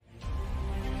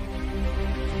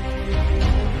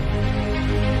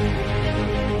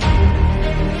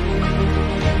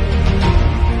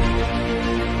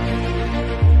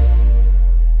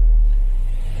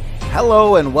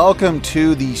Hello and welcome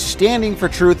to the Standing For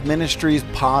Truth Ministries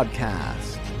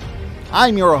podcast.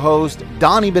 I'm your host,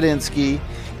 Donny B,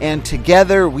 and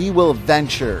together we will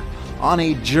venture on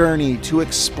a journey to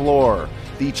explore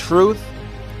the truth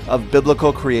of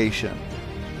biblical creation.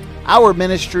 Our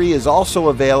ministry is also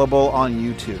available on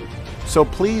YouTube, so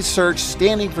please search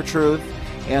Standing For Truth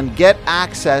and get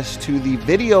access to the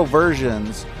video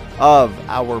versions of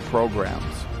our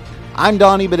programs. I'm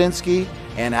Donny B,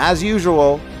 and as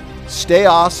usual, stay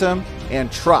awesome and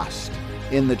trust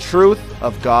in the truth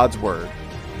of God's Word.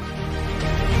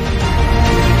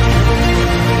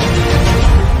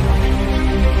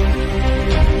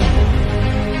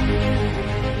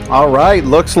 All right,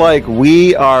 looks like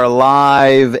we are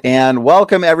live, and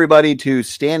welcome everybody to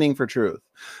Standing For Truth.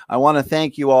 I want to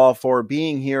thank you all for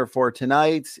being here for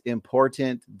tonight's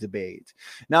important debate.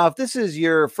 Now, if this is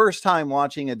your first time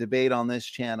watching a debate on this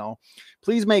channel,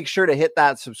 please make sure to hit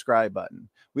that subscribe button.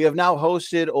 We have now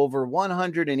hosted over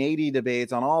 180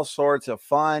 debates on all sorts of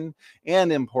fun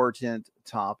and important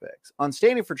topics. On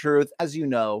Standing For Truth, as you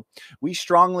know, we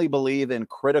strongly believe in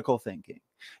critical thinking.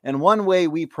 And one way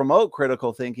we promote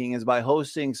critical thinking is by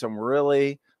hosting some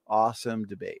really awesome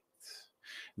debates.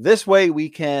 This way we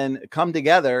can come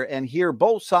together and hear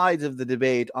both sides of the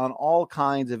debate on all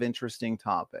kinds of interesting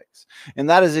topics. And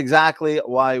that is exactly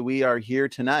why we are here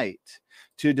tonight,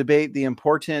 to debate the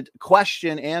important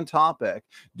question and topic: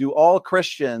 do all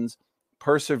Christians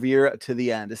persevere to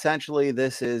the end? Essentially,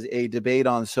 this is a debate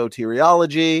on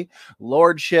soteriology,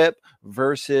 lordship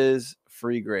versus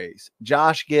free grace.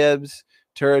 Josh Gibbs,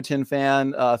 Turretin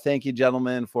fan, thank you,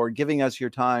 gentlemen, for giving us your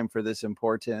time for this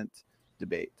important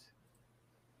debate.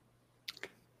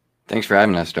 Thanks for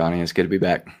having us, Donny. It's good to be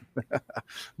back.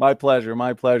 My pleasure.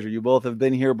 My pleasure. You both have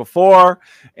been here before,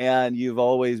 and you've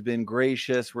always been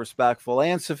gracious, respectful,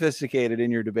 and sophisticated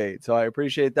in your debate. So I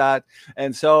appreciate that.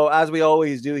 And so, as we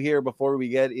always do here before we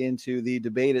get into the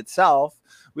debate itself,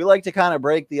 we like to kind of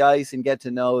break the ice and get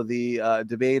to know the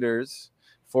debaters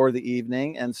for the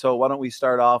evening. And so why don't we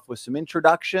start off with some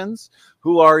introductions?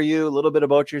 Who are you? A little bit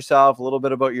about yourself, a little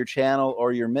bit about your channel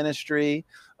or your ministry.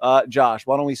 Josh,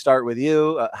 why don't we start with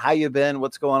you? How you been?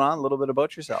 What's going on? A little bit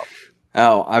about yourself.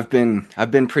 Oh, I've been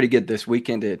pretty good this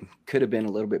weekend. It could have been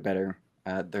a little bit better.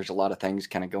 There's a lot of things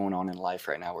kind of going on in life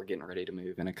right now. We're getting ready to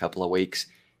move in a couple of weeks.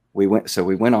 We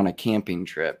went on a camping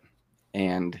trip,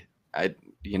 and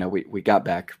we got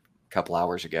back a couple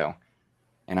hours ago.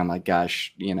 And I'm like,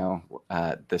 gosh,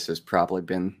 this has probably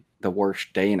been the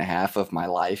worst day and a half of my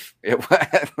life. It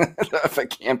was of a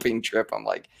camping trip. I'm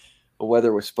like, the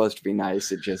weather was supposed to be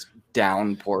nice. It just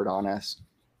downpoured on us.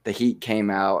 The heat came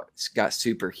out. It got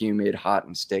super humid, hot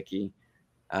and sticky.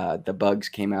 The bugs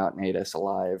came out and ate us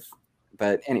alive.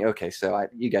 But so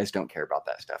you guys don't care about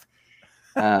that stuff.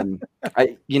 I've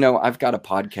got a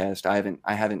podcast.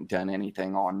 I haven't done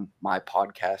anything on my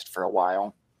podcast for a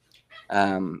while.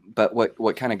 But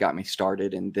what kind of got me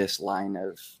started in this line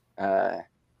of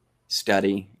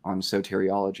study on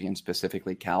soteriology, and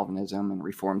specifically Calvinism and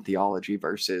Reformed theology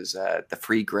versus the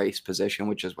free grace position,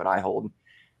 which is what I hold.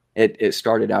 It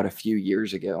started out a few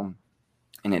years ago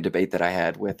in a debate that I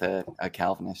had with a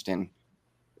Calvinist, and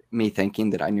me thinking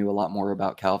that I knew a lot more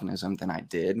about Calvinism than I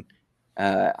did.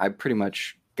 I pretty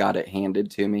much got it handed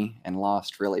to me and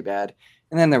lost really bad.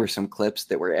 And then there were some clips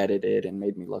that were edited and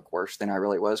made me look worse than I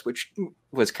really was, which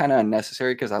was kind of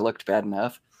unnecessary because I looked bad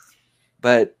enough.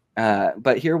 But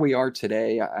here we are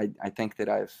today. I think that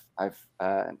I've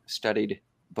studied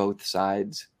both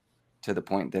sides to the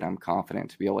point that I'm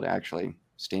confident to be able to actually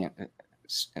stand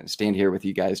here with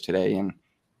you guys today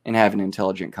and have an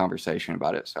intelligent conversation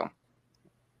about it. So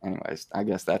anyways, I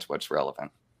guess that's what's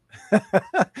relevant.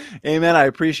 Amen. I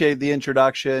appreciate the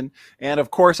introduction. And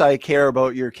of course, I care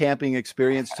about your camping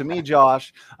experience. To me,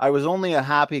 Josh, I was only a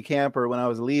happy camper when I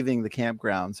was leaving the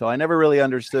campground. So I never really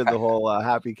understood the whole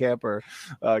happy camper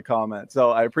comment. So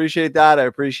I appreciate that. I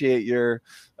appreciate your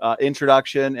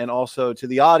introduction. And also to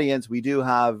the audience, we do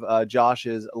have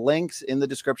Josh's links in the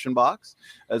description box,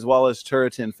 as well as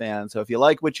Turretin fans. So if you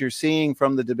like what you're seeing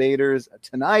from the debaters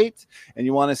tonight and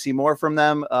you want to see more from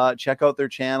them, check out their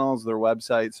channels, their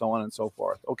website, so on and so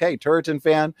forth. Okay, Turretin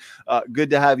fan,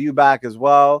 good to have you back as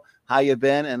well. How you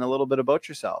been, and a little bit about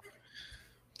yourself.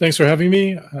 Thanks for having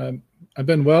me. I've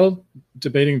been well,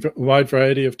 debating a wide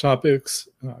variety of topics.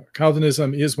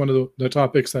 Calvinism is one of the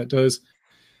topics that does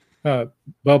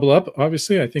bubble up.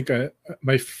 Obviously, I think I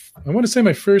want to say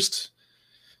my first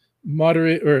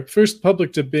first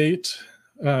public debate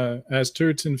as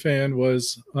Turretin fan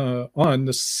was on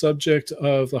the subject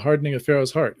of the hardening of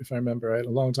Pharaoh's heart, if I remember right, a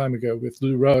long time ago, with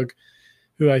Lou Rugg,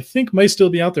 who I think might still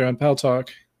be out there on Pal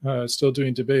Talk, still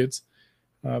doing debates.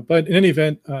 But in any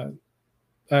event,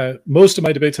 most of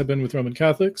my debates have been with Roman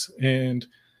Catholics, and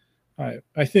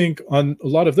I think on a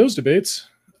lot of those debates,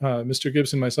 Mr.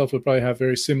 Gibbs and myself would probably have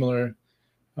very similar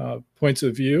points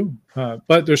of view,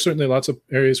 but there's certainly lots of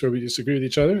areas where we disagree with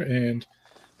each other, and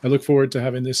I look forward to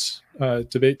having this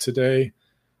debate today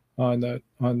on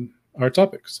our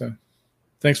topic. So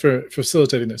thanks for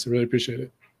facilitating this. I really appreciate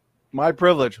it. My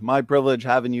privilege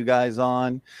having you guys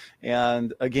on.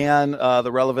 And again,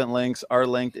 the relevant links are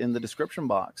linked in the description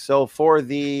box. So for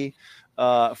the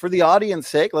audience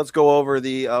sake, let's go over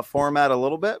the format a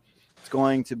little bit. It's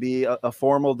going to be a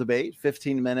formal debate,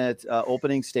 15-minute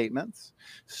opening statements,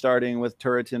 starting with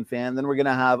Turretin fan. Then we're going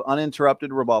to have uninterrupted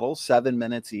rebuttals, 7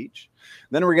 minutes each.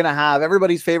 Then we're going to have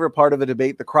everybody's favorite part of a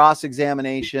debate, the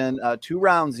cross-examination, 2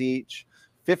 rounds each,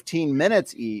 15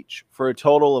 minutes each, for a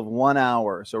total of 1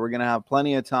 hour. So we're going to have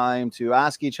plenty of time to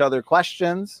ask each other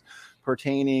questions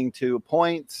pertaining to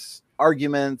points,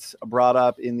 arguments brought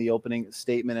up in the opening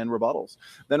statement and rebuttals.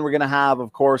 Then we're going to have,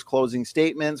 of course, closing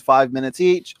statements, 5 minutes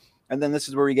each. And then this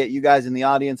is where we get you guys in the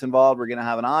audience involved. We're going to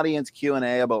have an audience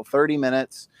Q&A, about 30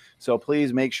 minutes. So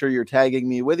please make sure you're tagging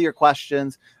me with your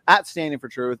questions at Standing For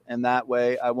Truth, and that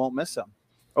way I won't miss them.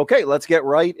 Okay, let's get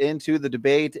right into the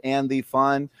debate and the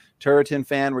fun. Turretin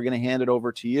fan, we're going to hand it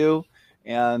over to you.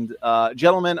 And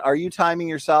gentlemen, are you timing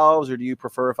yourselves, or do you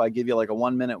prefer if I give you like a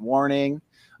 1-minute warning?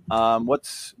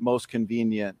 What's most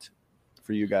convenient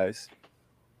for you guys?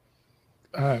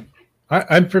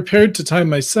 I'm prepared to time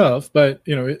myself, but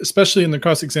especially in the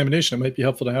cross-examination, it might be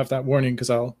helpful to have that warning because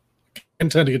I'll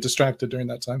tend to get distracted during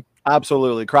that time.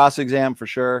 Absolutely, cross-exam for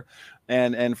sure,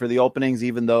 and for the openings,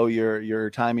 even though you're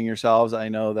timing yourselves, I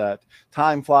know that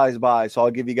time flies by, so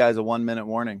I'll give you guys a 1-minute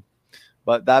warning.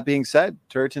 But that being said,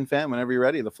 Turretin fan, whenever you're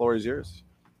ready, the floor is yours.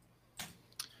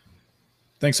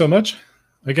 Thanks so much.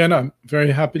 Again, I'm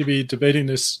very happy to be debating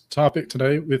this topic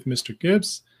today with Mr.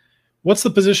 Gibbs. What's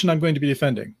the position I'm going to be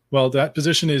defending? Well, that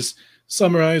position is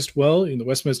summarized well in the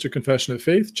Westminster Confession of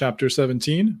Faith, chapter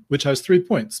 17, which has 3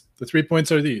 points. The 3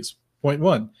 points are these. Point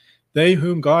 1, they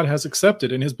whom God has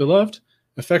accepted in his beloved,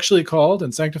 effectually called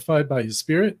and sanctified by his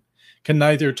Spirit, can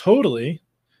neither totally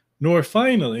nor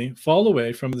finally fall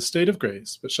away from the state of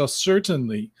grace, but shall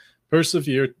certainly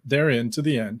persevere therein to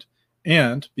the end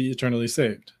and be eternally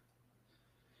saved.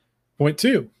 Point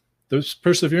 2, the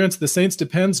perseverance of the saints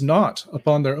depends not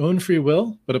upon their own free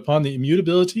will, but upon the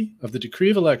immutability of the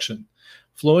decree of election,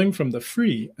 flowing from the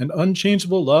free and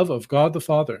unchangeable love of God the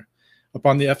Father,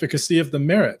 upon the efficacy of the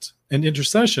merit and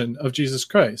intercession of Jesus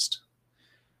Christ,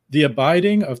 the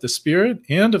abiding of the Spirit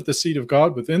and of the seed of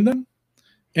God within them,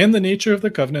 and the nature of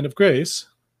the covenant of grace,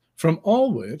 from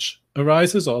all which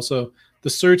arises also the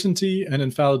certainty and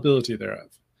infallibility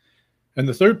thereof. And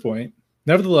the third point,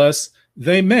 nevertheless,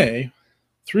 they may,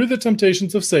 through the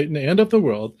temptations of Satan and of the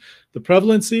world, the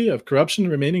prevalency of corruption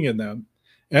remaining in them,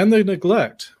 and the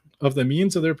neglect of the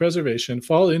means of their preservation,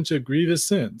 fall into grievous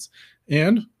sins,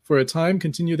 and for a time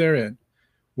continue therein,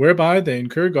 whereby they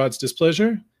incur God's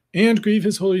displeasure, and grieve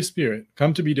his Holy Spirit,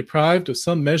 come to be deprived of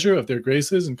some measure of their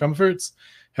graces and comforts,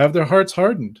 have their hearts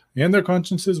hardened, and their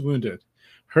consciences wounded,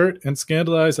 hurt and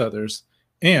scandalize others,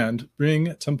 and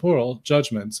bring temporal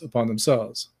judgments upon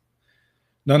themselves.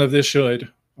 None of this should,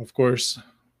 of course,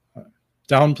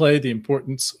 downplay the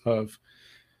importance of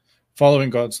following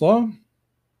God's law.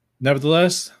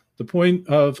 Nevertheless, the point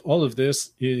of all of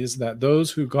this is that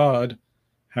those who God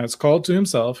has called to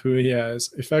himself, who he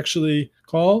has effectually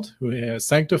called, who he has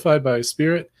sanctified by his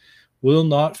Spirit, will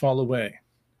not fall away.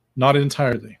 Not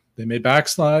entirely. They may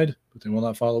backslide, but they will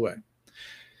not fall away.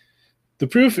 The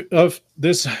proof of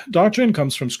this doctrine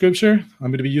comes from Scripture. I'm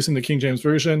going to be using the King James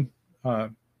Version,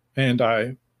 and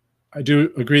I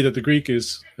do agree that the Greek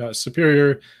is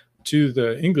superior to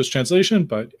the English translation,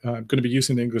 but I'm going to be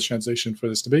using the English translation for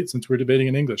this debate since we're debating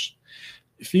in English.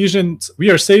 Ephesians, we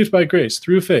are saved by grace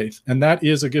through faith, and that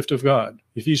is a gift of God.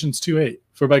 Ephesians 2:8,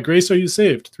 for by grace are you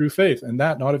saved through faith, and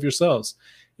that not of yourselves.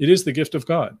 It is the gift of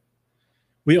God.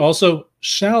 We also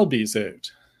shall be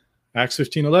saved. Acts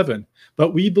 15:11,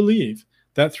 but we believe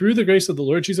that through the grace of the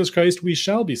Lord Jesus Christ we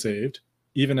shall be saved,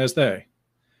 even as they.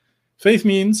 Faith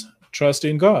means trust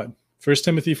in God. 1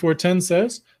 Timothy 4:10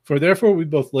 says, for therefore we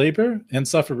both labor and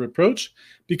suffer reproach,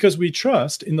 because we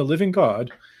trust in the living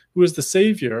God, who is the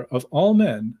Savior of all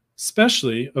men,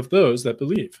 especially of those that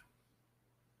believe.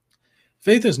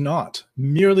 Faith is not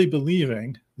merely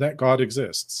believing that God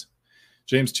exists.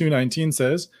 James 2:19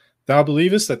 says, thou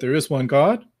believest that there is one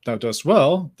God, thou dost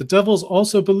well, the devils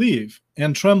also believe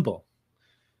and tremble.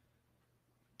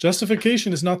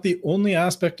 Justification is not the only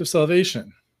aspect of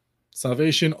salvation.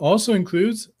 Salvation also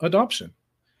includes adoption.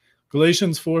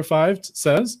 Galatians 4:5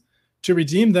 says, to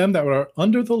redeem them that are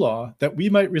under the law, that we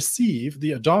might receive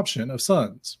the adoption of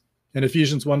sons. And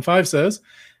Ephesians 1:5 says,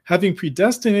 having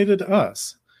predestinated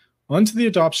us unto the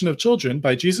adoption of children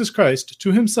by Jesus Christ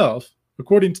to himself,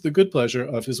 according to the good pleasure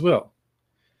of his will.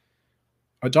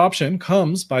 Adoption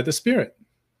comes by the Spirit.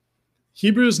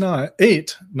 Hebrews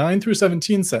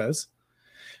 8:9-17 says,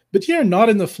 but ye are not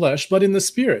in the flesh, but in the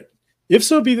Spirit, if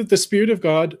so be that the Spirit of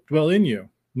God dwell in you.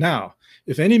 Now,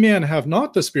 if any man have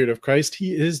not the Spirit of Christ,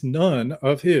 he is none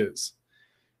of his.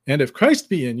 And if Christ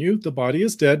be in you, the body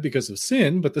is dead because of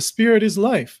sin, but the Spirit is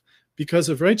life because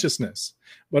of righteousness.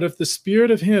 But if the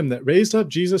Spirit of him that raised up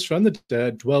Jesus from the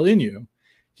dead dwell in you,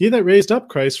 he that raised up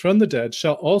Christ from the dead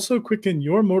shall also quicken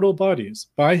your mortal bodies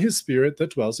by his Spirit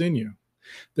that dwells in you.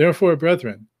 Therefore,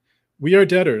 brethren, we are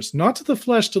debtors, not to the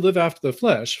flesh to live after the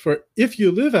flesh, for if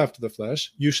you live after the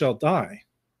flesh, you shall die.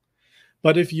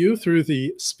 But if you through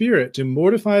the Spirit do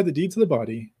mortify the deeds of the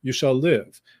body, you shall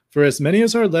live. For as many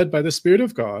as are led by the Spirit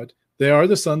of God, they are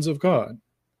the sons of God.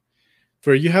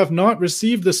 For you have not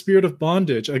received the spirit of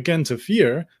bondage again to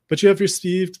fear, but you have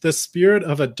received the Spirit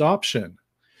of adoption,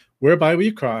 whereby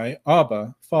we cry,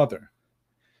 Abba, Father.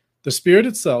 The Spirit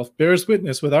itself bears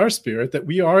witness with our spirit that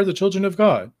we are the children of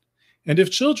God. And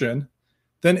if children,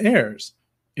 then heirs,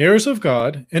 heirs of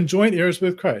God, and joint heirs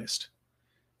with Christ,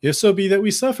 if so be that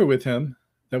we suffer with him,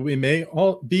 that we may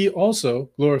all be also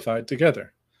glorified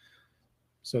together.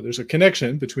 So there's a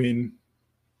connection between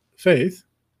faith,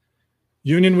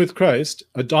 union with Christ,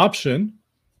 adoption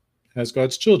as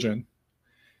God's children,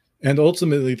 and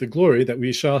ultimately the glory that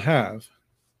we shall have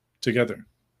together.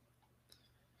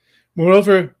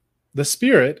 Moreover, the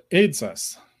Spirit aids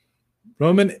us.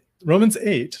 Romans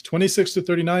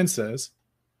 8:26-39 says,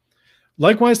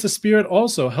 likewise the Spirit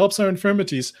also helps our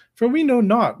infirmities, for we know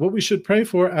not what we should pray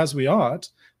for as we ought,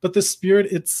 but the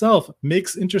Spirit itself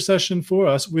makes intercession for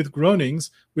us with groanings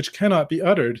which cannot be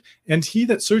uttered. And he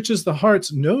that searches the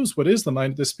hearts knows what is the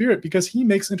mind of the Spirit, because he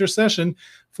makes intercession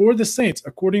for the saints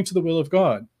according to the will of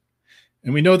God.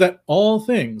 And we know that all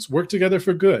things work together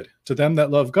for good to them that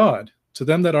love God, to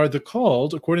them that are the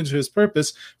called according to his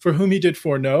purpose, for whom he did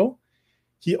foreknow,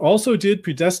 he also did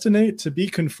predestinate to be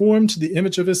conformed to the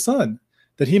image of his Son,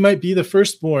 that he might be the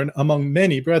firstborn among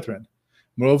many brethren.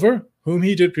 Moreover, whom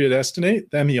he did predestinate,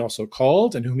 them he also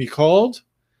called, and whom he called,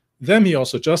 them he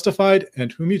also justified,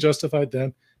 and whom he justified,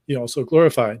 them he also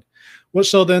glorified. What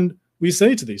shall then we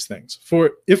say to these things?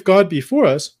 For if God be for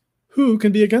us, who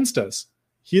can be against us?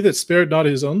 He that spared not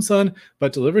his own Son,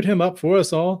 but delivered him up for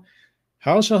us all,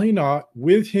 how shall he not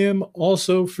with him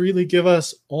also freely give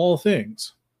us all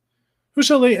things? Who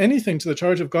shall lay anything to the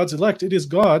charge of God's elect? It is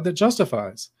God that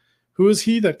justifies. Who is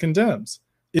he that condemns?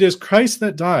 It is Christ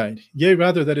that died, yea,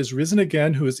 rather, that is risen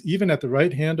again, who is even at the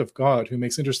right hand of God, who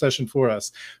makes intercession for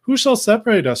us. Who shall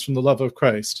separate us from the love of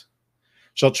Christ?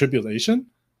 Shall tribulation,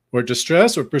 or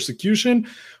distress, or persecution,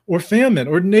 or famine,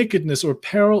 or nakedness, or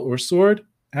peril, or sword?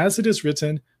 As it is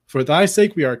written, for thy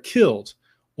sake we are killed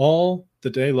all the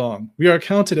day long. We are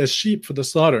counted as sheep for the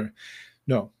slaughter.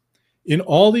 No. In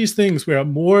all these things we are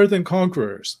more than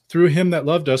conquerors through him that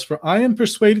loved us. For I am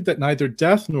persuaded that neither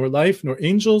death, nor life, nor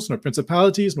angels, nor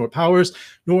principalities, nor powers,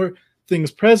 nor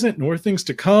things present, nor things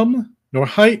to come, nor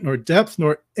height, nor depth,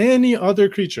 nor any other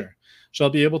creature shall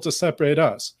be able to separate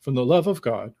us from the love of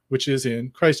God, which is in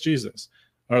Christ Jesus,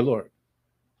 our Lord.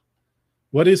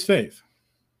 What is faith?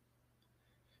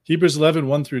 Hebrews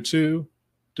 11:1-2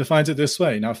 defines it this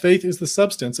way. Now faith is the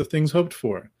substance of things hoped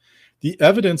for, the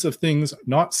evidence of things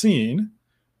not seen,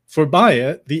 for by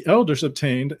it the elders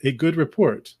obtained a good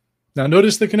report. Now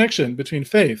notice the connection between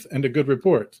faith and a good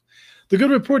report. The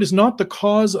good report is not the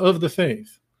cause of the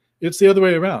faith. It's the other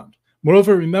way around.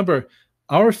 Moreover, remember,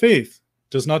 our faith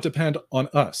does not depend on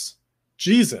us.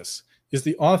 Jesus is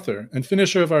the author and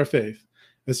finisher of our faith.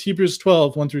 As Hebrews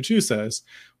 12:1-2 says,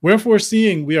 wherefore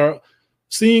seeing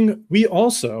we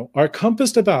also are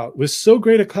compassed about with so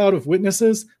great a cloud of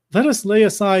witnesses, let us lay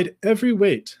aside every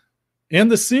weight and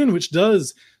the sin which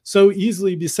does so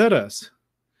easily beset us.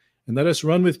 And let us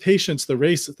run with patience the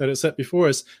race that is set before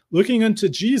us, looking unto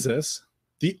Jesus,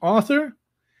 the author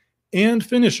and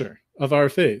finisher of our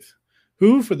faith,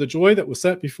 who for the joy that was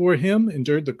set before him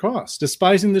endured the cross,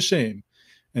 despising the shame,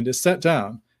 and is set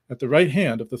down at the right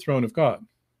hand of the throne of God.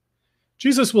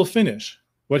 Jesus will finish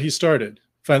what he started.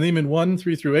 Philemon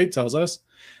 1:3-8 tells us,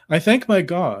 I thank my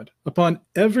God upon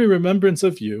every remembrance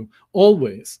of you,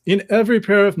 always, in every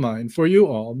prayer of mine, for you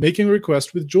all, making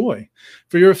request with joy,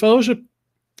 for your fellowship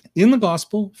in the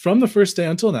gospel from the first day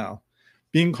until now,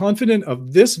 being confident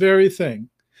of this very thing,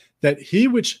 that he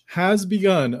which has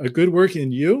begun a good work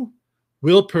in you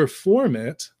will perform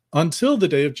it until the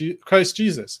day of Christ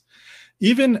Jesus.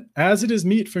 even as it is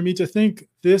meet for me to think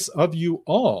this of you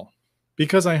all,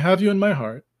 because I have you in my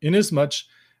heart, inasmuch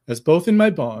as both in my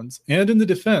bonds and in the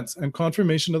defense and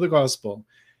confirmation of the gospel,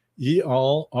 ye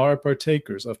all are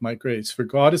partakers of my grace. For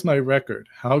God is my record,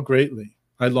 how greatly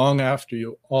I long after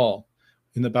you all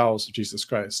in the bowels of Jesus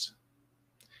Christ.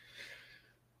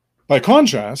 By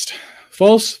contrast,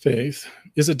 false faith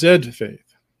is a dead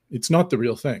faith. It's not the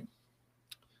real thing.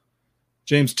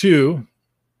 James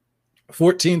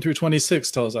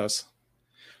 2:14-26 tells us,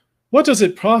 what does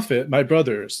it profit, my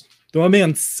brothers, though a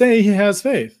man say he has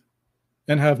faith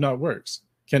and have not works?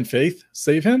 Can faith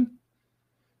save him?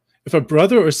 If a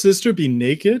brother or sister be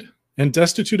naked and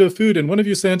destitute of food, and one of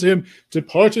you say unto him,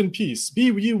 depart in peace,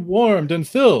 be ye warmed and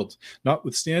filled,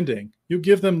 notwithstanding, you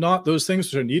give them not those things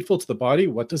which are needful to the body,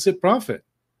 what does it profit?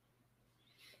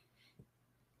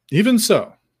 Even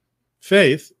so,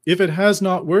 faith, if it has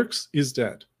not works, is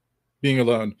dead, being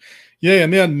alone. Yea, a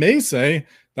man may say,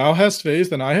 thou hast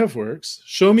faith, and I have works.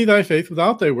 Show me thy faith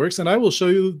without thy works, and I will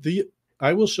show thee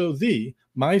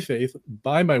my faith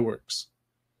by my works.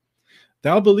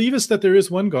 Thou believest that there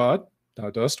is one God, thou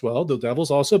dost well, the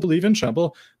devils also believe and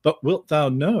tremble, but wilt thou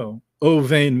know, O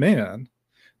vain man,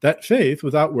 that faith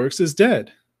without works is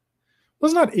dead?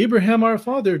 Was not Abraham our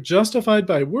father justified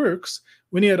by works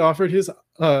when he had offered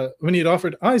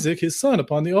Isaac his son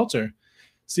upon the altar?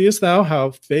 Seest thou how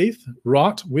faith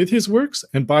wrought with his works,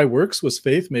 and by works was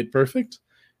faith made perfect?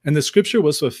 And the scripture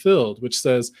was fulfilled, which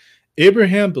says,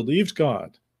 Abraham believed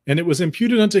God, and it was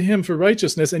imputed unto him for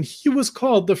righteousness, and he was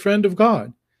called the friend of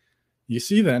God. You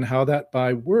see then how that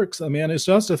by works a man is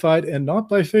justified, and not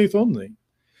by faith only.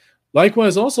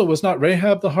 Likewise also was not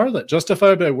Rahab the harlot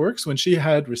justified by works when she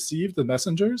had received the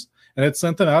messengers, and had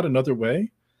sent them out another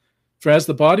way? For as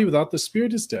the body without the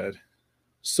spirit is dead,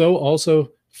 so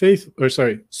faith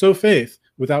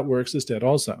without works is dead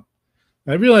also.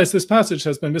 I realize this passage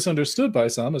has been misunderstood by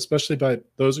some, especially by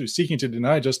those who are seeking to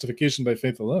deny justification by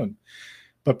faith alone.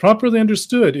 But properly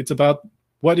understood, it's about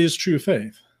what is true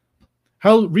faith.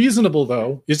 How reasonable,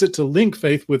 though, is it to link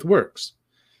faith with works?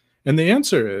 And the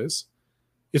answer is,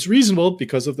 it's reasonable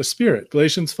because of the Spirit.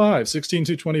 Galatians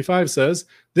 5:16-25 says,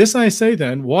 this I say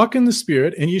then, walk in the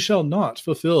Spirit, and ye shall not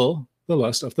fulfill the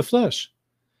lust of the flesh.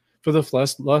 For the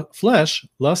flesh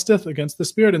lusteth against the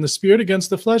Spirit, and the Spirit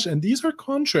against the flesh, and these are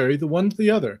contrary the one to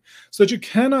the other, so that you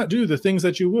cannot do the things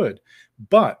that you would.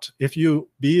 But if you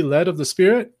be led of the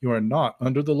Spirit, you are not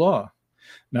under the law.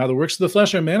 Now the works of the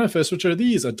flesh are manifest, which are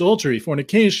these: adultery,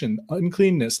 fornication,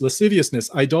 uncleanness,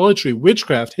 lasciviousness, idolatry,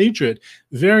 witchcraft, hatred,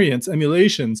 variance,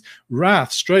 emulations,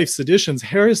 wrath, strife, seditions,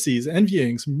 heresies,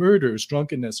 envyings, murders,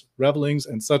 drunkenness, revellings,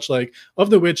 and such like, of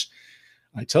the which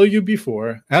I tell you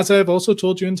before, as I have also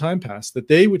told you in time past, that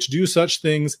they which do such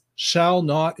things shall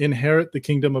not inherit the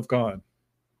kingdom of God.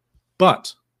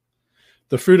 But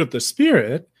the fruit of the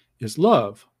Spirit is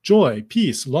love, joy,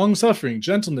 peace, long-suffering,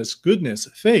 gentleness, goodness,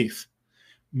 faith,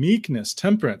 meekness,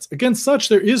 temperance. Against such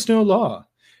there is no law.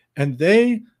 And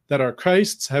they that are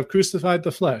Christ's have crucified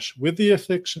the flesh with the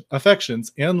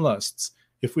affections and lusts.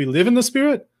 If we live in the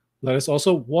Spirit, let us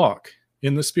also walk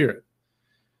in the Spirit.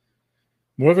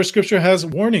 Moreover, Scripture has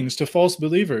warnings to false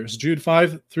believers. Jude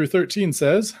 5-13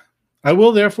 says, I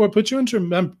will therefore put you in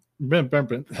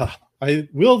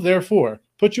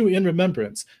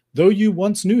remembrance, though you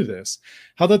once knew this,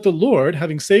 how that the Lord,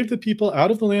 having saved the people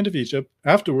out of the land of Egypt,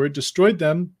 afterward destroyed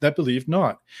them that believed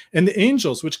not. And the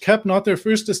angels which kept not their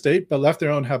first estate, but left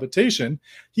their own habitation,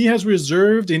 he has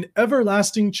reserved in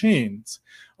everlasting chains,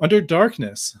 under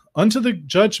darkness, unto the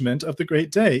judgment of the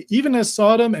great day, even as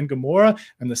Sodom and Gomorrah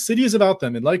and the cities about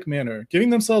them in like manner,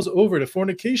 giving themselves over to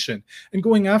fornication and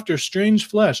going after strange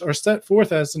flesh, are set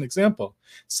forth as an example,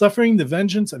 suffering the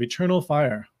vengeance of eternal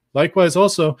fire. Likewise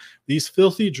also, these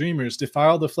filthy dreamers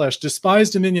defile the flesh, despise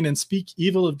dominion, and speak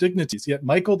evil of dignities. Yet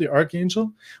Michael the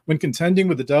archangel, when contending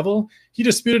with the devil, he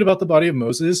disputed about the body of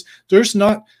Moses, durst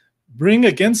not bring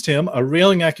against him a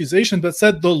railing accusation, but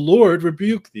said, the Lord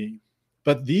rebuke thee.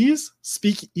 But these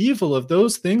speak evil of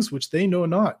those things which they know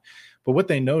not, but what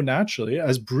they know naturally,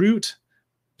 as brute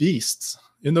beasts.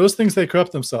 In those things they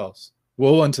corrupt themselves.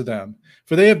 Woe unto them!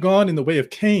 For they have gone in the way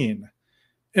of Cain,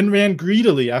 and ran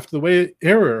greedily after the way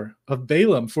error of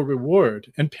Balaam for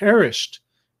reward, and perished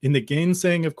in the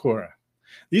gainsaying of Korah.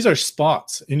 These are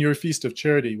spots in your feast of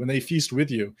charity, when they feast with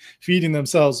you, feeding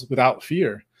themselves without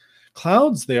fear.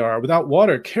 Clouds they are, without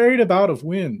water, carried about of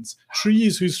winds,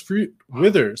 trees whose fruit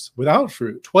withers, without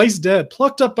fruit, twice dead,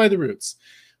 plucked up by the roots,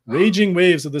 raging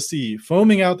waves of the sea,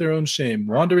 foaming out their own shame,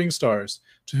 wandering stars,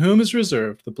 to whom is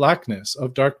reserved the blackness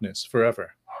of darkness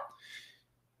forever.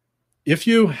 If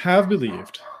you have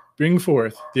believed, bring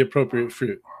forth the appropriate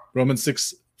fruit. Romans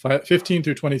 15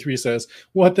 through 23 says,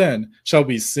 "What then? Shall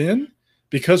we sin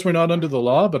because we're not under the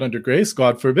law, but under grace?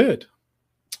 God forbid.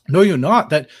 Know you not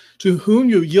that to whom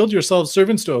you yield yourselves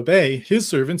servants to obey, his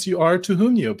servants you are to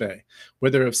whom ye obey,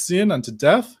 whether of sin unto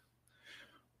death,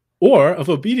 or of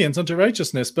obedience unto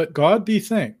righteousness? But God be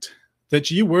thanked that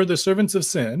ye were the servants of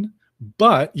sin,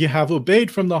 but ye have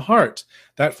obeyed from the heart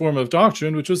that form of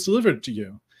doctrine which was delivered to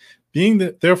you. Being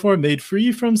therefore made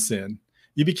free from sin,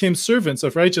 ye became servants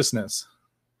of righteousness.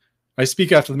 I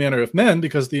speak after the manner of men,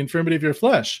 because of the infirmity of your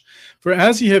flesh. For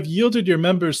as ye have yielded your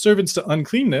members servants to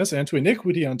uncleanness, and to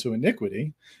iniquity unto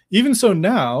iniquity, even so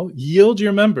now yield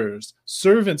your members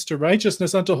servants to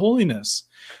righteousness unto holiness.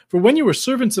 For when you were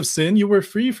servants of sin, you were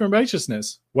free from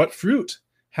righteousness. What fruit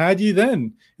had ye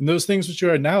then in those things which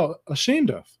you are now ashamed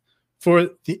of?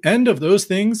 For the end of those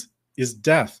things is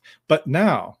death. But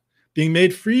now, being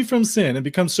made free from sin and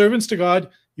become servants to God,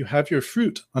 you have your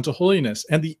fruit unto holiness,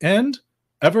 and the end,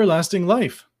 everlasting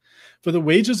life. For the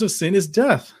wages of sin is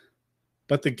death,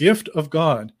 but the gift of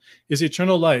God is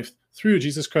eternal life through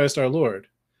Jesus Christ our Lord."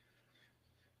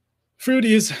 Fruit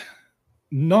is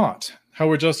not how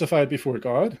we're justified before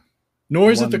God,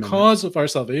 nor is it the cause of our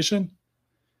salvation,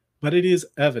 but it is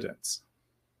evidence.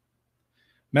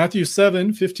 Matthew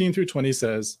 7:15 through 20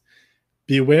 says,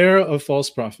 "Beware of false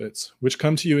prophets, which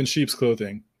come to you in sheep's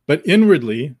clothing, but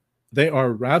inwardly they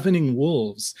are ravening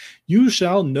wolves. You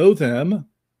shall know them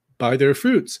by their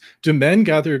fruits. Do men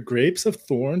gather grapes of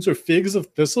thorns or figs of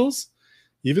thistles?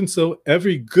 Even so,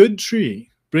 every good tree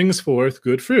brings forth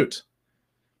good fruit,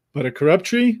 but a corrupt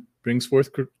tree brings forth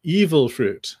evil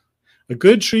fruit. A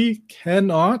good tree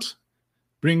cannot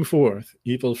bring forth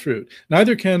evil fruit,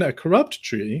 neither can a corrupt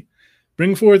tree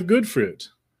bring forth good fruit.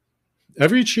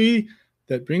 Every tree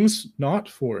that brings not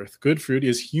forth good fruit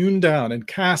is hewn down and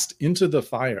cast into the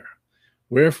fire.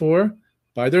 Wherefore,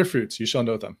 by their fruits you shall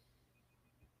know them."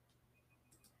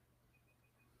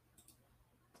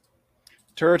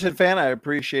 Turretin fan, I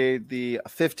appreciate the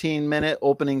 15-minute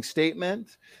opening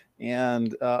statement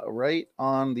and right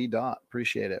on the dot.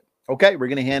 Appreciate it. Okay, we're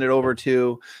going to hand it over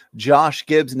to Josh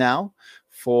Gibbs now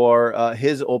for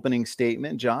his opening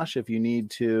statement. Josh, if you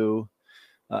need to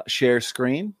share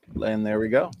screen, and there we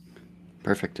go.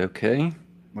 Perfect. Okay.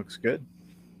 Looks good.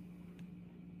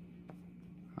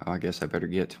 I guess I better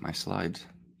get to my slides.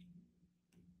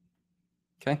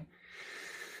 Okay.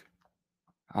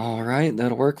 All right,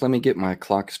 that'll work. Let me get my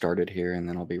clock started here, and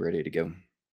then I'll be ready to go.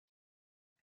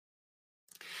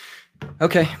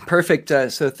 Okay, perfect.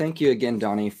 So thank you again,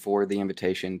 Donny, for the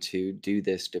invitation to do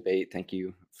this debate. Thank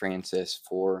you, Francis,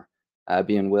 for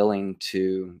being willing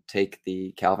to take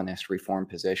the Calvinist Reform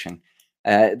position.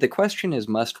 The question is,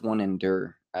 must one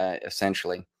endure,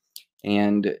 essentially?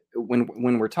 And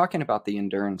when we're talking about the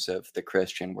endurance of the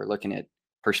Christian, we're looking at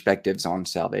perspectives on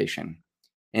salvation.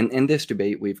 In this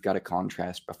debate, we've got a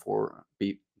contrast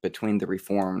between the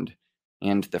Reformed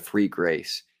and the free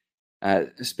grace.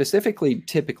 Specifically,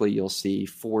 typically, you'll see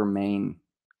four main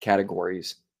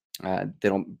categories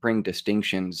that'll bring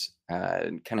distinctions,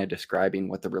 kind of describing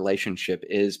what the relationship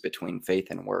is between faith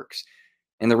and works.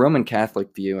 In the Roman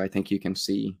Catholic view, I think you can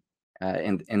see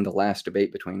in the last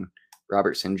debate between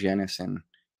Robert Sungenis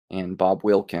and Bob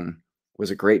Wilkin was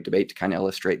a great debate to kind of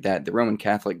illustrate that. The Roman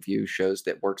Catholic view shows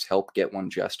that works help get one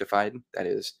justified, that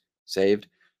is, saved.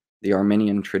 The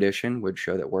Arminian tradition would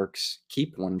show that works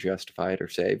keep one justified or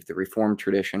saved. The Reformed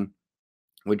tradition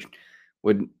would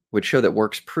show that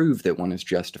works prove that one is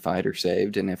justified or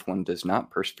saved, and if one does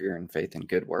not persevere in faith and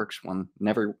good works, one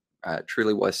never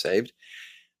truly was saved.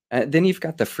 Then you've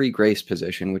got the free grace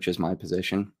position, which is my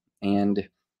position, and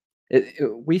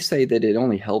we say that it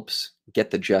only helps get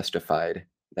the justified.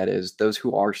 That is, those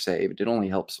who are saved.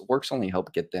 Works only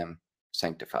help get them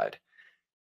sanctified.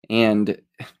 And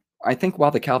I think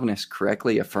while the Calvinists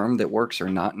correctly affirm that works are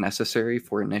not necessary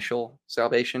for initial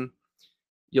salvation,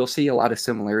 you'll see a lot of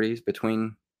similarities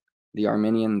between the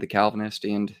Arminian, the Calvinist,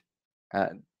 and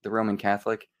the Roman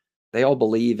Catholic. They all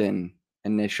believe in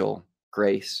initial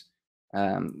grace.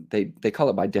 They call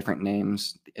it by different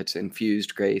names. It's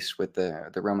infused grace with the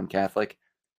Roman Catholic.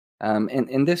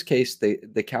 In this case,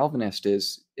 the Calvinist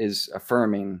is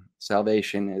affirming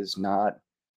salvation is not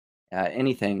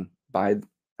anything by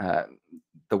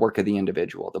the work of the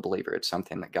individual, the believer. It's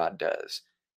something that God does.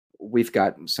 We've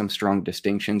got some strong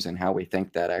distinctions in how we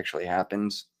think that actually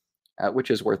happens, which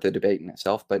is worth a debate in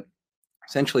itself. But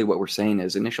essentially what we're saying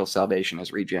is initial salvation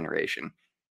is regeneration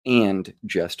and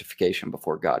justification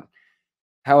before God.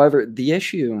 However, the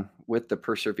issue with the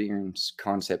perseverance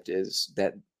concept is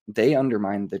that they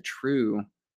undermine the truth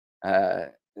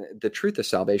of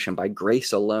salvation by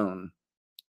grace alone,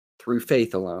 through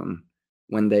faith alone,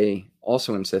 when they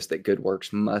also insist that good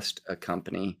works must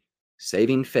accompany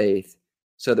saving faith,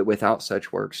 so that without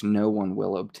such works no one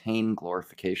will obtain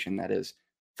glorification, that is,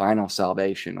 final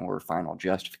salvation or final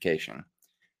justification.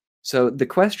 So the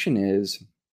question is,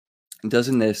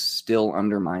 doesn't this still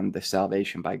undermine the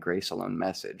salvation by grace alone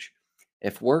message?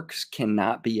 If works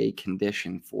cannot be a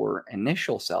condition for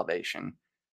initial salvation,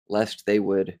 lest they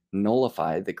would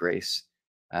nullify the grace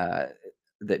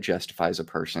that justifies a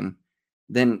person,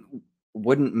 then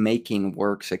wouldn't making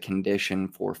works a condition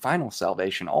for final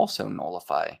salvation also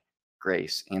nullify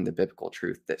grace and the biblical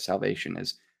truth that salvation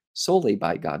is solely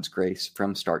by God's grace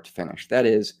from start to finish? That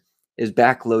is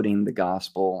backloading the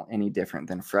gospel any different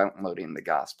than front-loading the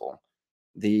gospel?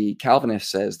 The Calvinist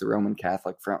says the Roman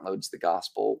Catholic front-loads the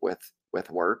gospel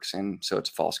with works, and so it's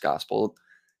a false gospel.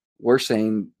 We're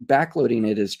saying backloading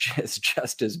it is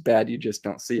just as bad. You just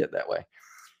don't see it that way.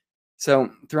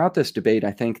 So throughout this debate,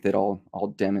 I think that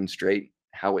I'll demonstrate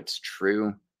how it's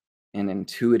true and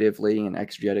intuitively and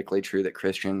exegetically true that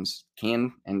Christians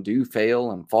can and do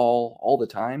fail and fall all the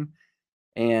time.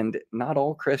 And not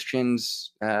all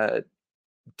Christians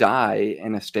die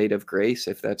in a state of grace,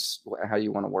 if that's how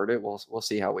you want to word it. We'll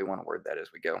see how we want to word that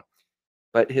as we go.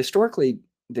 But historically,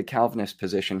 the Calvinist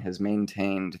position has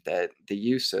maintained that the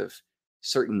use of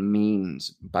certain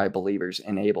means by believers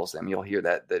enables them. You'll hear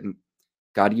that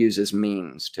God uses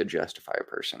means to justify a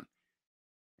person.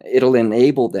 It'll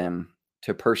enable them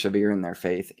to persevere in their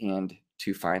faith and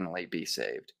to finally be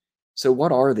saved. So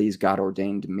what are these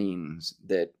God-ordained means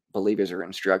that believers are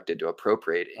instructed to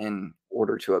appropriate in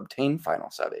order to obtain final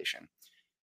salvation?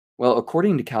 Well,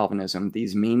 according to Calvinism,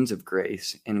 these means of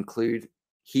grace include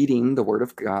heeding the word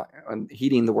of God.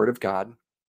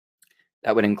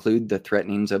 That would include the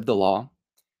threatenings of the law,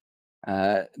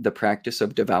 the practice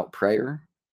of devout prayer,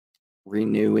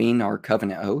 renewing our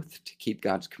covenant oath to keep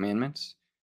God's commandments,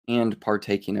 and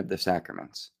partaking of the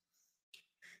sacraments.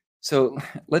 So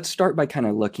let's start by kind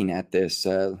of looking at this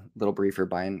little briefer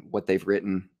by what they've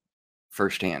written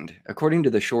firsthand. According to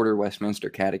the shorter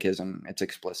Westminster Catechism, it's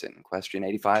explicit in question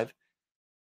 85.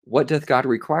 What doth God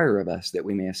require of us that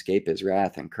we may escape his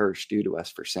wrath and curse due to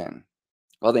us for sin?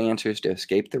 Well, the answer is to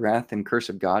escape the wrath and curse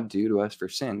of God due to us for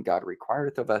sin. God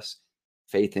requireth of us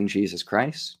faith in Jesus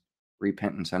Christ,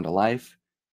 repentance unto life,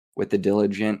 with the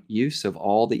diligent use of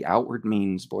all the outward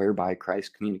means whereby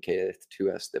Christ communicateth to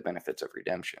us the benefits of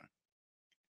redemption.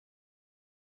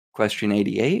 Question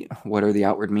 88, what are the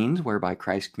outward means whereby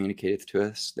Christ communicateth to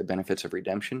us the benefits of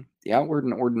redemption? The outward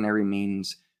and ordinary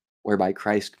means whereby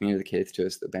Christ communicateth to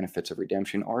us the benefits of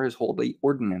redemption are his holy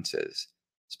ordinances,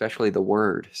 especially the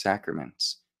word,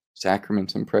 sacraments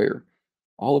and prayer,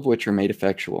 all of which are made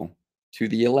effectual to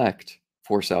the elect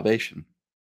for salvation.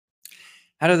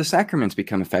 How do the sacraments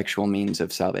become effectual means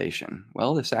of salvation?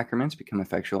 Well, the sacraments become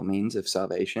effectual means of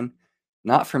salvation,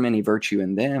 not from any virtue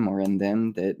in them or in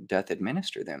them that doth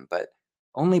administer them, but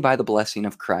only by the blessing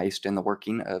of Christ and the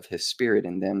working of his Spirit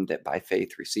in them that by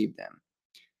faith receive them.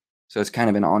 So it's kind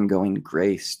of an ongoing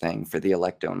grace thing for the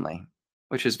elect only,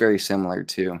 which is very similar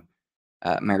to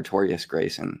meritorious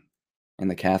grace in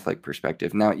the Catholic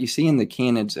perspective. Now, you see in the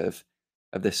canons of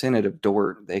the Synod of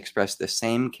Dort, they express the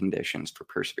same conditions for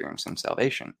perseverance and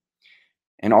salvation.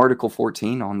 In Article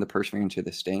 14 on the perseverance of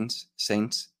the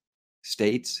saints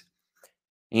states,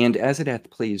 and as it hath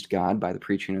pleased God by the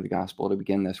preaching of the gospel to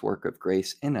begin this work of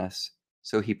grace in us,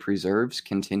 so he preserves,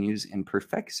 continues, and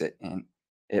perfects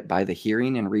it by the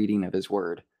hearing and reading of his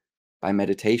word, by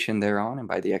meditation thereon, and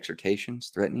by the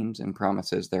exhortations, threatenings, and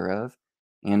promises thereof,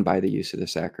 and by the use of the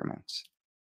sacraments.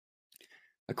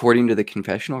 According to the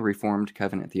confessional Reformed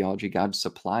covenant theology, God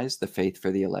supplies the faith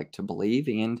for the elect to believe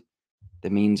and the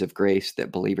means of grace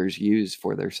that believers use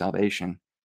for their salvation,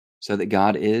 so that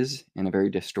God is, in a very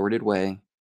distorted way,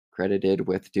 credited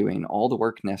with doing all the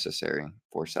work necessary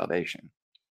for salvation.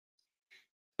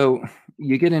 So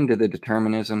you get into the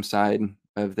determinism side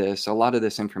of this. A lot of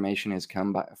this information has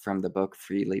come from the book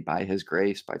Freely by His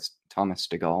Grace by Thomas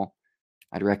Stegall.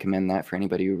 I'd recommend that for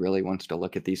anybody who really wants to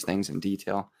look at these things in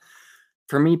detail.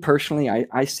 For me personally,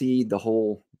 I see the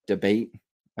whole debate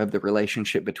of the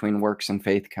relationship between works and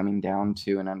faith coming down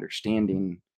to an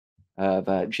understanding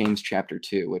of James chapter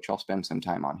 2, which I'll spend some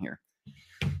time on here.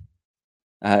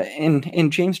 In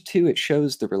James 2, it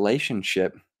shows the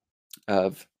relationship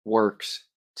of works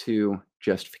to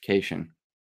justification.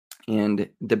 And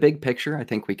the big picture I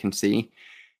think we can see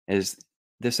is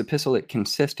this epistle, it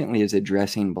consistently is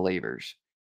addressing believers.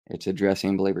 It's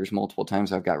addressing believers multiple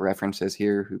times. I've got references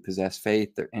here who possess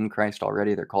faith. They're in Christ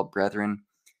already. They're called brethren.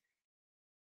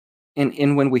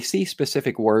 And when we see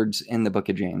specific words in the book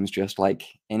of James, just like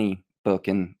any book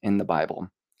in the Bible,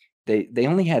 they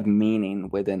only have meaning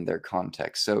within their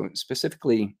context. So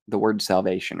specifically the word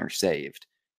salvation or saved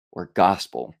or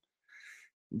gospel.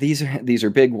 These are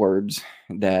big words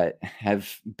that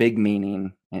have big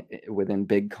meaning within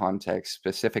big context.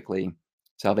 Specifically,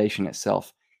 salvation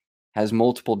itself has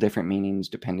multiple different meanings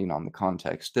depending on the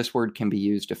context. This word can be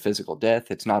used to physical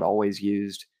death. It's not always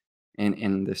used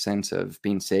in the sense of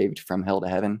being saved from hell to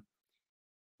heaven.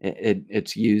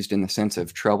 It's used in the sense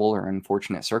of trouble or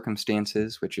unfortunate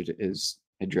circumstances, which is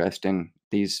addressed in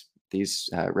these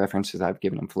references I've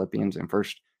given in Philippians and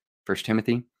First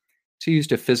Timothy. It's used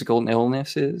to physical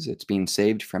illnesses. It's being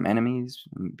saved from enemies,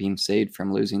 being saved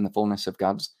from losing the fullness of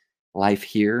God's life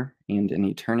here and in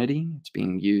eternity. It's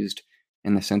being used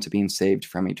in the sense of being saved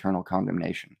from eternal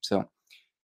condemnation. So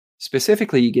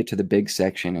specifically, you get to the big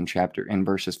section in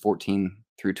verses 14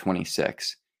 through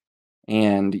 26.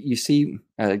 And you see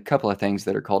a couple of things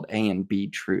that are called A and B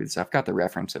truths. I've got the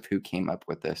reference of who came up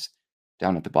with this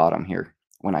down at the bottom here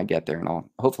when I get there, and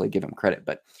I'll hopefully give them credit.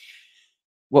 But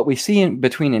what we see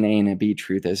between an A and a B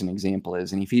truth as an example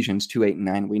is in Ephesians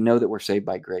 2:8-9, we know that we're saved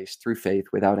by grace through faith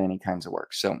without any kinds of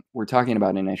works. So we're talking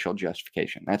about initial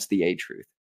justification. That's the A truth.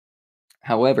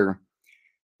 However,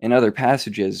 in other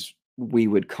passages, we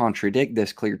would contradict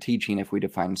this clear teaching if we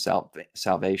define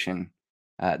salvation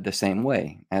the same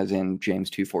way as in James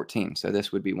 2:14. So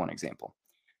this would be one example.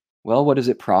 Well, what does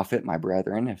it profit, my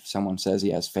brethren, if someone says he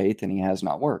has faith and he has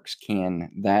not works?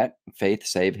 Can that faith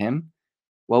save him?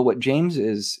 Well, what James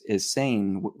is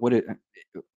saying,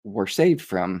 we're saved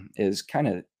from, is kind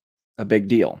of a big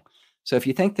deal. So if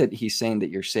you think that he's saying that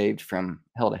you're saved from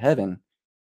hell to heaven,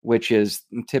 which is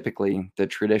typically the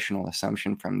traditional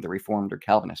assumption from the Reformed or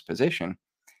Calvinist position,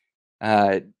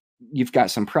 you've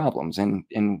got some problems, and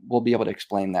we'll be able to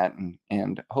explain that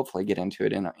and hopefully get into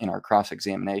it in our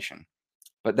cross-examination.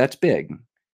 But that's big.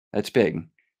 That's big.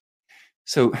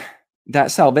 So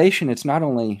that salvation, it's not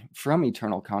only from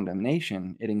eternal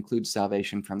condemnation, it includes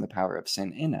salvation from the power of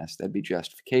sin in us. That'd be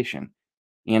justification,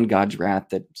 and God's wrath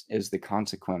that is the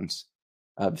consequence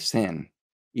of sin,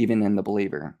 even in the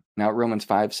believer. Now, Romans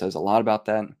 5 says a lot about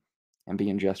that, and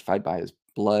being justified by his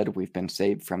blood, we've been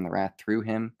saved from the wrath through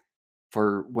him.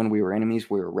 For when we were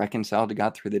enemies, we were reconciled to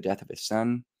God through the death of his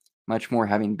Son. Much more,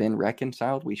 having been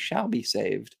reconciled, we shall be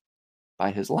saved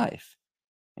by his life.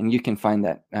 And you can find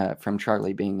that from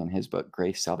Charlie Bing in his book,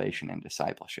 Grace, Salvation, and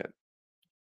Discipleship.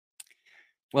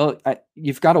 Well,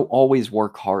 you've got to always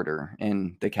work harder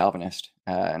in the Calvinist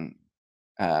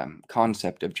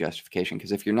concept of justification,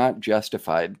 because if you're not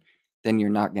justified, then you're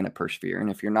not going to persevere. And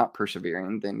if you're not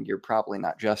persevering, then you're probably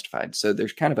not justified. So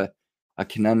there's kind of a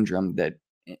conundrum that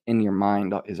in your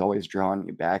mind is always drawing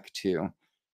you back to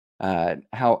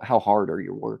how hard are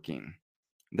you working.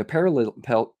 The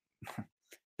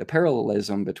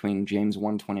parallelism between James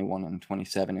 1:21 and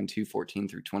 27 and 2:14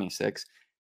 through 26,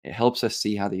 it helps us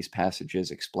see how these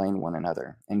passages explain one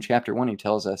another. In chapter 1, he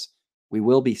tells us we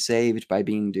will be saved by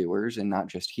being doers and not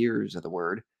just hearers of the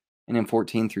word. And in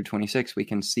 14 through 26, we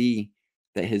can see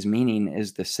that his meaning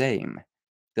is the same.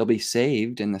 They'll be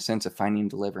saved in the sense of finding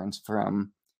deliverance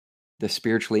from the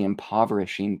spiritually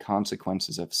impoverishing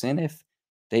consequences of sin if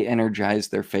they energize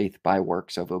their faith by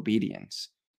works of obedience.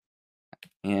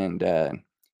 And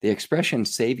the expression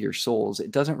save your souls,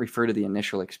 it doesn't refer to the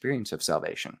initial experience of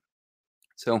salvation.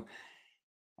 So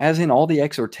as in all the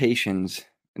exhortations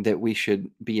that we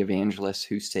should be evangelists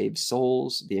who save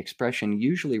souls, the expression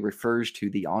usually refers to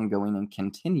the ongoing and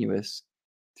continuous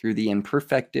through the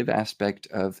imperfective aspect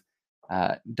of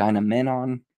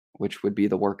dynamenon, which would be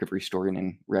the work of restoring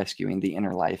and rescuing the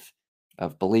inner life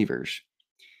of believers.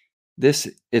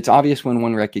 It's obvious when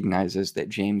one recognizes that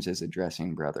James is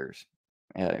addressing brothers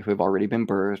who have already been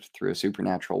birthed through a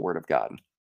supernatural word of God.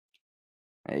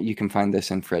 You can find this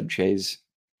in Fred Che's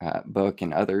book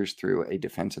and others through a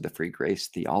defense of the free Grace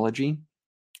Theology.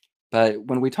 But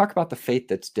when we talk about the faith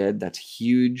that's dead, that's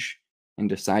huge in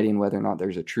deciding whether or not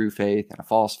there's a true faith and a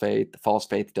false faith. The false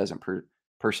faith doesn't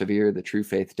persevere, the true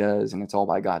faith does, and it's all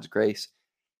by God's grace.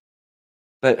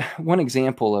 But one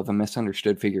example of a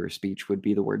misunderstood figure of speech would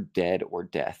be the word dead or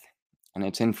death. And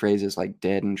it's in phrases like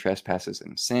dead in trespasses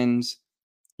and sins.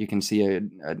 You can see a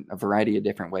variety of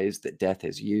different ways that death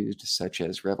is used, such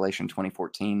as Revelation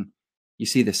 20:14. You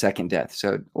see the second death.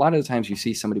 So a lot of the times you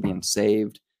see somebody being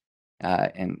saved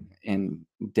and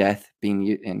death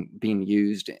being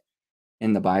used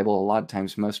in the Bible. A lot of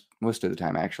times, most of the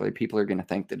time, actually, people are going to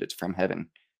think that it's from heaven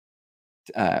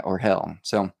or hell.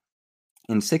 So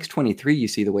in 6:23, you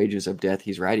see the wages of death.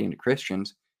 He's writing to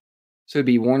Christians. So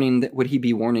would he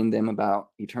be warning them about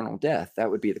eternal death? That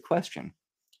would be the question.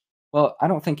 Well, I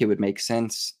don't think it would make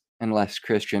sense unless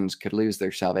Christians could lose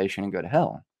their salvation and go to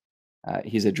hell.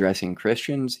 He's addressing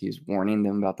Christians. He's warning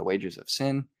them about the wages of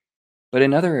sin. But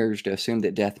another urge to assume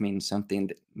that death means something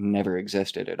that never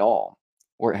existed at all,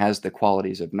 or it has the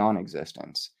qualities of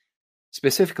non-existence.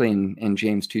 Specifically in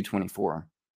James 2:24,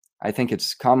 I think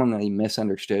it's commonly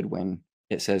misunderstood when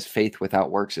it says faith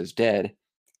without works is dead,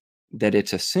 that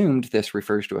it's assumed this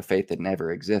refers to a faith that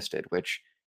never existed, which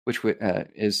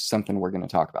is something we're going to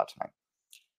talk about tonight.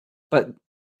 But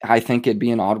I think it'd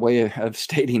be an odd way of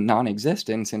stating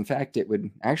non-existence. In fact, it would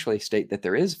actually state that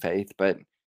there is faith, but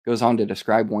goes on to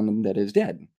describe one that is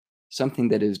dead. Something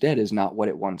that is dead is not what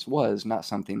it once was, not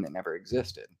something that never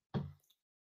existed.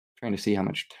 Trying to see how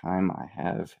much time I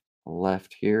have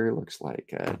left here. Looks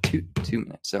like 2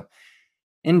 minutes. So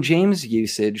in James'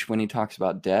 usage, when he talks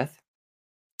about death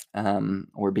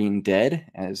or being dead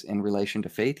as in relation to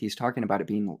faith, he's talking about it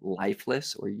being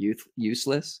lifeless or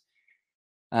useless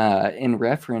in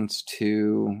reference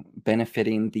to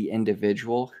benefiting the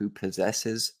individual who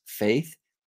possesses faith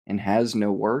and has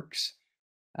no works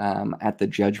at the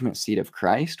judgment seat of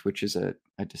Christ, which is a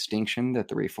distinction that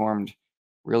the Reformed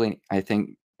really, I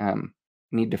think,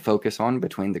 need to focus on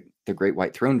between the Great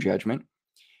White Throne Judgment.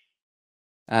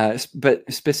 But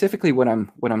specifically, what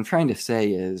I'm trying to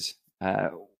say is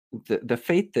the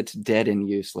faith that's dead and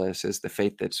useless is the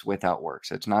faith that's without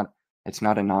works. It's not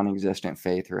a non-existent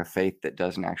faith or a faith that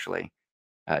doesn't actually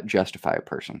justify a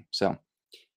person. So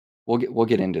we'll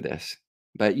get into this.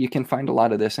 But you can find a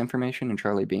lot of this information in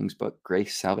Charlie Bing's book,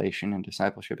 Grace, Salvation, and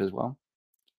Discipleship as well.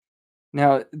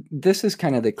 Now, this is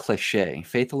kind of the cliche.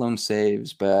 Faith alone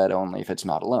saves, but only if it's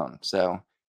not alone. So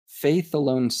faith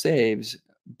alone saves,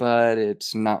 but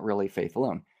it's not really faith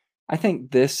alone. I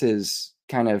think this is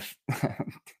kind of,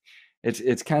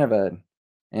 it's kind of an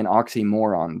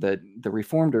oxymoron. That the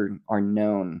Reformed are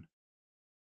known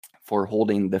for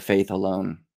holding the faith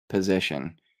alone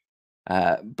position.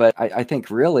 But I think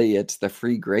really it's the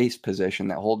free grace position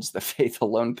that holds the faith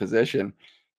alone position,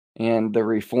 and the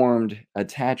Reformed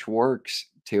attach works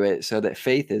to it so that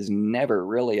faith is never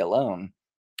really alone,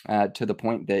 to the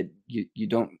point that you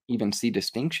don't even see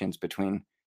distinctions between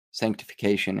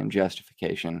sanctification and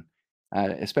justification,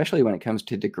 especially when it comes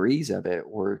to degrees of it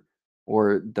or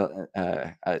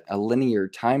a linear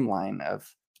timeline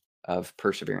of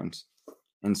perseverance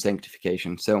and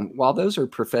sanctification. So while those are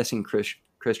professing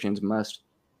Christians must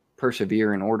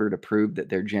persevere in order to prove that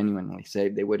they're genuinely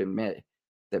saved, they would admit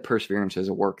that perseverance is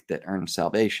a work that earns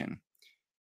salvation.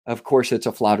 Of course, it's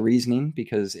a flawed reasoning,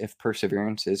 because if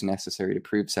perseverance is necessary to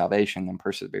prove salvation, then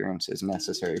perseverance is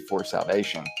necessary for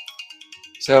salvation.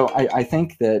 So I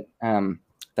think that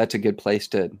that's a good place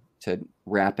to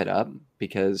wrap it up,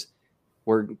 because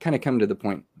we're kind of come to the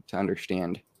point to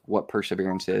understand what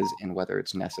perseverance is and whether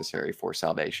it's necessary for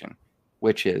salvation,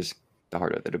 which is the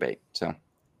heart of the debate. So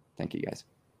thank you, guys.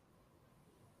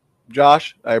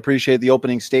 Josh, I appreciate the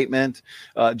opening statement.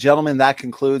 Gentlemen, that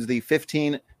concludes the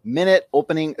 15-minute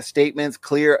opening statements.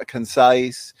 Clear,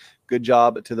 concise. Good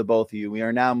job to the both of you. We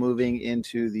are now moving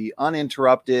into the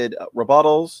uninterrupted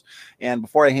rebuttals. And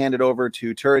before I hand it over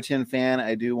to Turretin fan,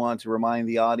 I do want to remind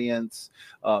the audience,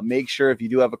 make sure if you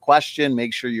do have a question,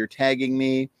 make sure you're tagging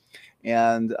me.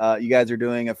 And you guys are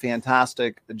doing a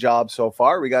fantastic job so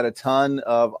far. We got a ton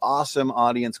of awesome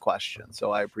audience questions,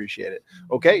 so I appreciate it.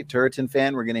 Okay, Turretin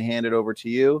fan, we're going to hand it over to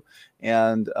you.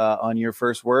 And on your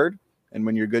first word, and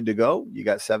when you're good to go, you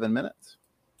got 7 minutes.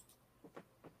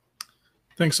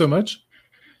 Thanks so much.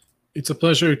 It's a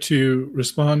pleasure to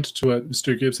respond to what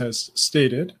Mr. Gibbs has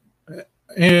stated.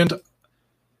 And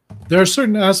there are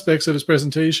certain aspects of his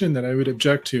presentation that I would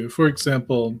object to. For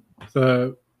example,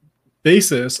 the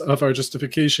basis of our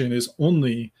justification is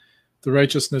only the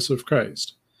righteousness of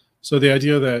Christ. So the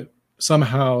idea that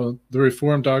somehow the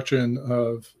Reformed doctrine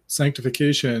of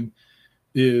sanctification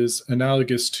is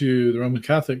analogous to the Roman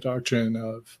Catholic doctrine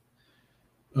of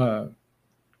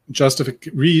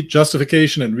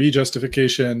justification and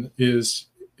rejustification is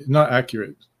not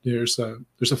accurate. There's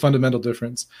a fundamental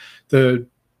difference. The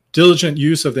diligent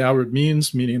use of the outward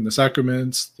means, meaning the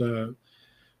sacraments, the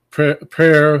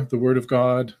prayer, the word of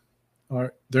God,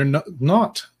 they're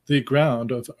not the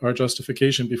ground of our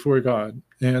justification before God.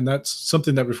 And that's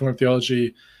something that Reformed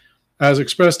theology, as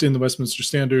expressed in the Westminster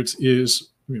Standards, is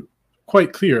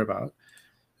quite clear about.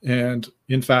 And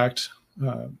in fact,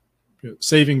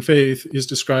 saving faith is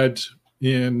described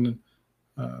in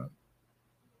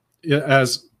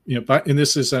as, and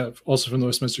this is also from the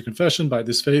Westminster Confession, by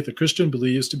this faith a Christian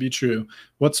believes to be true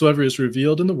whatsoever is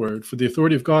revealed in the word, for the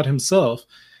authority of God himself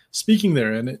speaking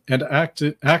therein, and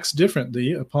acts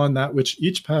differently upon that which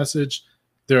each passage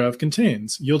thereof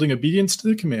contains, yielding obedience to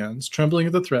the commands, trembling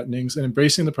at the threatenings, and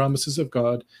embracing the promises of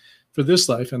God, for this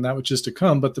life and that which is to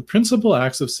come, but the principal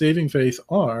acts of saving faith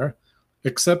are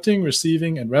accepting,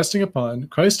 receiving, and resting upon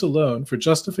Christ alone for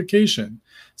justification,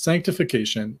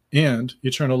 sanctification, and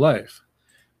eternal life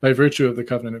by virtue of the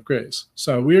covenant of grace.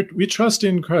 So we trust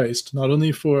in Christ not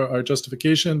only for our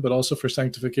justification, but also for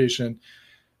sanctification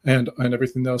and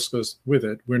everything else goes with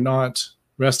it. We're not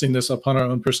resting this upon our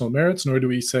own personal merits, nor do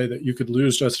we say that you could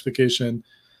lose justification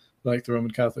like the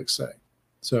Roman Catholics say.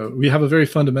 So we have a very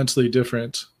fundamentally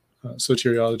different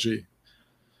soteriology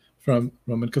from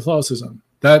Roman Catholicism.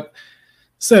 That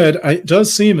said, it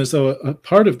does seem as though a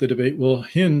part of the debate will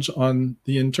hinge on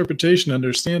the interpretation and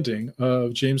understanding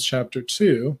of James chapter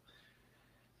 2.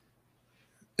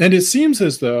 And it seems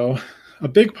as though a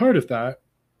big part of that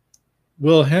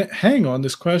will hang on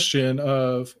this question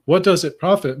of, what does it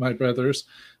profit, my brothers,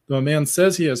 though a man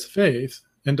says he has faith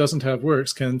and doesn't have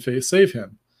works, can faith save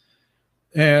him?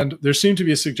 And there seemed to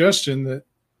be a suggestion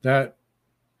that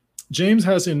James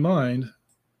has in mind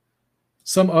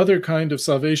some other kind of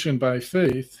salvation by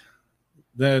faith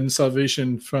than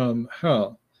salvation from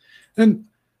hell. And,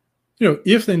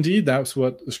 if indeed that's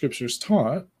what the scriptures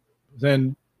taught,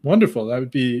 then wonderful. That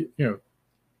would be, it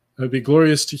would be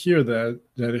glorious to hear that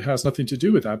it has nothing to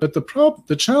do with that. But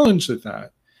the challenge with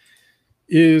that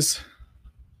is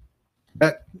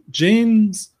that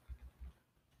James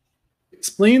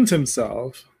explains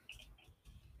himself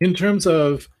in terms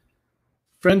of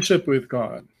friendship with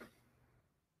God.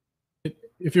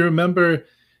 If you remember,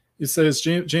 it says,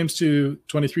 James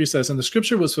 2:23 says, and the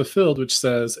scripture was fulfilled, which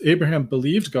says, Abraham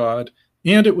believed God,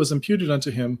 and it was imputed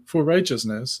unto him for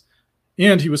righteousness,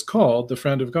 and he was called the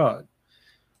friend of God.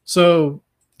 So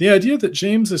the idea that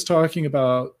James is talking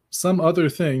about some other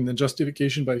thing than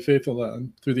justification by faith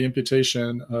alone through the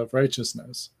imputation of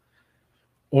righteousness,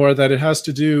 or that it has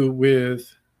to do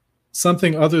with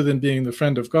something other than being the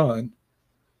friend of God,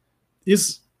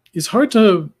 is hard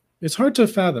to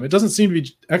fathom. It doesn't seem to be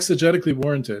exegetically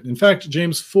warranted. In fact,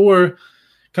 James 4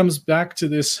 comes back to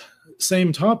this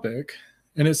same topic,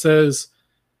 and it says,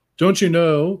 don't you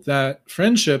know that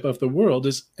friendship of the world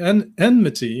is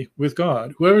enmity with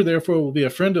God? Whoever therefore will be a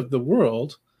friend of the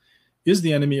world is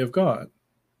the enemy of God.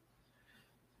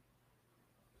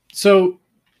 So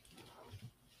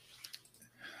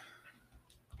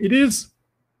it's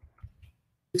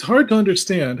hard to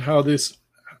understand how this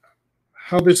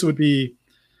would be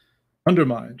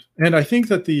undermined. And I think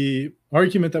that the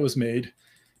argument that was made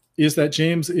is that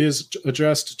James is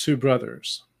addressed to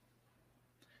brothers.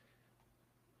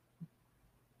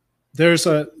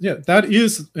 That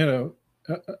is an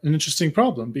interesting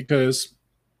problem, because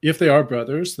if they are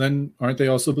brothers, then aren't they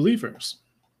also believers?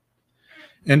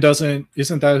 And isn't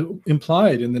that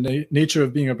implied in the nature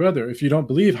of being a brother? If you don't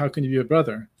believe, how can you be a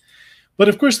brother? But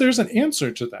of course, there's an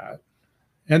answer to that.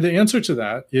 And the answer to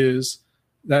that is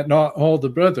that not all the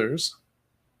brothers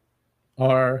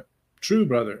are true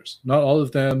brothers. Not all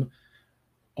of them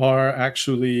are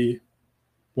actually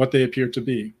what they appear to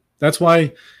be. That's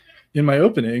why in my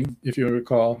opening, if you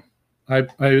recall, I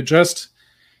addressed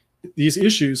these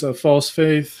issues of false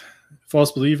faith,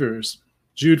 false believers.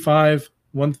 Jude 5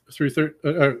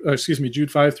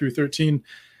 through 13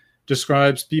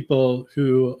 describes people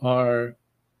who are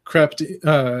crept.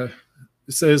 It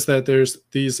says that there's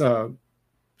these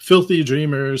filthy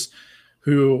dreamers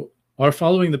who are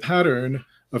following the pattern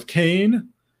of Cain,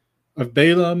 of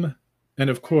Balaam, and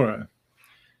of Korah.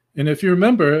 And if you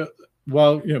remember,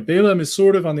 while Balaam is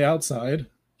sort of on the outside,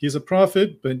 he's a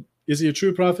prophet, but is he a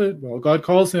true prophet? Well, God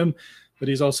calls him, but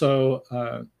he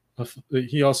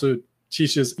also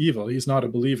teaches evil. He's not a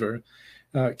believer.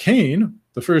 Cain,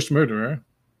 the first murderer,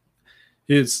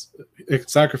 his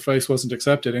sacrifice wasn't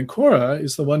accepted, and Korah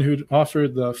is the one who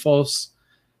offered the false,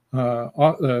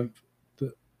 the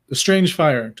strange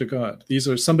fire to God. These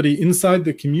are somebody inside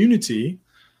the community,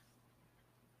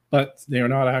 but they are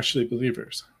not actually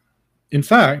believers. In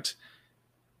fact,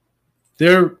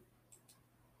 they're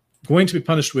going to be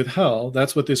punished with hell.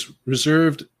 That's what this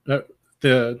reserved,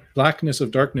 the blackness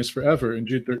of darkness forever in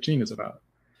Jude 13 is about.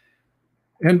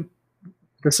 And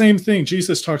the same thing,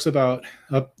 Jesus talks about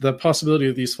the possibility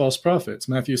of these false prophets,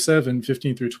 Matthew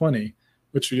 7:15-20,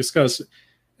 which we discussed.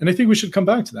 And I think we should come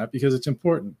back to that because it's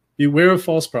important. Beware of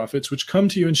false prophets, which come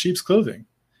to you in sheep's clothing.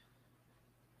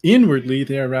 Inwardly,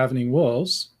 they are ravening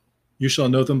wolves. You shall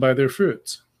know them by their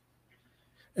fruits.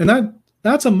 And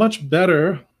that's a much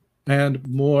better and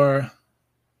more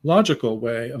logical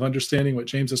way of understanding what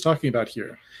James is talking about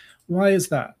here. Why is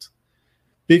that?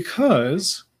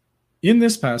 Because in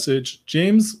this passage,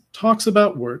 James talks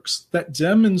about works that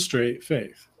demonstrate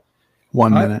faith.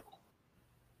 1 minute.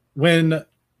 When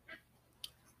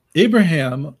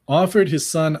Abraham offered his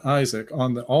son Isaac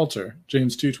on the altar,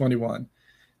 James 2:21.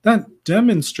 That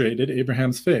demonstrated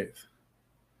Abraham's faith.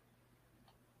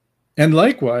 And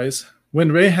likewise,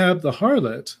 when Rahab the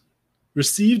harlot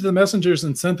received the messengers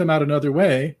and sent them out another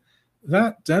way,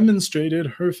 that demonstrated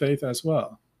her faith as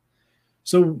well.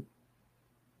 So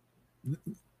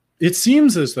it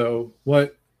seems as though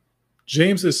what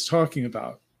James is talking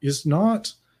about is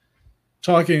not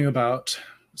talking about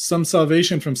some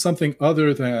salvation from something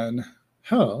other than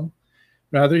hell.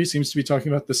 Rather, he seems to be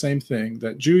talking about the same thing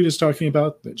that Jude is talking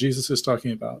about, that Jesus is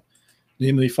talking about,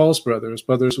 namely false brothers,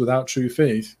 brothers without true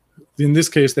faith. In this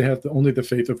case, they have only the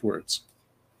faith of words.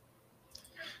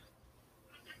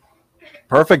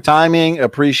 Perfect timing.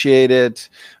 Appreciate it.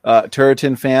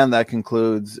 Turretin fan, that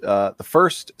concludes the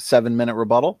first 7-minute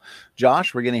rebuttal.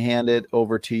 Josh, we're going to hand it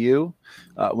over to you.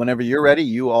 Whenever you're ready,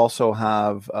 you also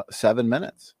have 7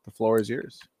 minutes. The floor is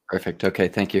yours. Perfect. Okay,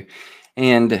 thank you.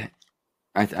 And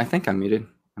I think I'm muted.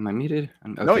 Am I muted?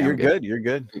 Okay, no, you're good. You're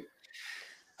good.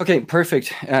 Okay,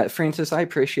 perfect. Francis, I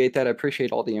appreciate that. I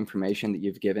appreciate all the information that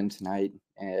you've given tonight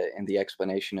and the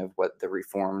explanation of what the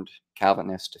Reformed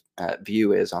Calvinist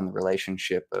view is on the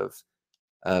relationship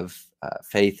of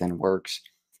faith and works.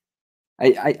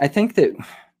 I think that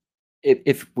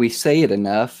if we say it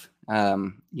enough,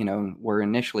 we're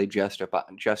initially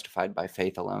justified by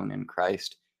faith alone in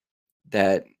Christ.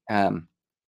 That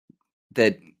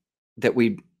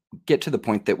we get to the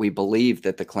point that we believe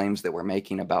that the claims that we're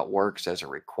making about works as a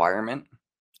requirement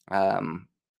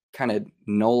kind of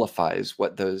nullifies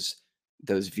what those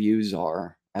views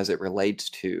are as it relates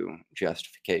to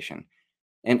justification.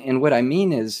 And what I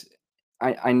mean is,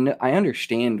 I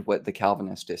understand what the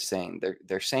Calvinist is saying.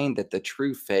 They're saying that the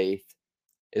true faith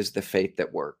is the faith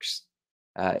that works.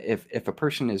 If a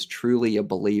person is truly a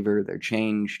believer, they're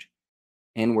changed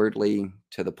inwardly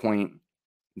to the point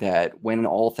that when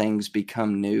all things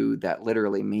become new, that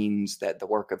literally means that the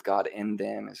work of God in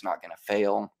them is not going to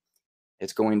fail.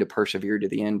 It's going to persevere to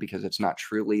the end because it's not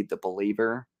truly the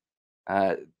believer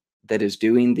that is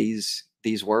doing these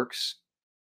works,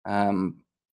 either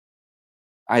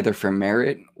for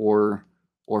merit or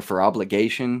for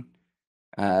obligation,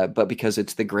 but because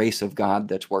it's the grace of God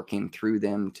that's working through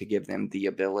them to give them the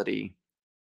ability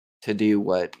to do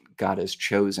what God has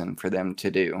chosen for them to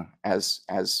do, as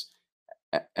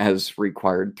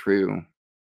required through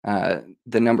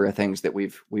the number of things that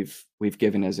we've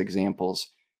given as examples,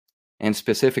 and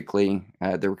specifically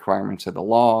the requirements of the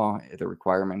law, the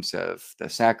requirements of the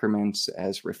sacraments,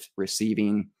 as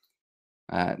receiving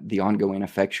the ongoing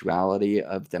effectuality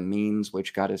of the means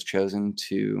which God has chosen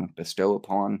to bestow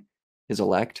upon his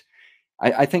elect.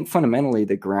 I think fundamentally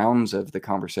the grounds of the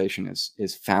conversation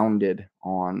is founded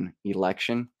on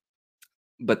election,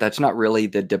 but that's not really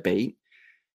the debate.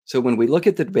 So when we look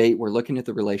at the debate, we're looking at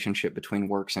the relationship between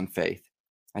works and faith.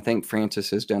 I think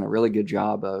Francis has done a really good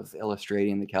job of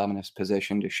illustrating the Calvinist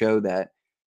position to show that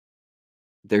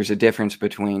there's a difference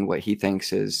between what he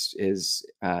thinks is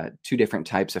two different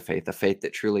types of faith. The faith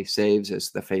that truly saves is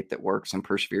the faith that works and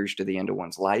perseveres to the end of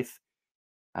one's life.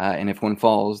 And if one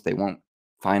falls, they won't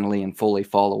finally and fully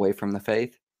fall away from the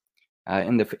faith.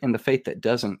 And the faith that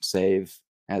doesn't save,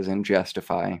 as in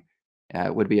justify,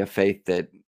 would be a faith that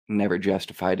never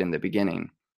justified in the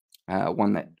beginning,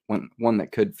 one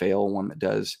that could fail, one that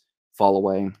does fall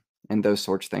away, and those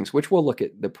sorts of things, which we'll look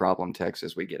at the problem text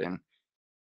as we get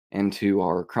into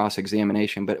our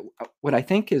cross-examination. But what I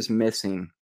think is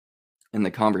missing in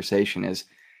the conversation is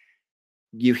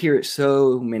you hear it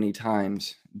so many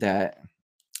times that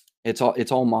it's all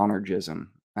monergism.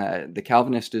 The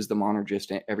Calvinist is the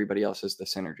monergist, and everybody else is the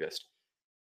synergist.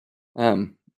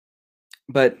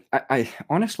 But I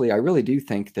honestly, I really do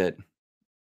think that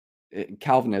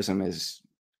Calvinism is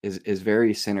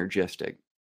very synergistic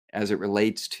as it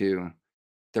relates to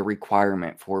the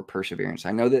requirement for perseverance.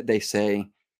 I know that they say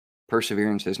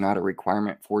perseverance is not a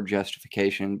requirement for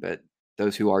justification, but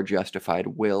those who are justified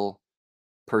will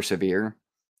persevere.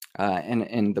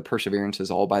 And the perseverance is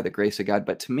all by the grace of God.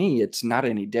 But to me, it's not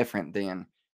any different than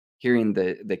hearing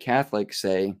the Catholics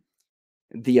say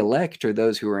the elect are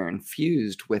those who are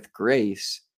infused with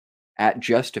grace at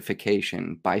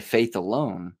justification by faith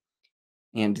alone,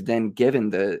 and then given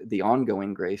the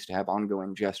ongoing grace to have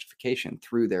ongoing justification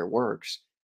through their works.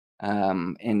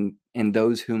 And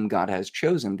those whom God has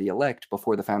chosen, the elect,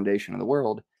 before the foundation of the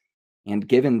world, and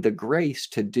given the grace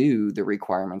to do the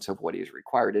requirements of what He's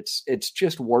required. It's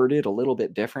just worded a little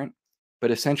bit different,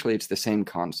 but essentially it's the same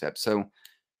concept. So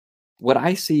what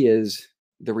I see is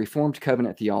the Reformed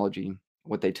covenant theology,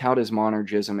 what they tout as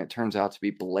monergism, it turns out to be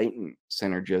blatant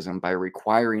synergism by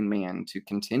requiring man to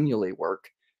continually work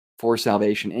for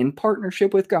salvation in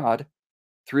partnership with God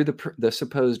through the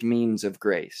supposed means of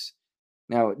grace.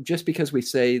 Now, just because we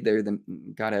say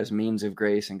God has means of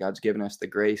grace and God's given us the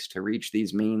grace to reach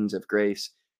these means of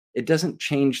grace, it doesn't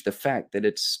change the fact that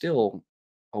it's still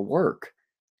a work.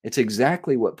 It's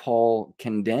exactly what Paul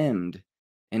condemned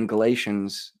in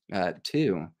Galatians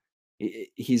 2.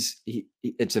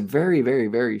 It's a very, very,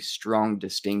 very strong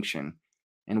distinction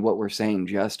in what we're saying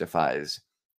justifies,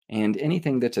 and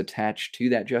anything that's attached to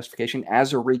that justification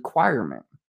as a requirement.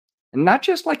 And not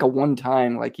just like a one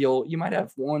time, like you might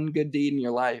have one good deed in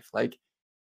your life. Like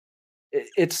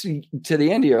it's to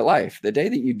the end of your life. The day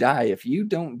that you die, if you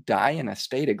don't die in a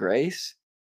state of grace,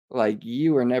 like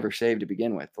you were never saved to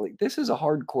begin with. Like this is a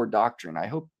hardcore doctrine. I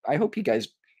hope you guys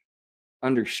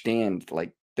understand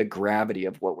like the gravity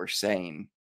of what we're saying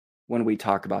when we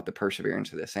talk about the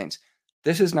perseverance of the saints.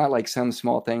 This is not like some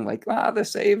small thing like, the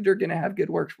saved are going to have good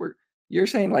works. You're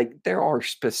saying like there are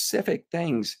specific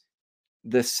things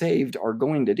the saved are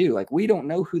going to do. Like we don't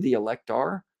know who the elect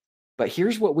are, but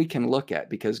here's what we can look at,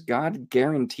 because God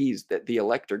guarantees that the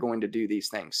elect are going to do these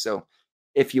things. So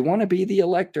if you want to be the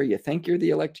elect or you think you're the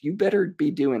elect, you better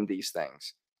be doing these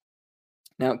things.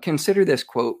 Now consider this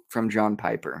quote from John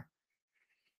Piper.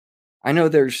 I know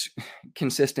there's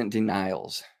consistent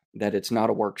denials that it's not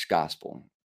a works gospel.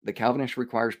 The Calvinist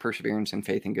requires perseverance and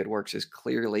faith in good works is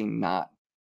clearly not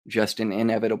just an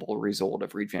inevitable result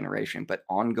of regeneration, but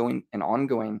an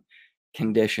ongoing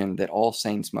condition that all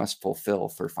saints must fulfill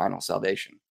for final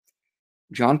salvation.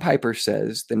 John Piper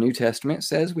says, the New Testament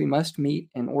says we must meet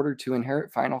in order to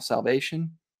inherit final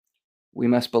salvation. We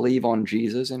must believe on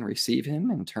Jesus and receive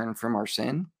him and turn from our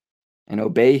sin and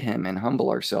obey him and humble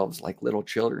ourselves like little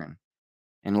children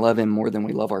and love him more than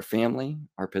we love our family,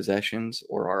 our possessions,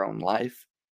 or our own life.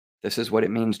 This is what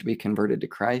it means to be converted to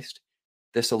Christ.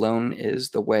 This alone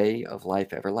is the way of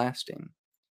life everlasting.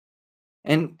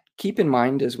 And keep in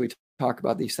mind as we talk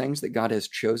about these things that God has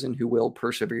chosen who will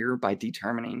persevere by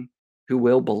determining who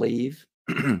will believe.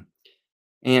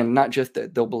 And not just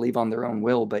that they'll believe on their own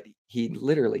will, but he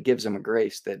literally gives them a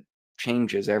grace that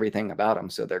changes everything about them.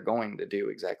 So they're going to do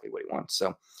exactly what he wants.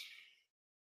 So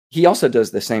he also does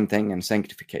the same thing in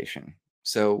sanctification.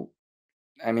 So,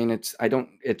 I mean, it's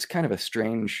kind of a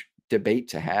strange debate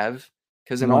to have,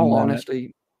 because in all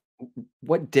honesty,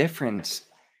 what difference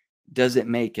does it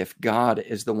make if God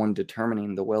is the one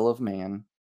determining the will of man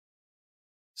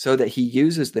so that he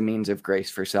uses the means of grace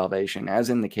for salvation, as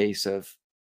in the case of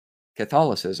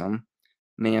Catholicism,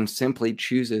 man simply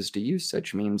chooses to use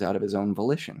such means out of his own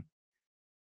volition.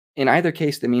 In either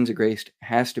case, the means of grace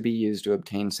has to be used to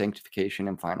obtain sanctification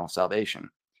and final salvation.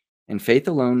 And faith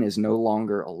alone is no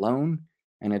longer alone,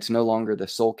 and it's no longer the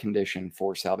sole condition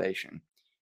for salvation.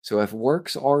 So if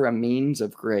works are a means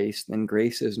of grace, then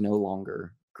grace is no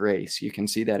longer grace. You can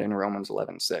see that in Romans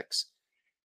 11:6.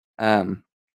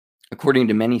 According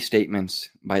to many statements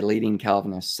by leading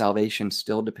Calvinists, salvation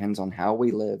still depends on how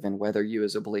we live and whether you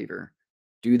as a believer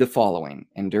do the following: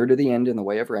 endure to the end in the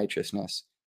way of righteousness,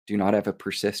 do not have a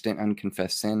persistent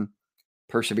unconfessed sin,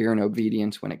 persevere in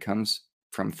obedience when it comes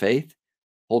from faith,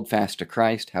 hold fast to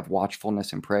Christ, have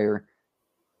watchfulness and prayer,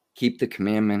 keep the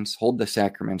commandments, hold the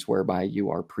sacraments whereby you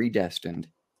are predestined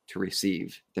to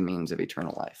receive the means of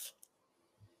eternal life.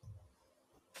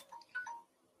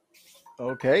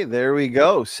 Okay, there we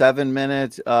go.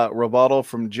 7-minute rebuttal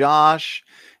from Josh.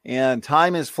 And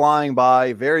time is flying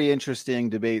by. Very interesting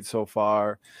debate so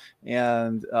far.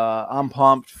 And I'm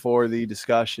pumped for the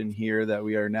discussion here that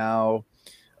we are now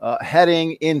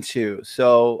heading into.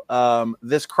 So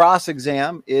this cross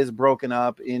exam is broken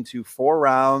up into 4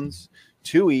 rounds,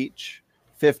 2 each,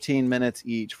 15 minutes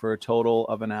each, for a total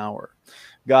of an hour.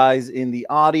 Guys in the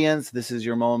audience, this is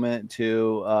your moment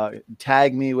to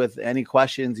tag me with any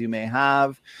questions you may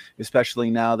have, especially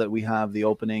now that we have the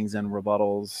openings and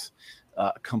rebuttals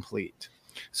complete.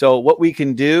 So what we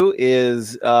can do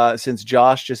is, since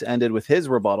Josh just ended with his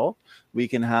rebuttal, we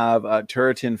can have a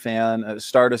Turretin fan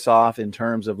start us off in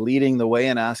terms of leading the way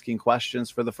and asking questions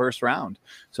for the first round.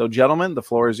 So gentlemen, the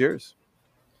floor is yours.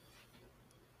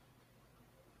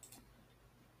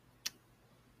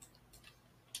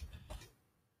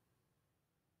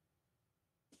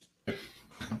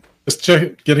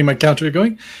 Just getting my counter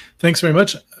going. Thanks very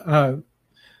much. And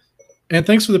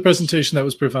thanks for the presentation that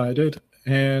was provided.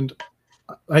 And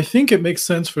I think it makes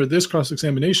sense for this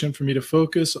cross-examination for me to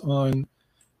focus on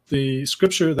the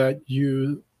scripture that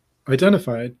you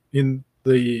identified in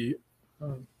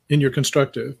your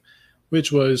constructive,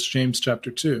 which was James chapter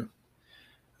 2.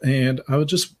 And I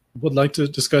would like to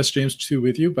discuss James 2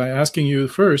 with you by asking you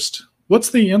first,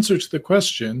 what's the answer to the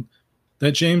question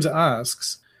that James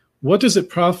asks? What does it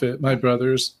profit, my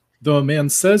brothers, though a man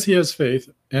says he has faith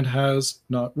and has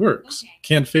not works.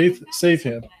 Can faith save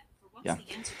him? Yeah.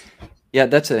 Yeah,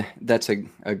 that's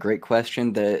a great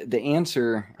question. The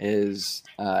answer is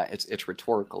it's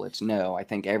rhetorical. It's no. I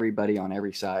think everybody on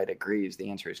every side agrees the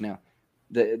answer is no.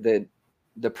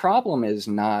 The problem is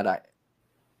not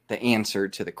the answer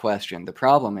to the question. The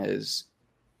problem is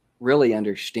really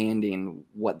understanding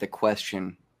what the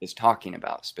question is talking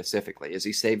about specifically. Is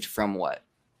he saved from what?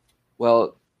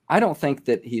 Well, I don't think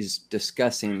that he's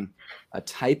discussing a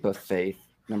type of faith,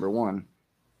 number one.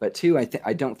 But two,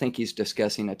 I don't think he's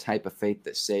discussing a type of faith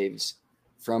that saves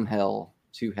from hell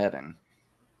to heaven.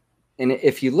 And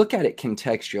if you look at it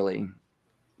contextually,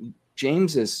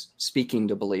 James is speaking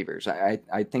to believers. I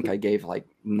think I gave like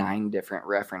 9 different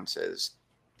references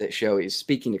that show he's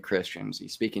speaking to Christians.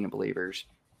 He's speaking to believers.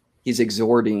 He's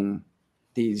exhorting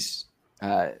these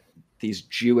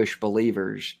Jewish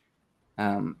believers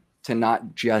to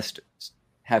not just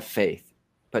have faith,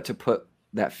 but to put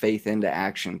that faith into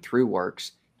action through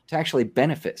works to actually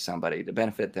benefit somebody, to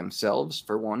benefit themselves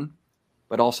for one,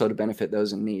 but also to benefit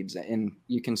those in needs. And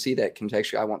you can see that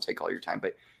contextually. I won't take all your time,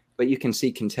 but you can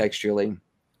see contextually,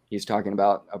 he's talking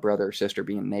about a brother or sister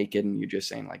being naked, and you just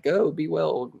saying like, "Oh, be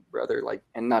well, brother," like,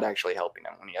 and not actually helping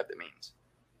them when you have the means.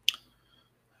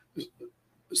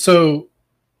 So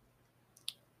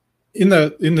in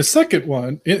the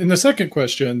second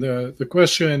question, the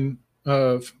question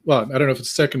of, well, I don't know if it's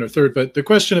second or third, but the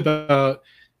question about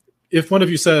if one of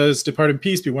you says, "Depart in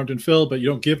peace, be warmed and filled," but you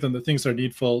don't give them the things that are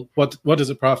needful, what does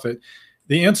it profit?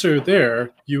 The answer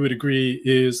there, you would agree,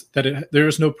 is that there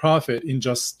is no profit in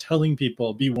just telling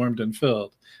people be warmed and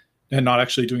filled and not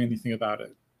actually doing anything about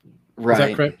it. Right. Is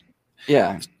that correct?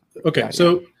 Yeah. Okay. Yeah,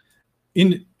 so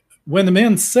when the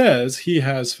man says he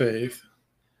has faith,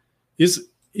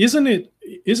 isn't it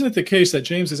the case that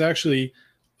James is actually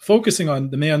focusing on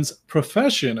the man's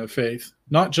profession of faith,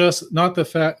 not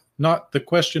the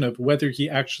question of whether he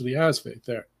actually has faith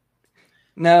there?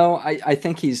 No, I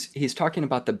think he's talking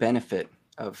about the benefit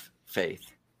of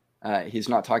faith. He's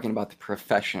not talking about the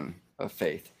profession of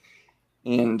faith.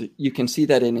 And you can see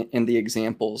that in the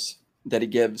examples that he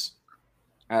gives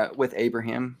with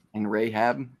Abraham and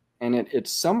Rahab. And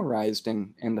it's summarized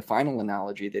in the final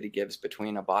analogy that he gives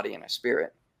between a body and a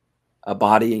spirit. A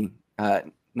body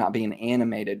not being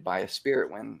animated by a spirit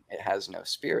when it has no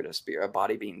spirit, a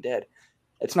body being dead.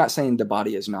 It's not saying the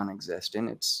body is non-existent.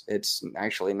 It's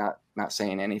actually not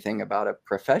saying anything about a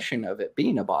profession of it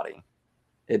being a body.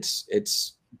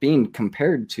 It's being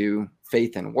compared to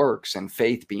faith and works, and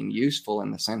faith being useful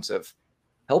in the sense of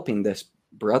helping this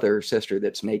brother or sister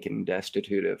that's naked and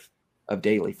destitute of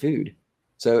daily food.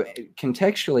 So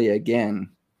contextually,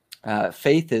 again,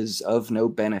 faith is of no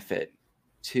benefit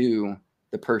to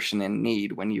the person in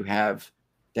need when you have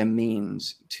the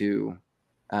means to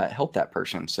help that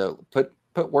person. So put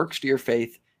works to your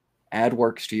faith, add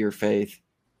works to your faith,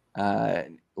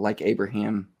 like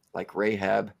Abraham, like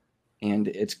Rahab, and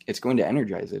it's going to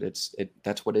energize it.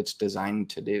 That's what it's designed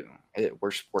to do.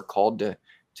 We're called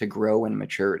to grow in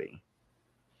maturity.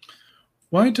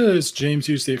 Why does James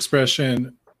use the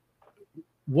expression,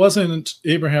 "Wasn't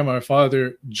Abraham our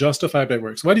father justified by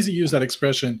works"? Why does he use that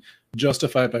expression,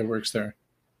 "justified by works" there?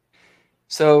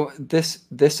 So this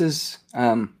is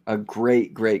a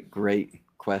great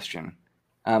question.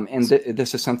 And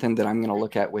this is something that I'm going to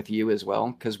look at with you as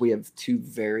well, because we have 2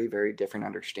 very, very different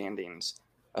understandings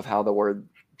of how the word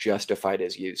justified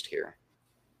is used here.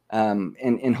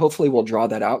 And hopefully we'll draw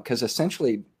that out, because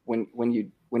essentially when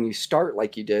you start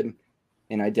like you did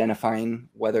in identifying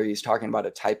whether he's talking about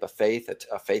a type of faith,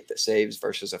 a faith that saves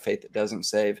versus a faith that doesn't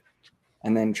save,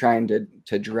 and then trying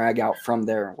to drag out from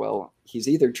there, well, he's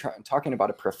either talking about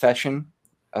a profession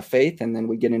of faith, and then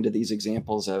we get into these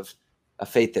examples of a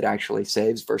faith that actually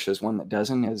saves versus one that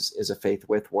doesn't, is a faith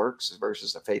with works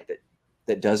versus a faith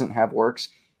that doesn't have works.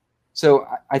 So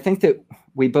I think that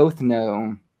we both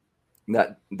know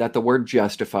that the word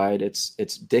justified, it's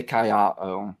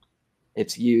dikaiao.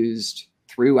 It's used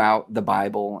throughout the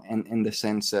Bible in the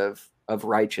sense of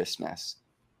righteousness.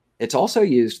 It's also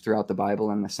used throughout the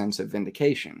Bible in the sense of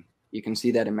vindication. You can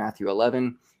see that in Matthew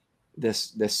 11.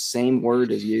 This same word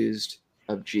is used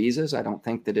of Jesus. I don't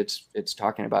think that it's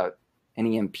talking about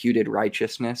any imputed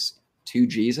righteousness to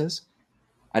Jesus.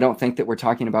 I don't think that we're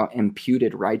talking about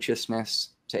imputed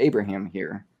righteousness to Abraham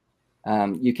here.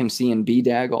 You can see in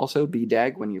BDAG also,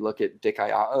 BDAG, when you look at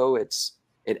dikaiao,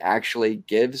 it actually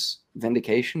gives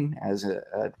vindication as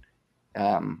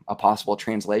a possible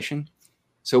translation.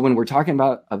 So when we're talking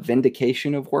about a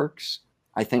vindication of works,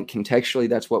 I think contextually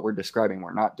that's what we're describing.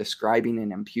 We're not describing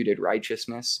an imputed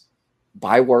righteousness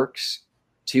by works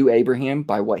to Abraham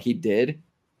by what he did.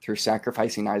 through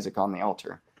sacrificing Isaac on the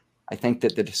altar. I think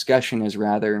that the discussion is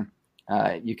rather,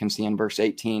 you can see in verse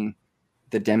 18,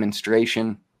 the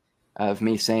demonstration of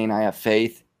me saying I have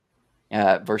faith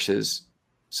versus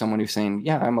someone who's saying,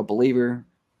 yeah, I'm a believer.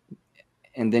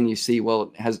 And then you see,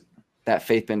 well, has that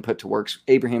faith been put to works?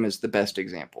 Abraham is the best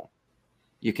example.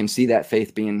 You can see that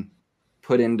faith being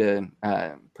put into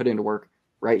work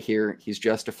right here. He's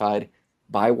justified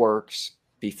by works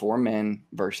before men.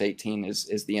 Verse 18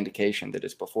 is the indication that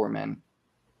it's before men.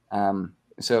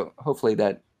 So hopefully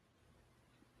that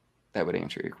would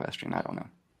answer your question. I don't know.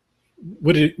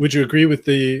 Would you agree with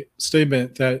the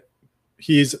statement that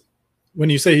when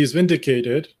you say he's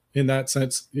vindicated in that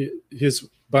sense, his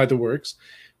by the works,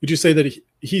 would you say that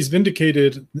he's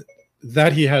vindicated,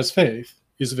 that he has faith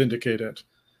is vindicated?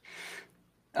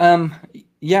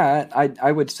 Yeah,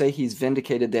 I would say he's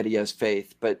vindicated that he has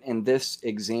faith, but in this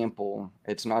example,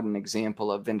 it's not an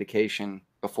example of vindication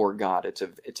before God.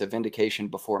 It's a vindication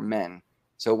before men.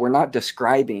 So we're not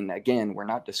describing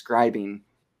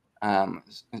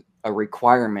a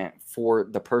requirement for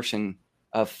the person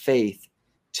of faith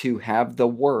to have the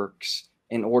works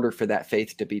in order for that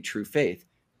faith to be true faith.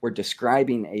 We're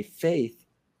describing a faith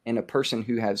in a person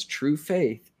who has true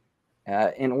faith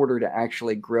in order to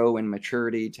actually grow in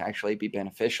maturity, to actually be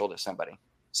beneficial to somebody.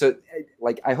 So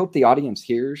I hope the audience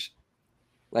hears,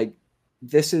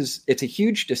 it's a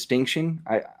huge distinction.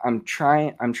 I'm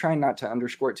trying not to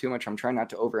underscore it too much. I'm trying not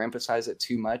to overemphasize it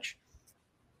too much.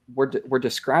 We're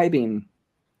describing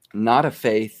not a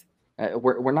faith.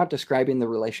 We're not describing the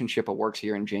relationship of works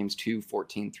here in James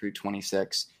 2:14 through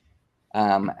 26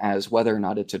 as whether or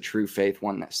not it's a true faith,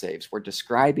 one that saves. We're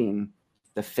describing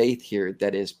the faith here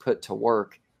that is put to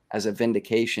work as a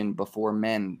vindication before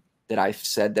men that I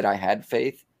said that I had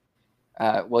faith.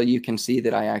 Well, you can see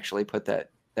that I actually put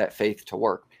that faith to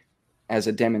work as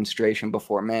a demonstration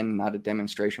before men, not a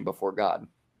demonstration before God,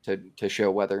 to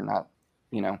show whether or not,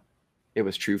 it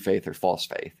was true faith or false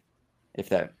faith, if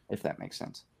that makes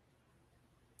sense.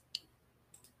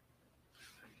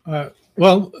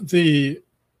 Well,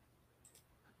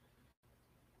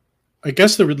 I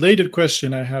guess the related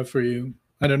question I have for you,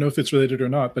 I don't know if it's related or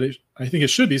not, but I think it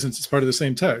should be, since it's part of the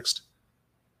same text.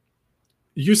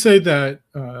 You say that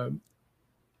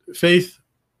faith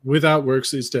without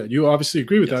works is dead. You obviously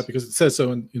agree with Yes. that because it says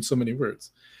so in so many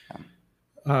words.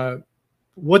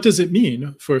 What does it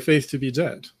mean for faith to be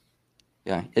dead?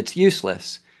 Yeah, it's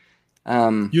useless.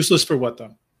 Useless for what,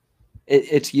 though?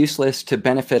 It's useless to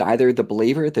benefit either the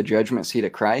believer at the judgment seat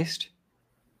of Christ.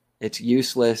 It's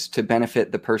useless to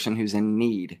benefit the person who's in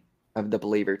need of the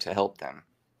believer to help them.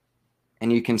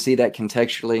 And you can see that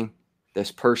contextually.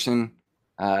 This person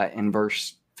in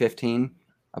verse 15,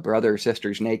 a brother or sister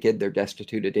is naked, they're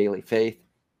destitute of daily faith,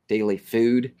 daily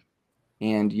food,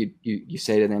 and you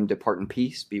say to them, depart in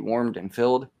peace, be warmed and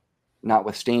filled.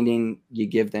 Notwithstanding, you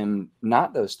give them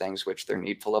not those things which they're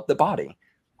needful of the body.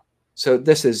 So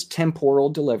this is temporal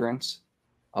deliverance,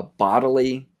 a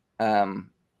bodily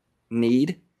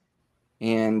need,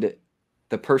 and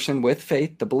the person with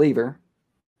faith, the believer,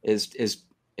 is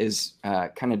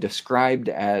kind of described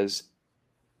as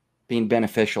being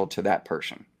beneficial to that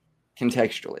person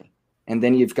contextually. And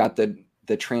then you've got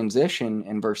the transition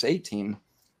in verse 18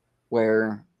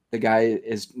 where the guy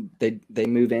they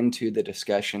move into the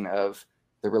discussion of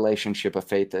the relationship of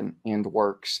faith and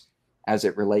works as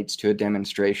it relates to a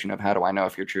demonstration of how do I know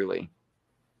if you're truly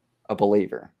a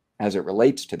believer as it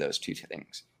relates to those two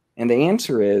things. And the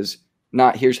answer is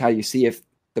not here's how you see if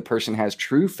the person has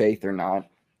true faith or not.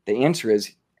 The answer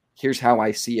is here's how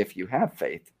I see if you have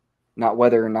faith, not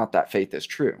whether or not that faith is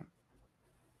true.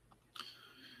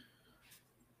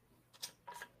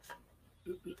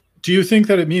 Do you think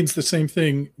that it means the same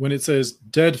thing when it says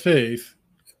dead faith,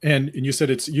 and you said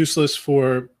it's useless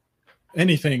for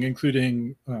anything,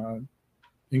 including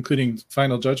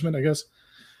final judgment, I guess?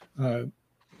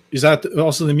 Is that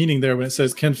also the meaning there when it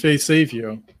says, can faith save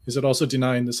you? Is it also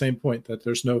denying the same point that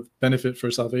there's no benefit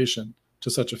for salvation to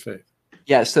such a faith?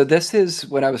 Yeah, so this is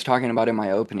what I was talking about in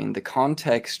my opening. The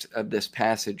context of this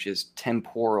passage is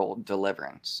temporal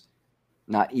deliverance,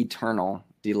 not eternal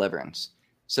deliverance.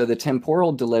 So the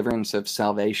temporal deliverance of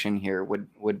salvation here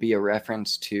would be a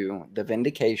reference to the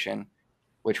vindication,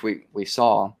 which we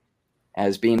saw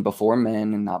as being before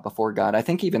men and not before God. I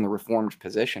think even the Reformed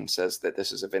position says that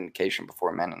this is a vindication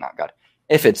before men and not God.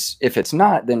 If it's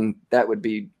not, then that would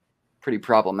be pretty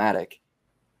problematic.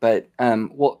 But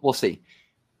we'll see.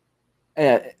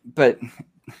 But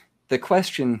the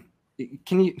question,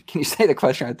 can you say the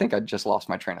question? I think I just lost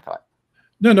my train of thought.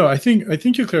 No. I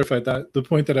think you clarified that, the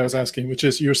point that I was asking, which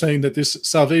is you're saying that this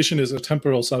salvation is a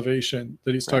temporal salvation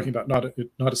that he's talking about,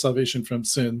 not a salvation from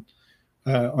sin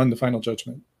on the final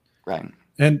judgment. Right.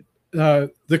 And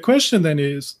the question then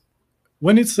is,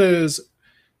 when it says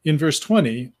in verse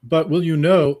 20, "But will you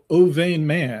know, O vain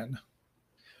man,"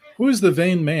 who is the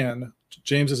vain man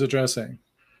James is addressing?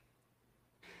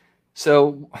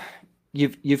 So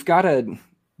you've got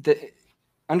the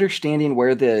understanding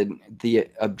where the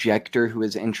objector who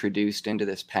is introduced into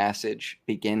this passage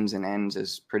begins and ends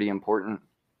is pretty important.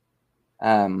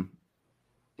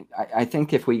 I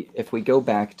think if we go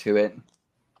back to it,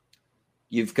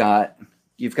 you've got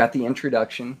the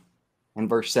introduction in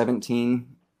verse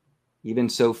 17. Even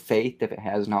so, faith, if it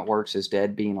has not works, is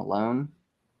dead, being alone.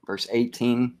 Verse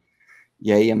 18,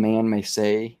 yea, a man may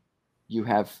say,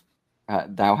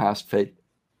 thou hast faith,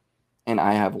 and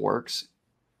I have works.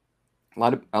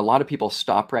 A lot of people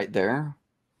stop right there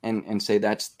and say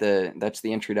that's the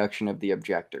introduction of the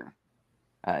objector.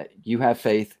 You have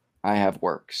faith, I have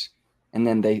works. And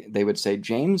then they would say,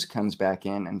 James comes back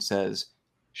in and says,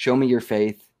 show me your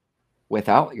faith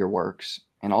without your works,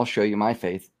 and I'll show you my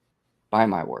faith by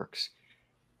my works.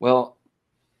 Well,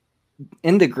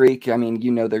 in the Greek, I mean,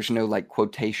 there's no like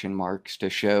quotation marks to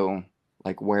show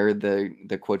like where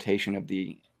the quotation of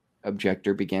the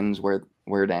objector begins, where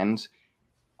it ends.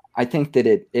 I think that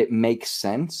it makes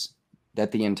sense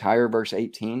that the entire verse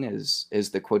 18 is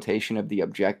the quotation of the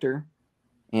objector,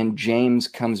 and James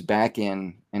comes back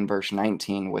in verse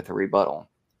 19 with a rebuttal.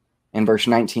 In verse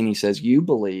 19, he says, you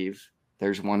believe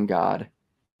there's one God,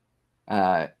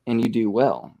 and you do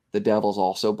well. The devils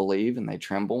also believe, and they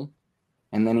tremble.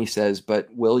 And then he says, but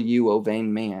will you, O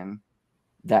vain man,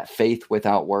 that faith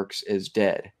without works is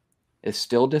dead, is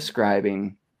still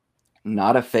describing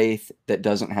not a faith that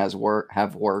doesn't have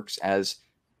works as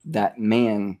that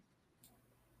man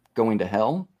going to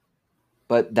hell,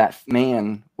 but that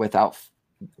man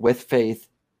with faith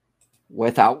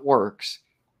without works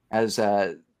as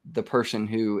the person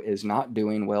who is not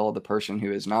doing well, the person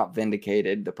who is not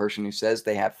vindicated, the person who says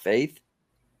they have faith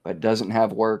but doesn't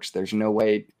have works. There's no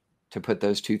way to put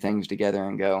those two things together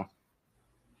and go,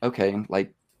 okay,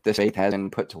 like this faith has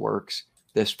been put to works.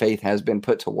 This faith has been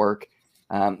put to work.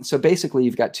 So basically,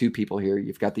 you've got two people here.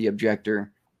 You've got the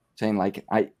objector saying, like,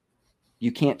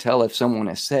 you can't tell if someone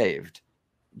is saved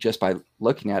just by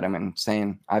looking at them and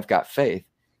saying, I've got faith.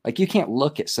 Like, you can't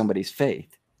look at somebody's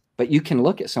faith, but you can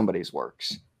look at somebody's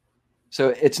works. So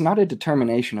it's not a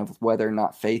determination of whether or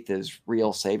not faith is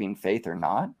real saving faith or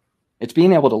not. It's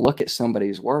being able to look at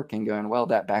somebody's work and going, well,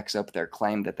 that backs up their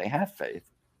claim that they have faith.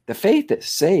 The faith that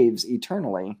saves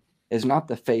eternally is not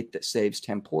the faith that saves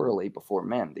temporally before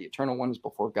men. The eternal one is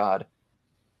before God.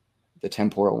 The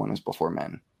temporal one is before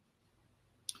men.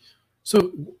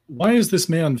 So why is this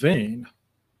man vain?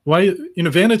 Why,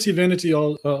 vanity,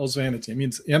 all vanity. It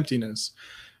means emptiness.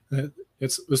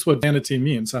 That's what vanity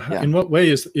means. Yeah. In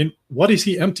what is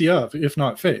he empty of, if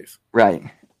not faith? Right.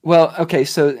 Well, okay,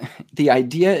 so the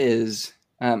idea is,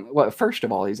 first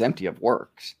of all, he's empty of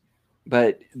works.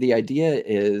 But the idea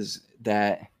is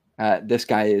that this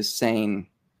guy is saying,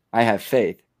 I have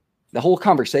faith. The whole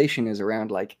conversation is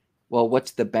around like, well,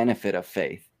 what's the benefit of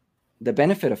faith? The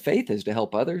benefit of faith is to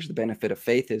help others. The benefit of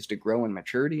faith is to grow in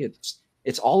maturity.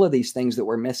 It's all of these things that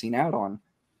we're missing out on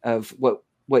of what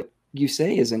you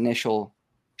say is initial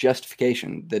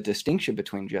justification, the distinction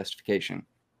between justification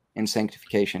and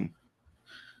sanctification.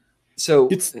 So,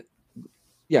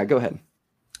 go ahead.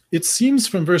 It seems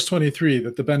from verse 23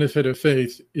 that the benefit of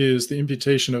faith is the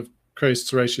imputation of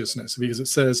Christ's righteousness, because it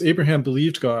says, Abraham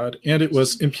believed God, and it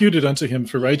was imputed unto him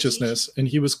for righteousness, and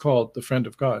he was called the friend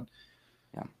of God.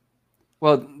 Yeah.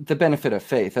 Well, the benefit of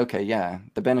faith, okay, yeah.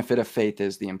 The benefit of faith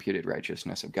is the imputed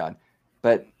righteousness of God.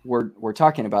 But we're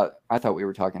talking about, I thought we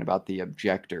were talking about the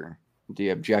objector, the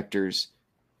objector's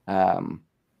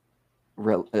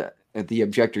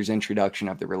introduction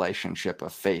of the relationship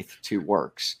of faith to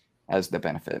works as the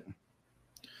benefit.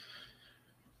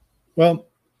 Well,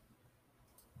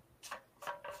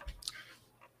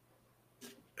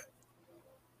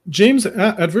 James,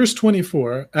 at verse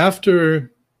 24,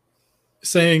 after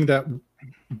saying that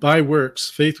by works,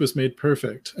 faith was made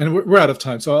perfect, and we're out of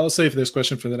time, so I'll save this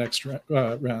question for the next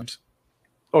round.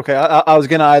 Okay, I was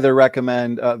going to either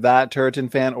recommend that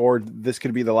Turretin fan, or this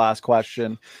could be the last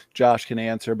question Josh can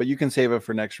answer, but you can save it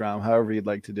for next round, however you'd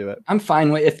like to do it. I'm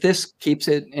fine with, if this keeps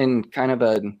it in kind of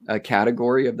a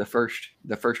category of the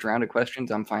first round of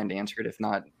questions, I'm fine to answer it. If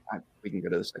not, we can go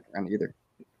to the second round either.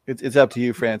 It's up to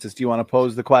you, Francis. Do you want to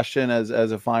pose the question as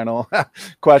a final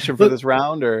question for this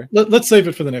round, or let's save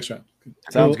it for the next round?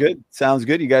 Sounds good. Sounds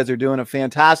good. You guys are doing a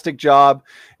fantastic job,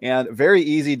 and very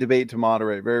easy debate to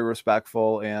moderate, very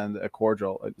respectful and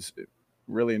cordial. Just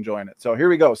really enjoying it. So here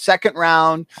we go. Second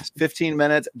round, 15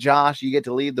 minutes. Josh, you get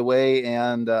to lead the way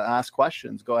and ask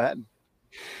questions. Go ahead.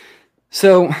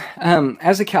 So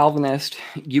as a Calvinist,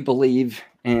 you believe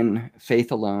in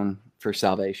faith alone for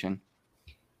salvation.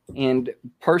 And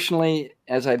personally,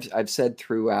 as I've said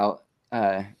throughout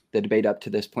the debate up to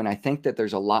this point, I think that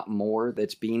there's a lot more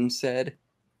that's being said.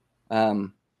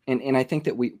 And I think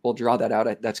that we'll draw that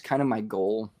out. That's kind of my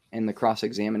goal in the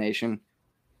cross-examination.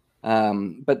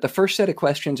 But the first set of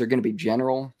questions are going to be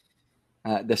general.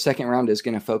 The second round is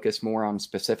going to focus more on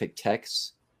specific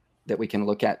texts that we can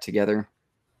look at together.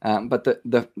 But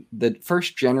the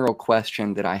first general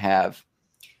question that I have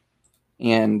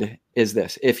and is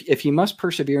this: if you must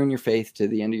persevere in your faith to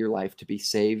the end of your life to be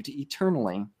saved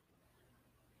eternally,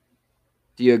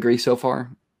 do you agree so far?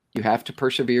 You have to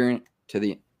persevere to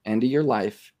the end of your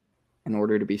life in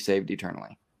order to be saved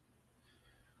eternally.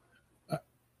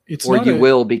 Or you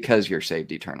will because you're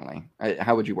saved eternally.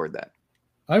 How would you word that?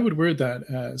 I would word that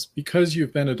as, because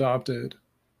you've been adopted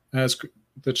as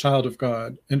the child of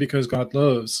God, and because God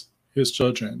loves his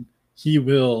children, he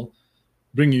will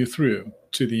bring you through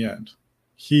to the end.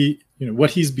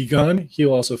 What he's begun,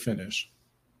 he'll also finish.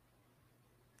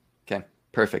 Okay,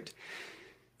 perfect.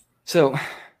 So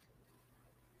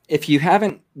if you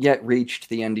haven't yet reached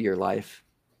the end of your life,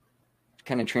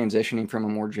 kind of transitioning from a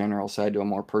more general side to a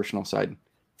more personal side,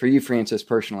 for you, Francis,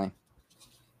 personally,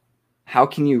 how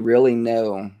can you really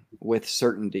know with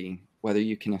certainty whether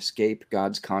you can escape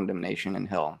God's condemnation in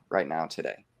hell right now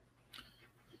today?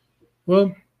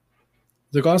 Well,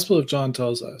 the Gospel of John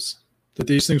tells us that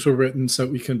these things were written so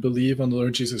that we can believe on the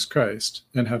Lord Jesus Christ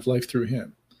and have life through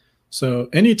him. So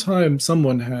anytime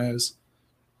someone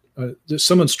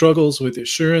struggles with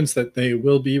assurance that they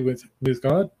will be with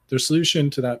God, their solution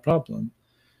to that problem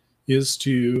is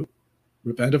to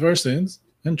repent of our sins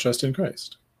and trust in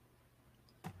Christ.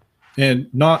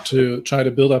 And not to try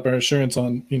to build up our assurance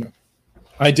on,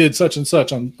 I did such and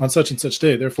such on such and such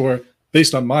day, therefore,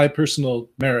 based on my personal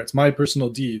merits, my personal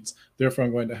deeds, therefore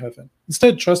I'm going to heaven.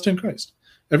 Instead, trust in Christ.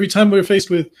 Every time we're faced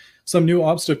with some new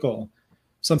obstacle,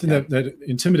 something that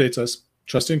intimidates us,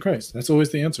 trust in Christ. That's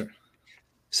always the answer.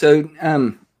 So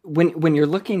when you're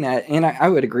looking at, and I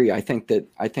would agree, I think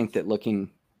that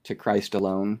looking to Christ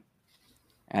alone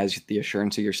as the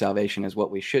assurance of your salvation is what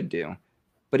we should do.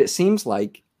 But it seems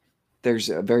like there's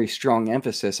a very strong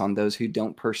emphasis on those who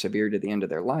don't persevere to the end of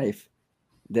their life,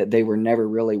 that they were never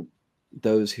really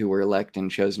those who were elect and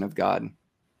chosen of God.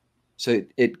 So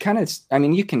it kind of,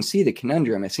 you can see the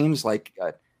conundrum. It seems like,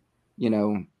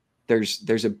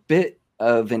 there's a bit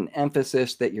of an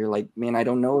emphasis that you're like, man, I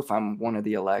don't know if I'm one of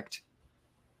the elect,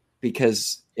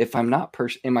 because if I'm not,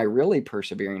 am I really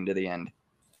persevering to the end?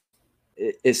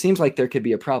 It seems like there could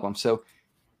be a problem. So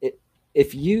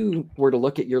if you were to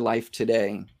look at your life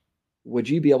today, would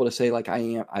you be able to say, like,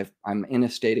 I'm in a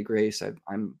state of grace,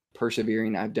 I'm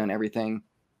persevering, I've done everything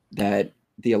that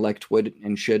the elect would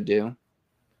and should do?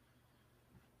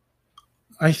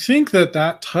 I think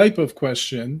that type of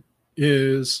question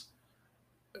is,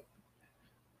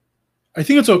 I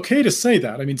think it's okay to say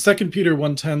that. 2 Peter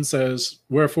 1:10 says,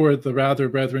 "Wherefore the rather,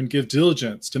 brethren, give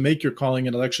diligence to make your calling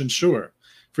and election sure.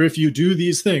 For if you do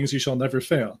these things, you shall never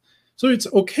fail." So it's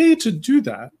okay to do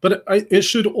that, but it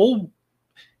should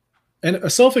and a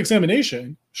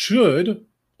self-examination should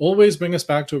always bring us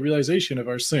back to a realization of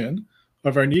our sin,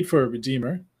 of our need for a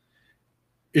Redeemer.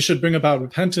 It should bring about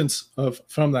repentance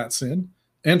from that sin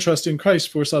and trust in Christ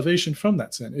for salvation from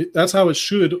that sin. That's how it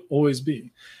should always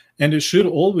be. And it should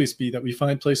always be that we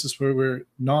find places where we're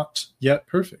not yet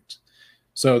perfect.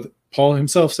 So Paul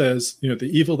himself says, the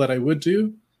evil that I would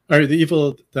do, or the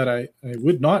evil that I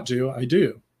would not do, I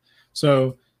do.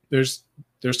 So there's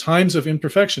times of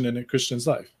imperfection in a Christian's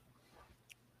life.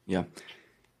 Yeah.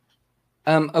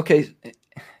 Okay.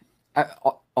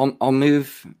 I'll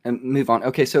move on.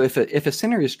 Okay. So if a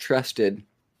sinner is trusted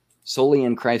solely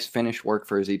in Christ's finished work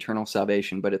for his eternal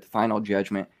salvation, but at the final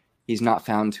judgment, he's not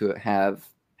found to have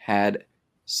had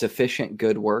sufficient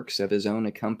good works of his own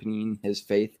accompanying his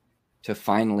faith to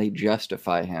finally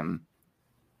justify him,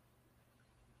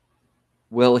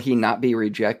 will he not be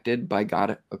rejected by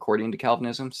God according to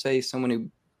Calvinism? Say someone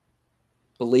who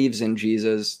believes in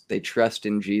Jesus, they trust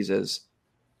in Jesus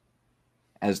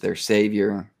as their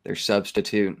Savior, their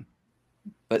substitute,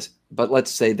 but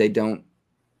let's say they don't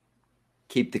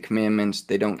keep the commandments,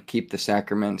 they don't keep the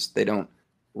sacraments, they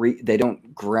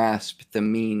don't grasp the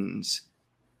means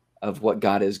of what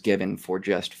God has given for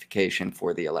justification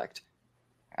for the elect.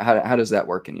 How does that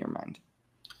work in your mind?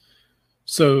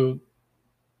 So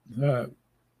our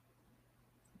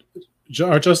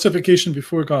justification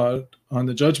before God on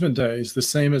the judgment day is the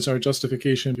same as our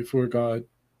justification before God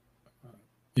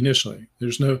initially.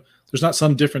 There's not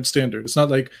some different standard. It's not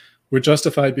like we're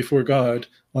justified before God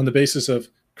on the basis of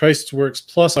Christ's works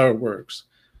plus our works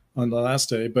on the last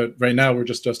day, but right now we're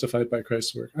just justified by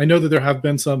Christ's work. I know that there have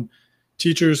been some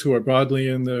teachers who are broadly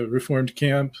in the Reformed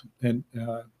camp, and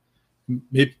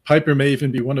Piper may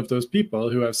even be one of those people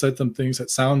who have said some things that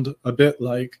sound a bit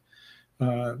like,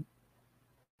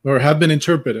 or have been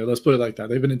interpreted, let's put it like that.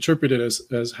 They've been interpreted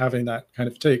as having that kind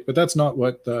of take, but that's not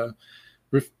what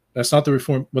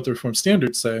what the Reformed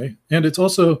standards say. And it's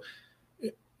also,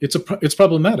 it's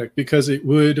problematic because it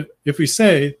would, if we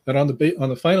say that on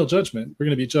the final judgment, we're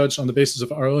going to be judged on the basis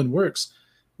of our own works,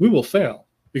 we will fail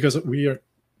because we are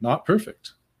not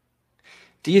perfect.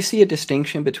 Do you see a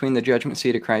distinction between the judgment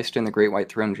seat of Christ and the great white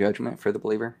throne judgment for the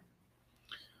believer?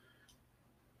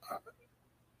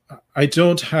 I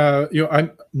don't have,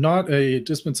 I'm not a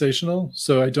dispensational,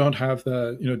 so I don't have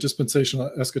the,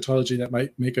 dispensational eschatology that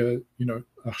might make a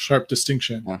sharp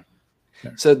distinction. Yeah.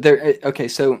 Yeah. So there, okay.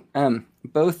 So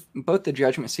both the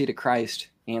judgment seat of Christ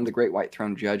and the great white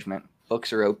throne judgment,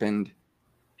 books are opened,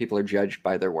 people are judged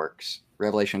by their works.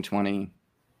 Revelation 20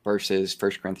 verses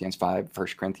 1 Corinthians 5, 1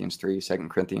 Corinthians 3, 2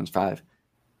 Corinthians 5.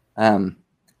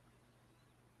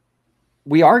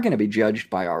 We are going to be judged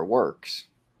by our works.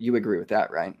 You agree with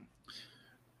that, right?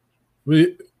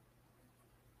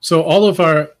 So all of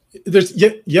there's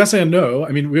yes and no. I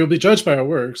mean, we will be judged by our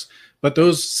works, but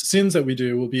those sins that we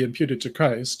do will be imputed to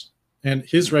Christ, and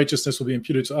his righteousness will be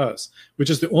imputed to us, which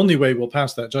is the only way we'll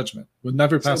pass that judgment. We'll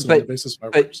never pass it on the basis of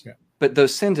our works. Yeah. But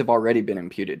those sins have already been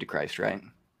imputed to Christ, right?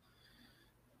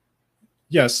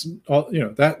 Yes.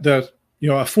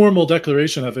 A formal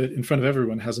declaration of it in front of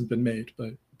everyone hasn't been made,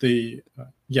 but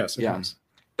yes, it has.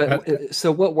 But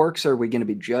so what works are we going to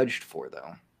be judged for,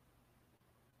 though?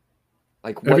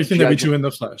 Like everything that we do in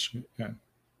the flesh. Yeah.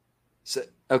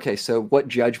 So what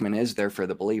judgment is there for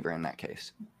the believer in that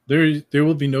case? There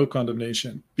will be no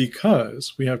condemnation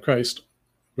because we have Christ's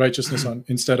righteousness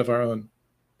instead of our own.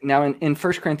 Now in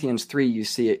 1 Corinthians 3, you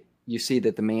see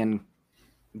that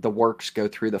the works go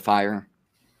through the fire.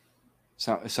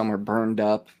 Some are burned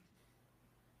up.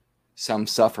 Some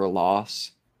suffer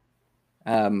loss.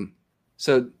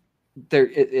 So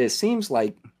it seems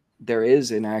like there is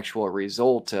an actual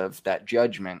result of that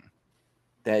judgment,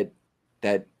 that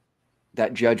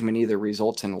judgment either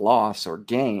results in loss or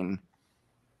gain.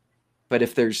 But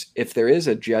if there is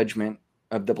a judgment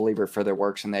of the believer for their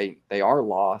works and they are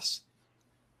lost,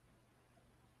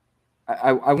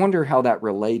 I wonder how that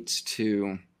relates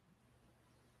to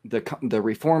the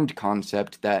Reformed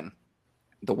concept that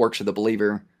the works of the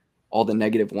believer, all the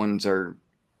negative ones are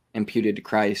imputed to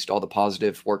Christ, all the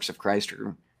positive works of Christ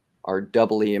are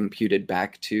doubly imputed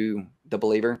back to the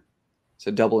believer.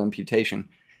 So double imputation.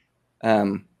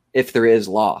 If there is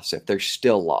loss, if there's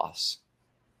still loss.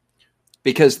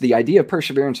 Because the idea of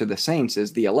perseverance of the saints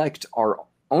is the elect are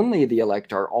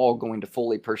all going to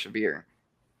fully persevere.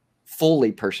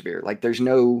 Fully persevere. Like there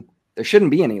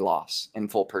shouldn't be any loss in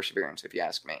full perseverance, if you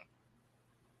ask me.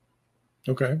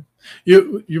 Okay.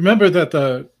 You remember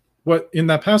that what in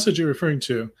that passage you're referring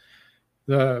to,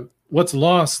 what's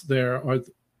lost there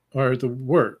are the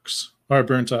works are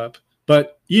burnt up.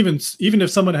 But even if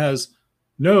someone has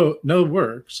no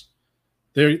works,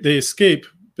 they escape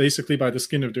basically by the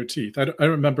skin of their teeth. I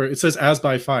remember it says as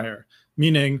by fire,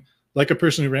 meaning like a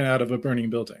person who ran out of a burning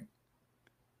building.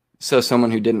 So someone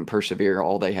who didn't persevere,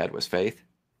 all they had was faith?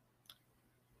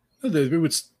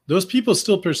 Those people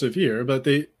still persevere, but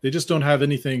they just don't have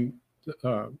anything.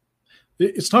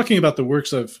 It's talking about the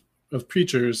works of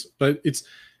preachers, but it's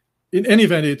in any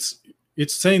event,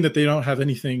 it's saying that they don't have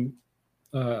anything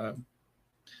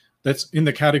that's in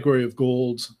the category of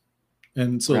gold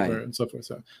and silver and so forth.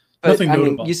 So nothing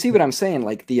notable. You see what I'm saying?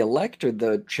 Like the elect are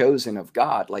the chosen of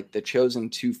God, like the chosen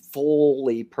to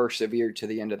fully persevere to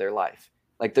the end of their life.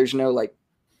 Like there's no like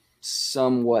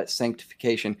somewhat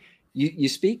sanctification. You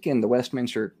speak in the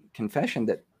Westminster Confession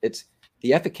that it's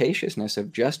the efficaciousness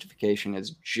of justification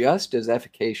is just as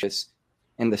efficacious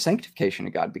in the sanctification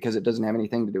of God because it doesn't have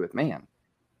anything to do with man.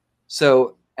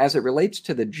 So as it relates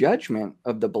to the judgment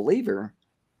of the believer,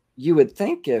 you would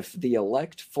think if the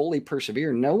elect fully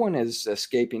persevere, no one is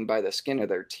escaping by the skin of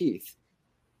their teeth.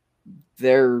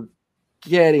 They're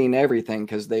getting everything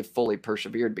because they've fully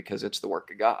persevered because it's the work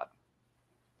of God.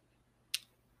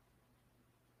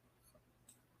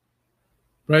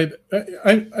 Right.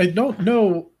 I don't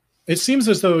know. It seems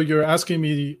as though you're asking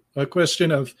me a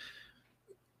question of,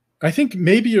 I think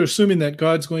maybe you're assuming that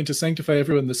God's going to sanctify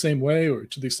everyone the same way or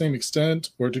to the same extent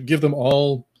or to give them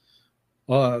all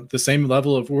the same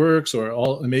level of works or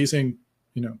all amazing,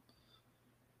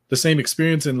 the same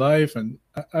experience in life. And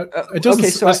it doesn't.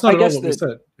 Okay, so that's not I at all guess what we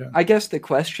said. Yeah. I guess the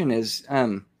question is,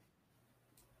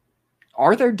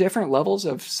 are there different levels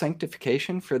of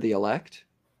sanctification for the elect?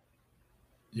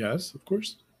 Yes, of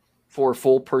course. For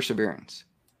full perseverance.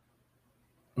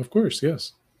 Of course,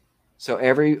 yes. So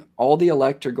all the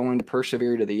elect are going to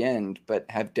persevere to the end, but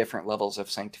have different levels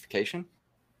of sanctification?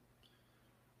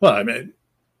 Well, I mean,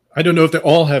 I don't know if they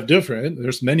all have different.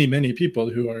 There's many, many people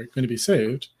who are going to be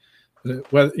saved.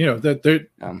 Well,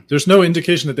 there's no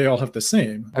indication that they all have the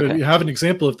same. Okay. You have an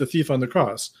example of the thief on the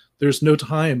cross. There's no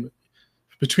time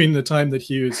between the time that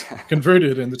he was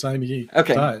converted and the time he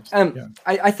died.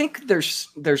 I think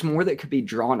there's more that could be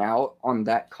drawn out on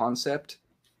that concept,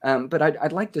 but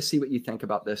I'd like to see what you think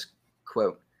about this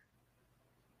quote.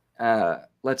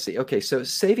 Let's see. Okay, so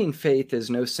saving faith is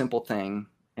no simple thing.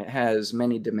 It has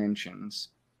many dimensions.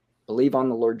 Believe on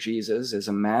the Lord Jesus is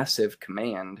a massive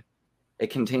command.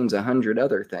 It contains 100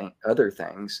 other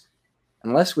things.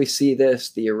 Unless we see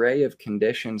this, the array of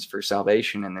conditions for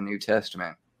salvation in the New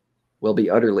Testament will be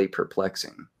utterly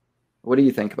perplexing. What do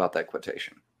you think about that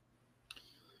quotation?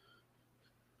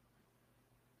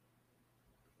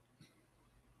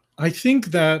 I think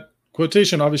that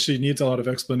quotation obviously needs a lot of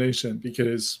explanation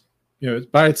because,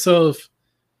 by itself,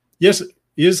 yes,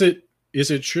 is it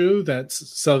true that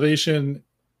salvation,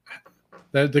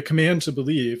 that the command to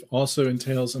believe also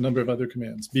entails a number of other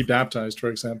commands? Be baptized, for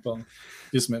example,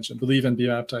 is mentioned. Believe and be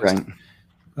baptized.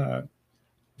 Right.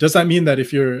 Does that mean that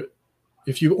if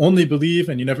you only believe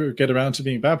and you never get around to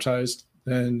being baptized,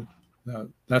 then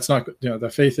that's not,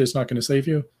 the faith is not going to save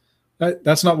you?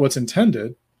 That's not what's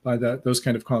intended by those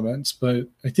kind of comments. But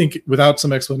I think without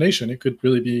some explanation, it could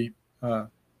really be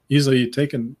easily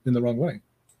taken in the wrong way.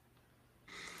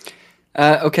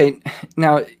 Okay,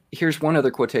 now here's one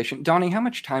other quotation. Donny, how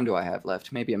much time do I have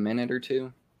left? Maybe a minute or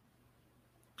two?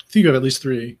 I think you have at least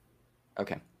 3.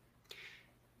 Okay.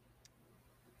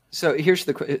 So here's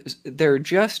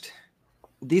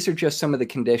these are just some of the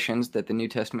conditions that the New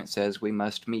Testament says we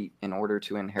must meet in order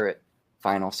to inherit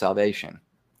final salvation.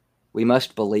 We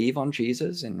must believe on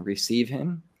Jesus and receive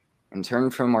him and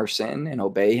turn from our sin and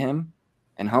obey him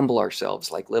and humble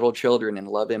ourselves like little children and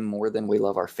love him more than we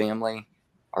love our family,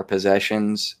 our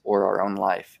possessions, or our own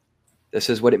life. This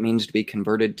is what it means to be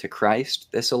converted to Christ.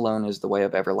 This alone is the way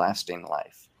of everlasting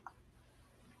life.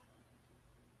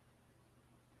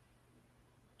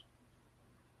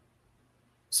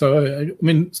 So, I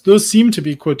mean, those seem to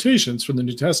be quotations from the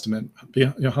New Testament.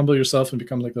 Humble yourself and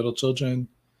become like little children.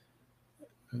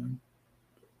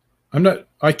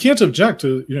 I can't object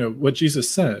to, what Jesus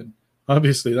said.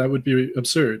 Obviously, that would be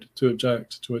absurd to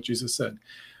object to what Jesus said.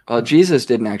 Well, Jesus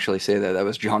didn't actually say that. That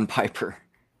was John Piper.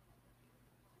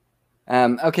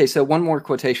 Okay, so one more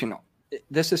quotation.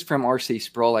 This is from R.C.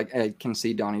 Sproul. I can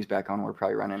see Donnie's back on. We're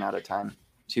probably running out of time.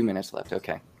 2 minutes left.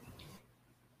 Okay.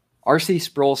 R.C.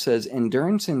 Sproul says,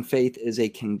 endurance in faith is a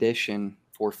condition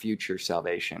for future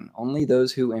salvation. Only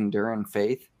those who endure in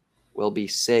faith will be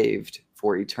saved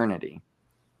for eternity.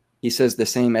 He says the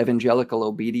same evangelical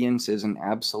obedience is an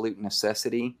absolute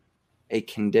necessity, a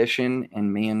condition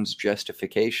in man's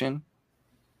justification.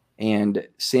 And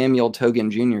Samuel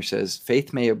Togan Jr. says,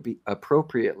 faith may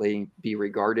appropriately be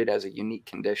regarded as a unique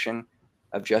condition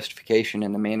of justification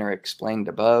in the manner explained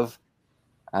above,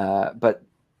 but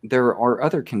there are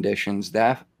other conditions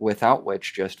that without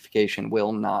which justification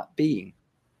will not be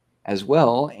as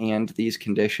well, and these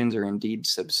conditions are indeed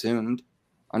subsumed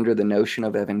under the notion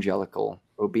of evangelical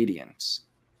obedience.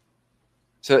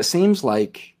 So it seems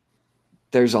like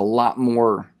there's a lot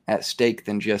more at stake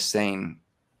than just saying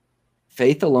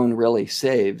faith alone really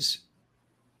saves,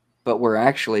 but we're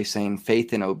actually saying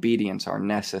faith and obedience are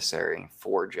necessary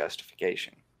for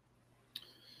justification.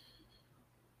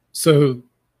 So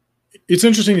it's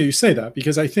interesting that you say that,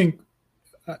 because I think,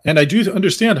 and I do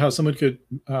understand how someone could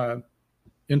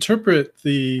interpret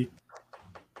the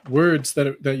words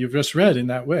that you've just read in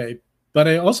that way. But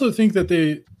I also think that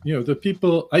the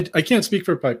people, I can't speak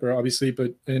for Piper, obviously,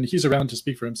 and he's around to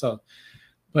speak for himself.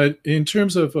 But in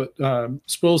terms of what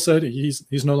Sproul said,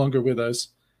 he's no longer with us.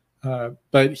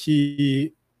 But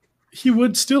he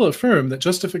would still affirm that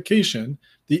justification,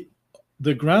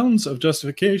 the grounds of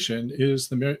justification is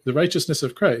the righteousness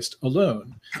of Christ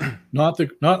alone, not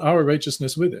our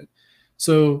righteousness with it.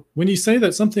 So when you say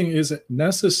that something is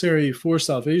necessary for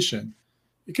salvation,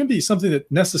 it can be something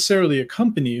that necessarily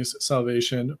accompanies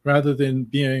salvation rather than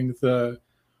being the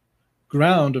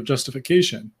ground of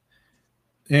justification.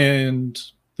 And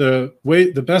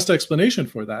the best explanation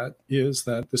for that is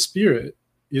that the Spirit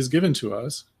is given to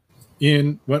us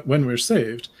when we're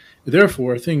saved.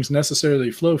 Therefore, things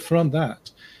necessarily flow from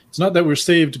that. It's not that we're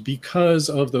saved because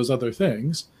of those other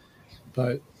things,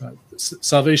 but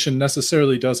salvation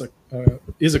necessarily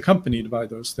is accompanied by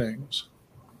those things.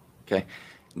 Okay.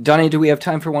 Donny, do we have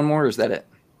time for one more, or is that it?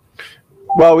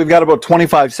 Well, we've got about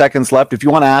 25 seconds left. If you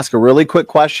want to ask a really quick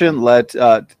question, let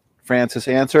Francis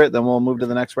answer it, then we'll move to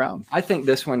the next round. I think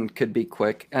this one could be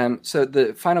quick. So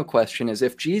the final question is,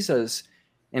 if Jesus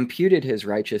imputed his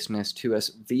righteousness to us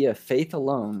via faith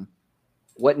alone,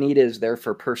 what need is there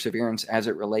for perseverance as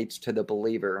it relates to the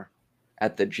believer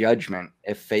at the judgment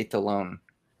if faith alone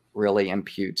really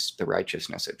imputes the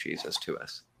righteousness of Jesus to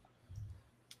us?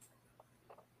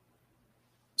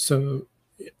 So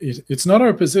it's not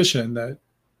our position that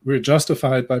we're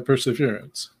justified by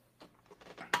perseverance.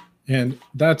 And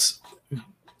that's...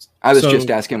 I was just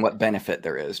asking what benefit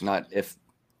there is, not if...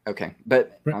 Okay,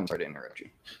 but I'm sorry to interrupt you.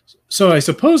 So I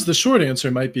suppose the short answer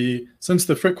might be, since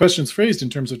the question's phrased in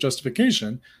terms of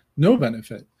justification, no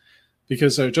benefit.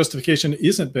 Because our justification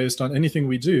isn't based on anything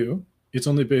we do. It's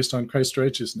only based on Christ's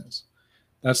righteousness.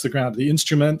 That's the ground. The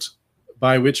instrument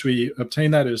by which we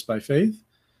obtain that is by faith,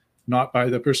 not by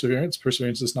the perseverance.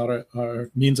 Perseverance is not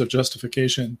our means of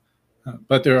justification.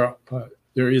 But there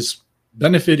is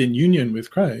benefit in union with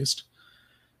Christ,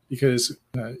 because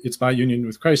it's by union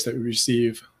with Christ that we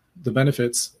receive the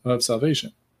benefits of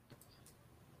salvation.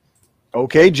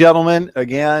 Okay, gentlemen,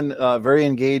 again, very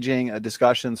engaging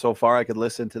discussion so far. I could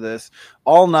listen to this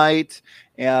all night,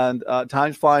 and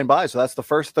time's flying by. So that's the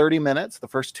first 30 minutes, the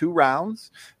first two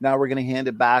rounds. Now we're going to hand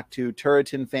it back to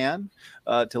Turretin fan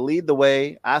to lead the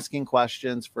way, asking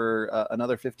questions for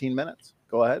another 15 minutes.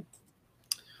 Go ahead.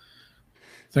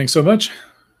 Thanks so much.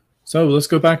 So let's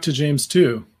go back to James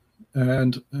 2.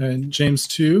 And in James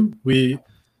 2, we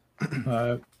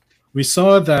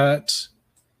saw that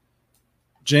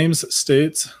James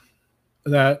states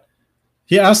that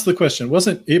he asked the question,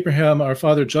 wasn't Abraham our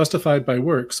father justified by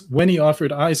works when he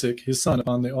offered Isaac his son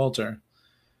upon the altar?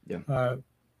 Yeah.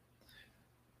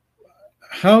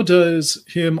 How does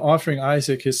him offering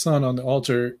Isaac his son on the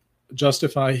altar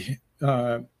justify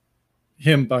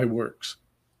him by works?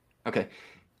 Okay.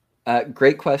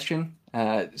 Great question.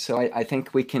 So I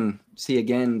think we can see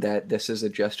again that this is a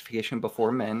justification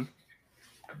before men.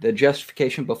 The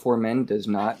justification before men does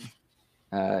not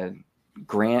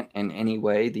grant in any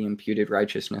way the imputed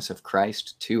righteousness of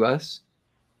Christ to us.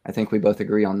 I think we both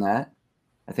agree on that.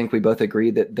 I think we both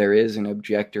agree that there is an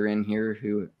objector in here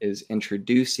who is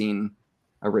introducing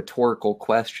a rhetorical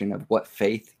question of what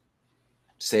faith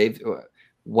saves,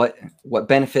 what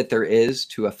benefit there is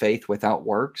to a faith without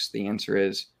works. The answer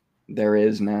is there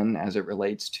is none as it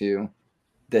relates to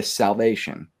this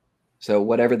salvation. So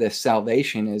whatever this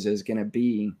salvation is going to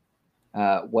be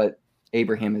what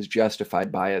Abraham is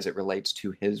justified by as it relates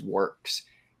to his works.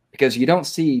 Because you don't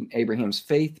see Abraham's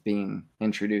faith being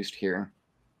introduced here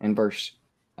in verse,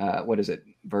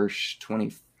 verse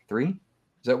 23? Is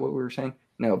that what we were saying?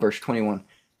 No, verse 21.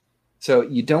 So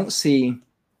you don't see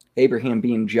Abraham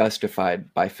being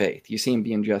justified by faith. You see him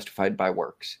being justified by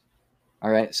works.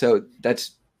 All right, so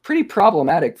that's pretty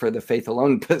problematic for the faith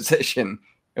alone position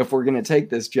if we're going to take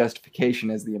this justification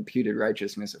as the imputed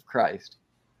righteousness of Christ.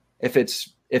 If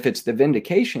it's the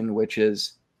vindication, which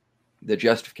is the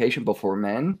justification before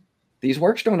men, these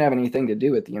works don't have anything to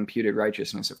do with the imputed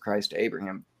righteousness of Christ to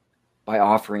Abraham by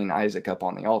offering Isaac up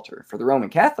on the altar. For the Roman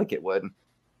Catholic, it would.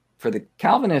 For the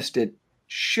Calvinist, it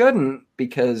shouldn't,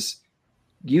 because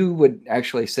you would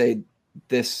actually say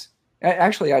this.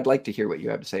 Actually, I'd like to hear what you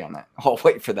have to say on that. I'll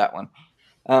wait for that one.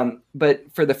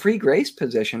 But for the free grace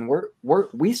position,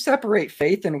 we separate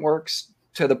faith and works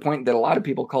to the point that a lot of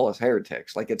people call us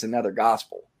heretics, like it's another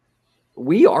gospel.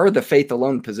 We are the faith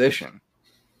alone position.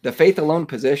 The faith alone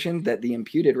position that the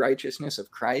imputed righteousness of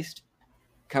Christ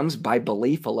comes by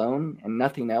belief alone and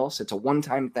nothing else. It's a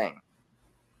one-time thing.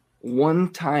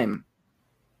 One time.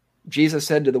 Jesus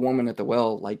said to the woman at the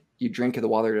well, like, you drink of the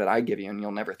water that I give you and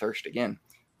you'll never thirst again.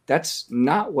 That's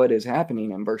not what is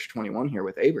happening in verse 21 here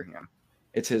with Abraham.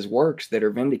 It's his works that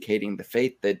are vindicating the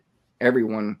faith that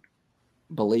everyone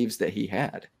believes that he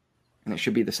had. And it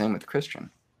should be the same with Christian.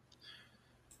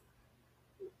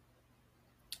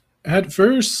 At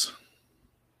verse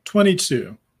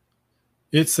 22,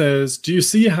 it says, do you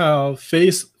see how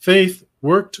faith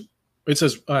worked? It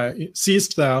says,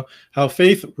 seest thou how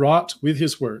faith wrought with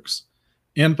his works,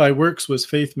 and by works was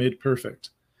faith made perfect.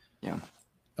 Yeah.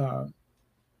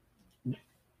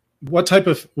 What type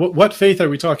of what faith are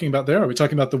we talking about there? Are we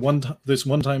talking about this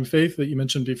one-time faith that you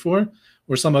mentioned before,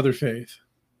 or some other faith?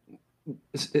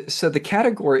 So the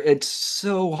category, it's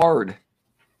so hard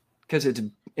because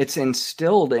it's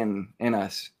instilled in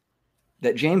us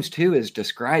that James 2 is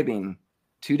describing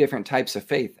two different types of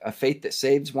faith, a faith that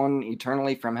saves one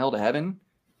eternally from hell to heaven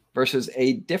versus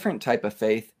a different type of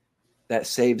faith that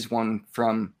saves one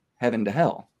from heaven to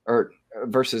hell, or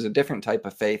versus a different type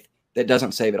of faith that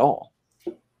doesn't save at all.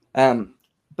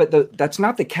 But that's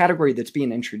not the category that's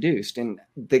being introduced. And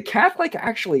the Catholic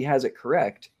actually has it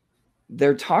correct.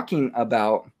 They're talking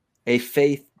about a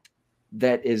faith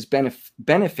that is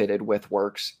benefited with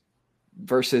works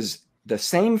versus the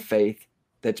same faith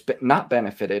that's not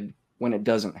benefited when it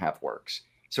doesn't have works.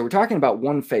 So we're talking about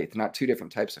one faith, not two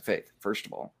different types of faith, first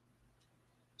of all.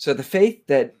 So the faith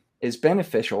that is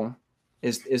beneficial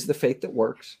is the faith that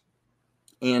works.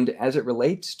 And as it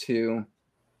relates to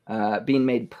being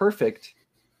made perfect,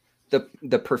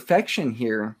 the perfection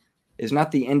here is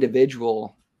not the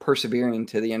individual persevering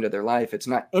to the end of their life. It's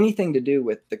not anything to do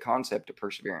with the concept of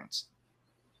perseverance.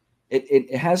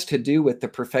 It has to do with the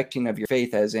perfecting of your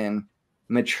faith, as in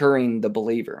maturing the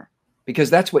believer, because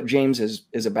that's what James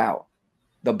is about.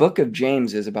 The book of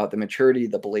James is about the maturity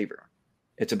of the believer.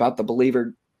 It's about the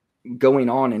believer going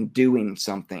on and doing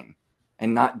something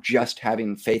and not just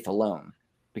having faith alone,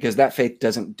 because that faith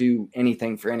doesn't do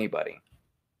anything for anybody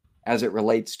as it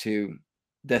relates to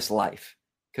this life,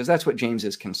 because that's what James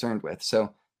is concerned with.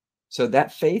 So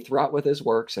that faith wrought with his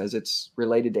works, as it's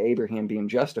related to Abraham being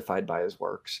justified by his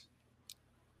works,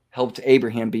 helped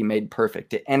Abraham be made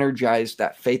perfect. It energized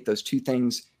that faith. Those two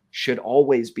things should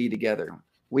always be together.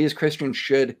 We as Christians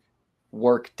should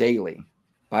work daily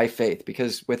by faith,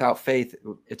 because without faith,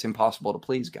 it's impossible to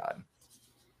please God.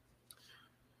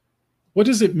 What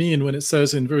does it mean when it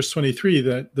says in verse 23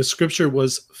 that the scripture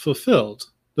was fulfilled?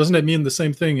 Doesn't it mean the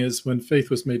same thing as when faith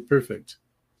was made perfect?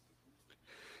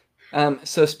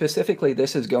 So specifically,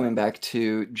 this is going back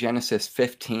to Genesis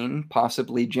 15,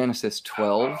 possibly Genesis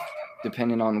 12,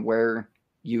 depending on where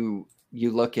you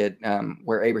look at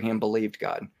where Abraham believed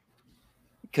God.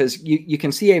 Because you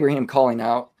can see Abraham calling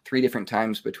out 3 different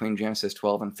times between Genesis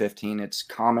 12 and 15. It's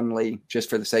commonly, just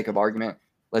for the sake of argument,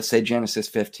 let's say Genesis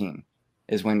 15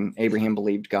 is when Abraham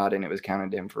believed God and it was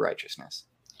counted to him for righteousness.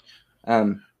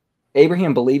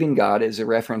 Abraham believing God is a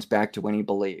reference back to when he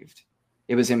believed.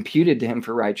 It was imputed to him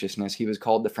for righteousness. He was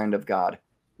called the friend of God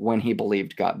when he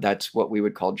believed God. That's what we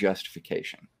would call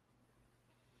justification.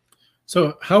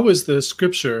 So how is that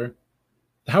scripture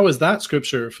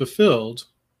fulfilled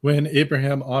when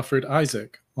Abraham offered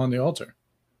Isaac on the altar?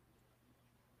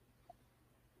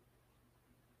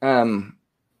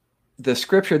 The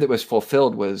scripture that was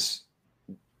fulfilled was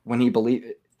when he believed,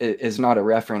 is not a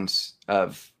reference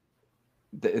of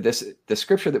the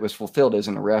scripture that was fulfilled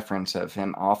isn't a reference of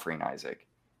him offering Isaac.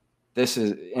 This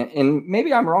is, and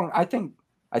maybe I'm wrong. I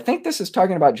think this is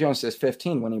talking about Genesis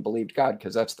 15 when he believed God,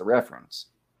 because that's the reference.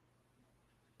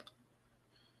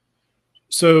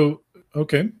 So,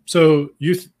 okay. So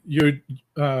do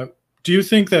you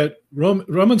think that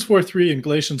Romans 4:3 and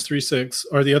Galatians 3:6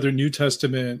 are the other New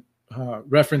Testament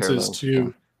references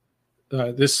to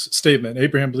this statement?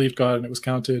 Abraham believed God and it was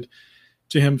counted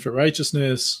to him for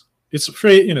righteousness. It's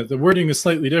afraid, the wording is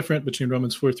slightly different between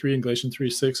Romans 4:3 and Galatians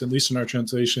 3:6, at least in our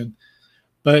translation.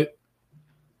 But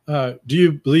do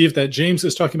you believe that James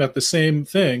is talking about the same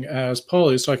thing as Paul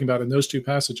is talking about in those two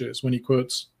passages when he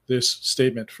quotes this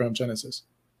statement from Genesis?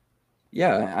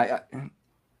 Yeah,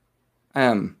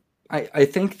 I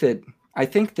think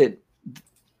that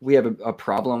we have a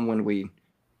problem when we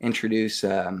introduce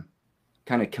kind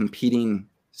of competing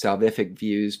salvific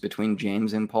views between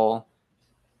James and Paul,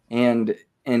 and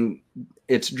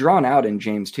it's drawn out in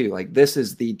James too. Like, this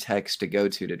is the text to go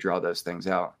to draw those things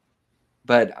out.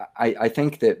 But I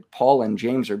think that Paul and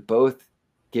James are both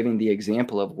giving the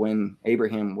example of when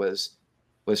Abraham was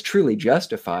truly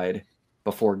justified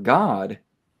before God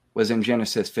was in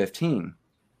Genesis 15.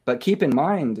 But keep in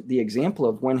mind the example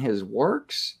of when his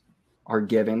works are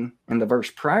given in the verse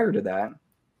prior to that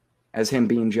as him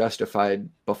being justified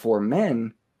before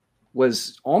men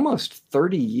was almost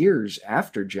 30 years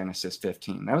after Genesis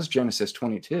 15. That was Genesis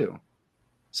 22.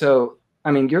 So,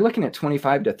 I mean, you're looking at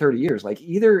 25 to 30 years. Like,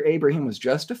 either Abraham was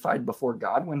justified before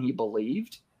God when he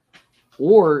believed,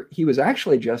 or he was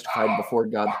actually justified before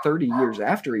God 30 years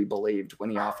after he believed when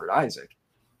he offered Isaac.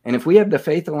 And if we have the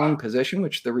faith alone position,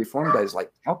 which the Reformed guys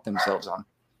help themselves on,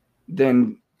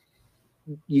 then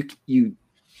you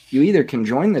either can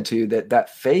join the two, that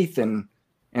faith and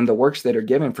the works that are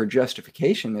given for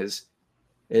justification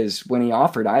is when he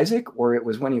offered Isaac, or it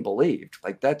was when he believed.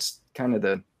 Like, that's kind of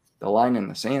the line in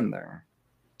the sand there.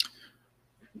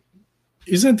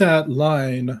 Isn't that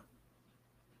line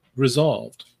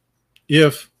resolved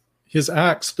if his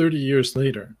acts 30 years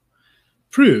later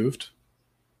proved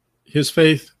his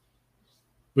faith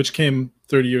which came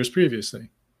 30 years previously.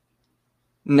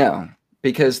 No,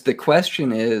 because the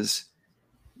question is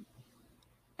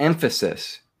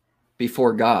emphasis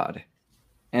before God,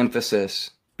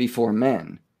 emphasis before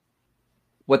men.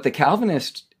 What the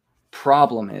Calvinist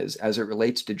problem is, as it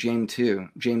relates to James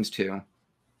 2,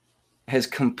 has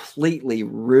completely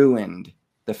ruined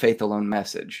the faith alone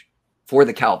message for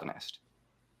the Calvinist,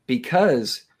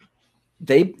 because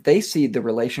they see the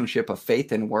relationship of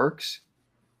faith and works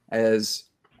as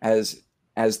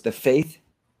the faith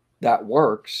that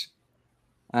works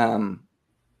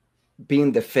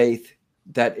being the faith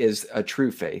that is a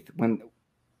true faith. When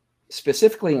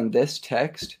specifically in this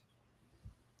text,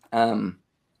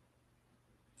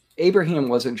 Abraham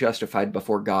wasn't justified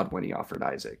before God when he offered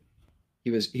Isaac.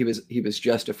 He was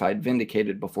justified,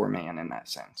 vindicated before man in that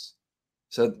sense.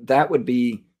 So that would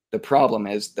be the problem,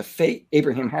 is the faith.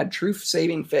 Abraham had true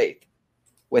saving faith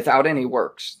without any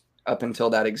works up until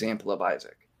that example of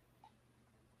Isaac.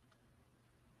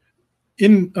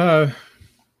 In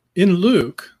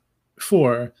Luke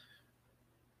 4,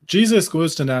 Jesus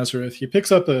goes to Nazareth. He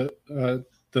picks up the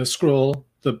scroll,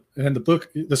 the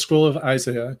scroll of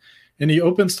Isaiah, and he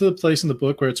opens to the place in the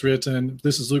book where it's written,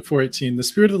 this is Luke 4:18, "The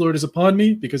Spirit of the Lord is upon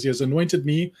me, because he has anointed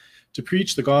me to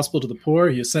preach the gospel to the poor.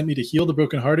 He has sent me to heal the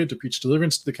brokenhearted, to preach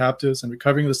deliverance to the captives, and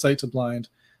recovering of the sight to blind,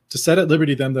 to set at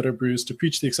liberty them that are bruised, to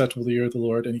preach the acceptable year of the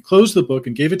Lord." And he closed the book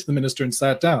and gave it to the minister and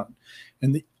sat down.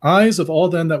 And the eyes of all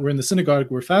them that were in the synagogue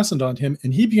were fastened on him,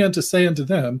 and he began to say unto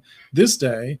them, "This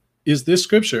day is this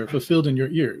scripture fulfilled in your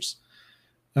ears."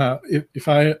 If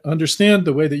I understand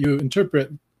the way that you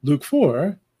interpret Luke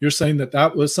 4, you're saying that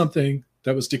that was something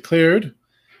that was declared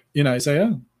in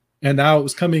Isaiah, and now it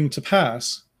was coming to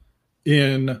pass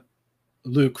in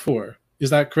Luke 4.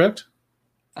 Is that correct?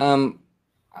 I'm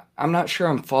not sure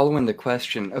I'm following the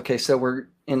question. Okay, so we're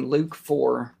in Luke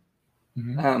 4.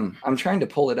 Mm-hmm. I'm trying to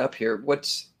pull it up here.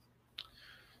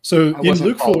 So in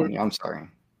Luke 4, I'm sorry.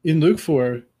 In Luke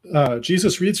 4,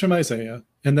 Jesus reads from Isaiah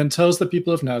and then tells the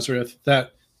people of Nazareth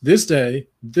that this day,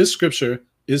 this scripture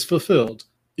is fulfilled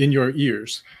in your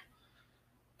ears.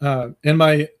 And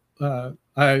I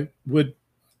would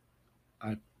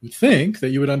think that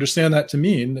you would understand that to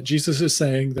mean that Jesus is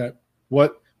saying that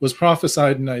what was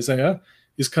prophesied in Isaiah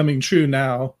is coming true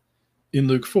now in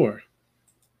Luke 4.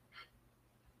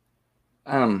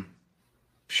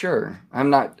 Sure.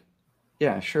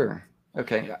 Yeah, sure.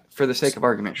 Okay. For the sake of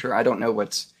argument, sure. I don't know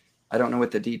what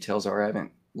the details are. I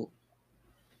haven't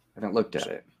looked at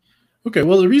it. Okay.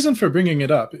 Well, the reason for bringing it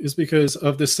up is because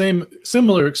of the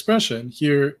similar expression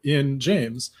here in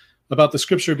James about the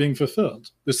scripture being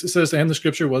fulfilled. It says, "And the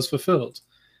scripture was fulfilled."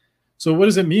 So what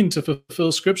does it mean to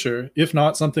fulfill scripture, if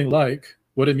not something like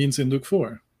what it means in Luke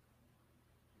 4?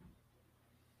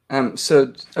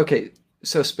 So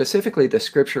specifically, the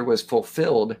scripture was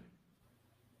fulfilled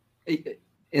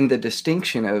in the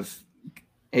distinction of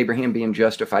Abraham being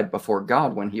justified before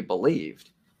God when he believed.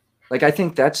 Like, I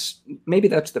think that's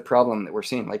the problem that we're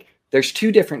seeing. Like, there's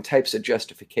two different types of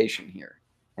justification here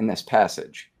in this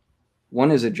passage. One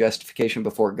is a justification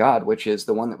before God, which is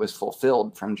the one that was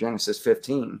fulfilled from Genesis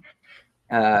 15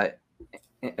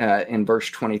 in verse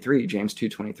 23, James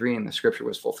 2:23, and the scripture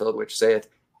was fulfilled, which saith,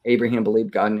 Abraham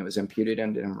believed God, and it was imputed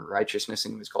unto him righteousness,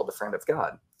 and he was called the friend of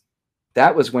God.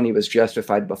 That was when he was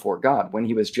justified before God. When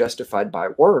he was justified by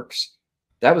works,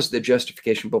 that was the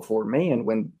justification before man,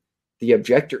 when the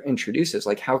objector introduces,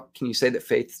 like, how can you say that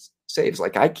faith saves?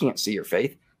 Like, I can't see your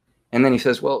faith. And then he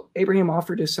says, well, Abraham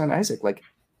offered his son Isaac. Like,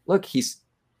 look, he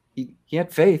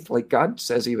had faith. Like, God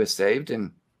says he was saved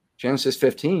in Genesis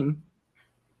 15,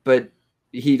 but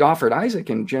he offered Isaac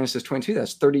in Genesis 22.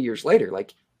 That's 30 years later.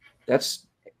 Like, that's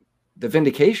the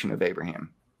vindication of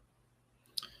Abraham.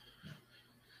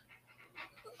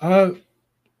 And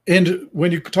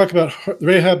when you talk about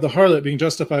Rahab the harlot being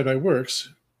justified by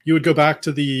works, you would go back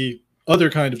to the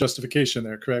other kind of justification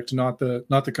there, correct? Not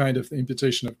the kind of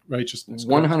imputation of righteousness.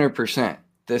 100%.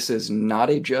 This is not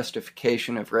a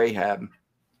justification of Rahab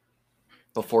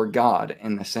before God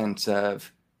in the sense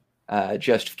of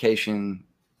justification,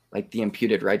 like the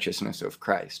imputed righteousness of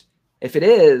Christ. If it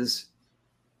is,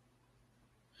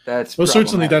 that's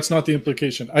certainly that's not the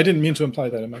implication. I didn't mean to imply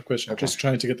that in my question. Okay. Just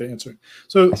trying to get the answer.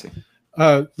 So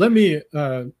let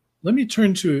me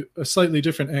turn to a slightly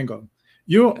different angle.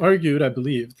 You argued, I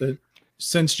believe, that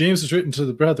since James is written to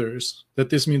the brothers, that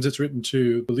this means it's written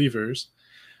to believers.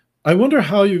 I wonder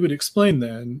how you would explain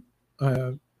then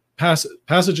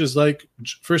passages like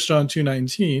 1 John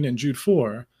 2:19 and Jude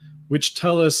 4, which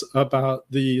tell us about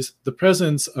the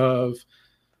presence of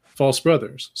false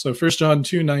brothers. So 1 John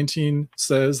 2:19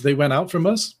 says, they went out from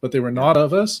us, but they were not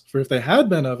of us. For if they had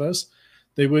been of us,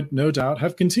 they would no doubt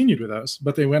have continued with us,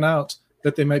 but they went out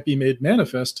that they might be made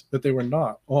manifest that they were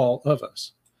not all of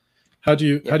us. How do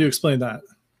you explain that?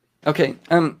 Okay,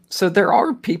 so there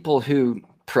are people who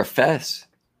profess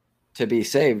to be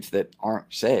saved that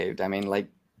aren't saved. I mean, like,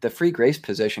 the free grace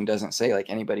position doesn't say like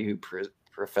anybody who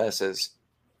professes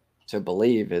to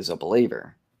believe is a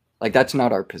believer. Like, that's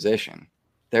not our position.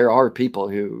 There are people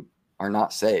who are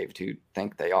not saved who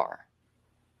think they are.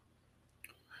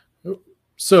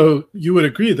 So you would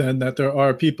agree then that there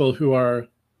are people who are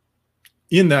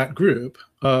in that group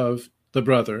of the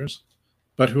brothers,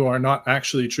 but who are not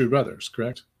actually true brothers,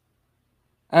 correct?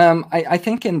 I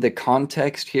think in the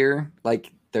context here,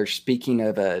 like, they're speaking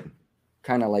of a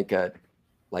kind of like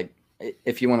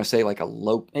if you want to say like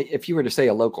if you were to say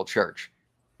a local church,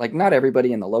 like, not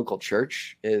everybody in the local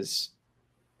church is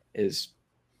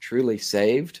truly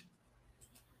saved,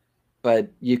 but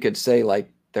you could say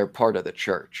like they're part of the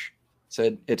church.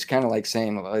 So it's kind of like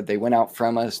saying, well, they went out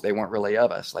from us, they weren't really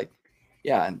of us. Like,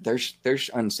 yeah, there's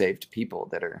unsaved people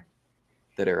that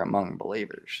are among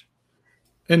believers.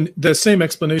 And the same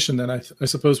explanation then I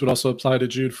suppose would also apply to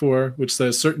Jude 4, which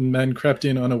says certain men crept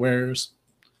in unawares.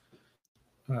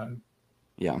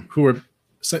 Who were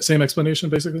same explanation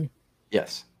basically?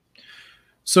 Yes.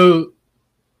 So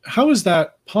how is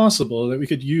that possible that we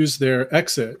could use their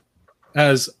exit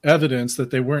as evidence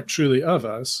that they weren't truly of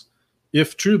us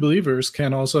if true believers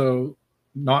can also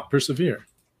not persevere?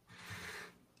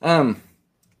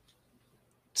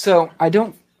 So I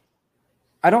don't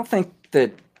think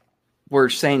that we're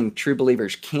saying true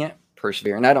believers can't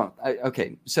persevere. And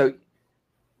okay. So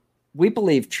we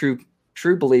believe true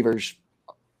believers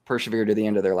persevere to the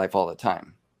end of their life all the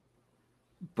time.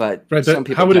 But some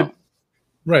people don't.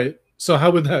 Right. So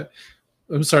how would that,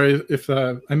 I'm sorry if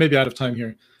I may be out of time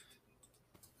here.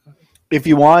 If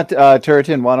you want,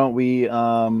 Turretin, why don't we,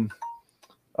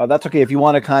 that's okay. If you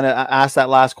want to kind of ask that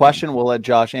last question, we'll let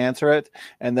Josh answer it,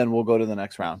 and then we'll go to the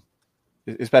next round,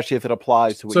 especially if it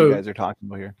applies to what you guys are talking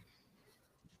about here.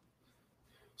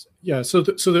 Yeah. So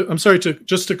I'm sorry,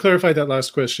 just to clarify that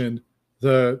last question,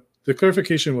 the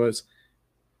clarification was,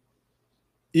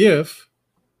 if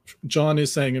John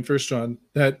is saying in 1 John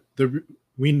that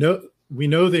we know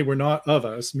they were not of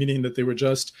us, meaning that they were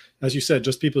just, as you said,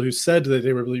 just people who said that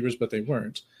they were believers, but they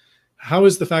weren't. How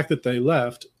is the fact that they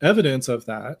left evidence of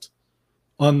that,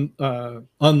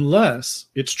 unless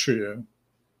it's true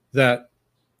that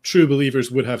true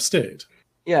believers would have stayed?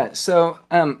 Yeah. So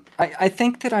I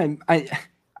think that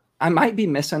I might be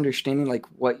misunderstanding like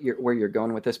where you're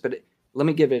going with this, but let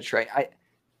me give it a try.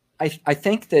 I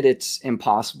think that it's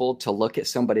impossible to look at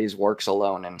somebody's works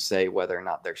alone and say whether or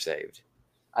not they're saved.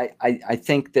 I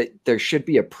think that there should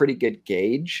be a pretty good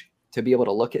gauge to be able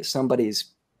to look at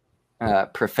somebody's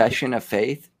profession of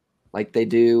faith, like they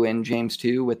do in James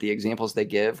 2 with the examples they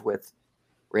give with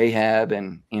Rahab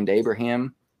and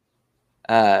Abraham.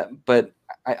 But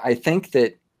I think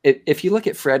that if you look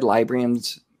at Fred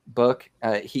Librium's book,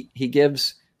 he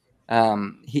gives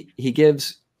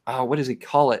what does he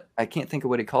call it? I can't think of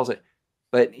what he calls it,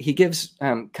 but he gives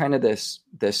kind of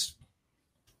this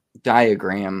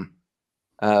diagram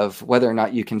of whether or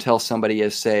not you can tell somebody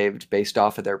is saved based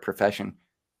off of their profession,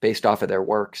 based off of their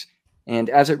works.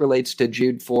 And as it relates to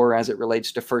Jude 4, as it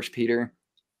relates to 1 Peter,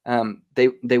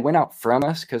 they went out from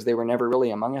us because they were never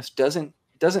really among us. Doesn't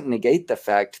negate the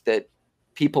fact that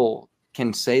people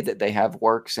can say that they have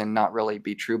works and not really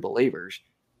be true believers,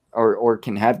 or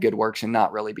can have good works and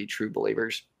not really be true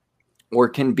believers, or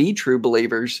can be true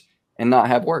believers and not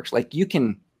have works. Like, you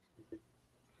can,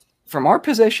 from our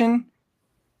position,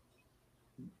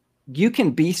 you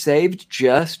can be saved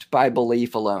just by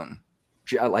belief alone,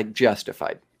 like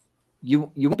justified.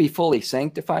 You won't be fully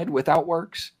sanctified without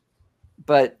works,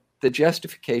 but the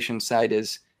justification side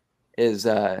is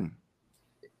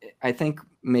I think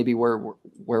maybe where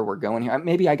we're going here.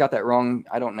 Maybe I got that wrong.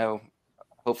 I don't know.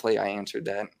 Hopefully I answered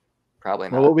that. Probably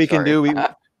not. Well, what we can do,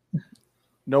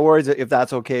 no worries if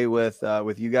that's okay with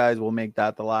you guys. We'll make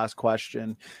that the last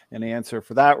question and answer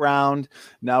for that round.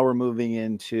 Now we're moving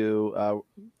into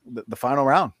the final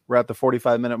round. We're at the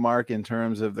 45-minute mark in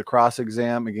terms of the cross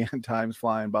exam. Again, time's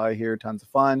flying by here. Tons of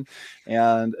fun.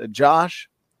 And Josh,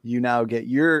 you now get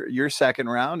your second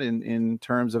round in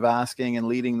terms of asking and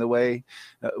leading the way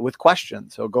with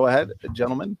questions. So go ahead,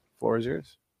 gentlemen. Floor is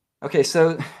yours. Okay,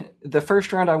 so the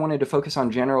first round, I wanted to focus on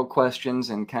general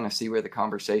questions and kind of see where the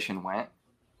conversation went.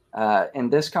 In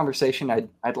this conversation,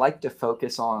 I'd like to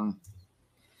focus on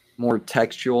more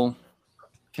textual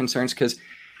concerns, because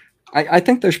I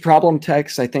think there's problem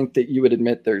texts. I think that you would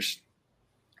admit there's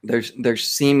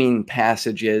seeming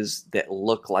passages that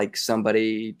look like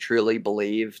somebody truly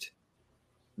believed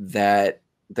that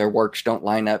their works don't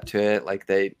line up to it, like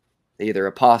they either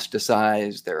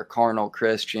apostatize, they're a carnal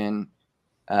Christian,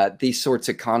 these sorts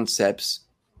of concepts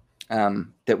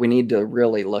that we need to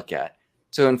really look at.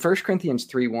 So in 1 Corinthians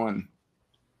 3:1,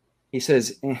 he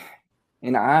says,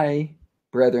 "And I,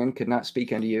 brethren, could not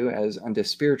speak unto you as unto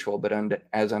spiritual, but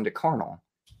as unto carnal,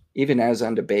 even as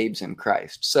unto babes in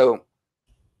Christ." So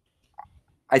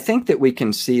I think that we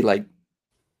can see, like,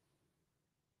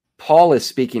 Paul is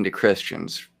speaking to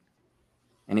Christians,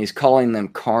 and he's calling them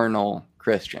carnal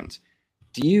Christians.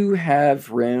 Do you have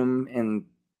room in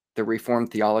the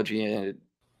Reformed theology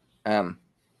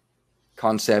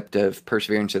concept of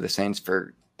perseverance of the saints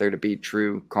for there to be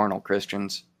true carnal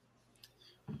Christians?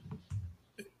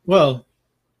 Well,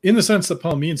 in the sense that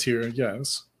Paul means here,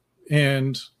 yes.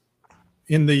 And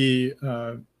in the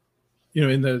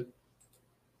in the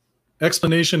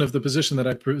explanation of the position that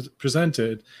I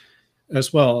presented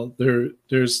as well,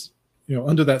 there's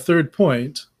under that third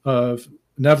point of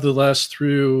nevertheless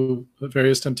through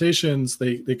various temptations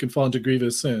they can fall into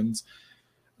grievous sins.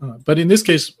 But in this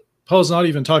case, Paul's not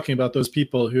even talking about those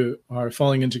people who are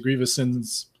falling into grievous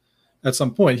sins at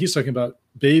some point. He's talking about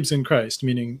babes in Christ,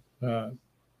 meaning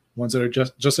ones that are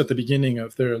just at the beginning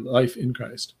of their life in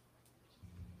Christ.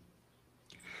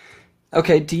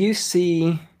 Okay, do you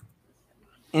see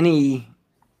any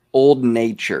old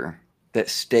nature that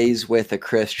stays with a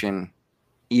Christian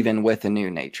even with a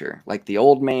new nature, like the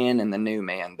old man and the new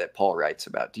man that Paul writes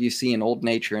about? Do you see an old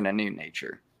nature and a new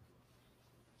nature?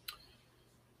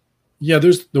 Yeah,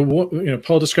 there's the war.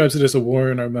 Paul describes it as a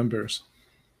war in our members.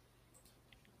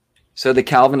 So the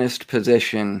Calvinist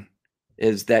position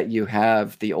is that you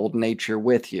have the old nature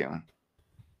with you,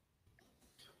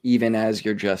 even as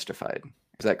you're justified.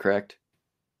 Is that correct?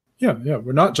 Yeah.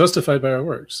 We're not justified by our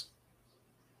works.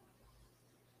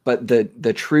 But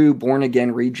the true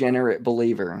born-again, regenerate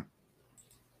believer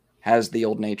has the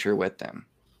old nature with them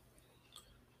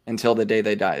until the day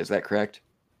they die. Is that correct?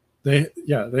 They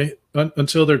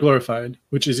until they're glorified,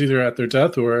 which is either at their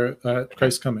death or at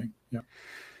Christ's coming.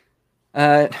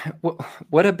 Yeah.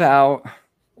 What about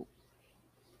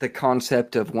the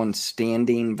concept of one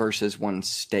standing versus one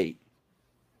state?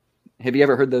 Have you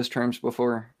ever heard those terms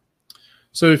before?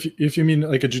 So if you mean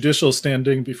like a judicial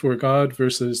standing before God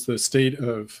versus the state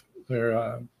of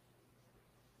their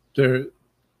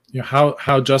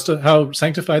how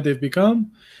sanctified they've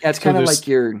become. Yeah, it's kind of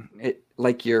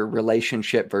like your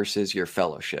relationship versus your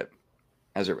fellowship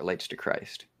as it relates to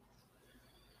Christ.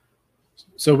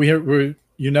 So we're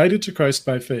united to Christ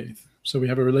by faith. So we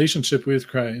have a relationship with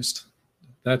Christ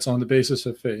that's on the basis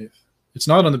of faith. It's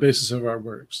not on the basis of our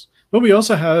works. But we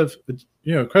also have,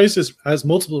 Christ has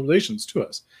multiple relations to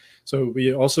us. So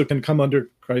we also can come under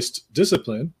Christ's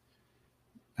discipline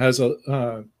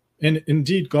and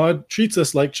indeed God treats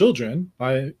us like children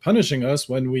by punishing us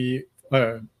when we,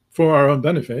 for our own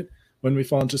benefit, when we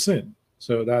fall into sin.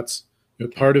 So that's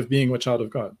part of being a child of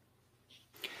God.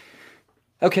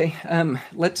 Okay.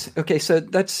 So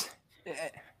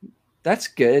that's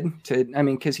good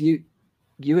because you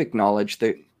acknowledge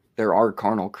that there are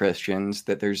carnal Christians,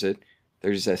 that there's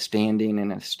a standing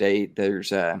in a state.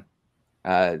 There's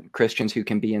Christians who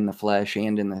can be in the flesh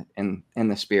and in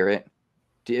the spirit.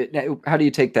 How do you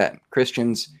take that?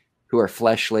 Christians who are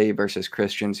fleshly versus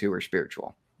Christians who are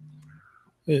spiritual.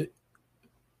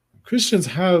 Christians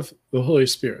have the Holy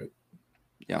Spirit,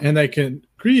 and they can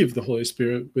grieve the Holy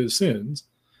Spirit with sins,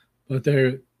 but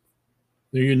they're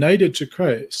united to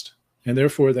Christ, and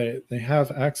therefore they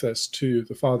have access to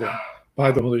the Father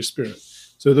by the Holy Spirit.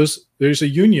 So there's a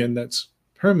union that's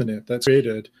permanent, that's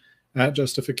created at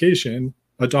justification.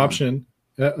 Adoption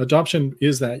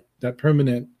is that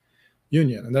permanent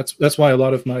union, and that's why a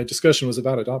lot of my discussion was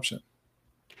about adoption.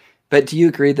 But do you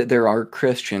agree that there are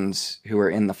Christians who are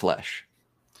in the flesh?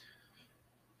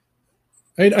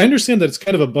 I understand that it's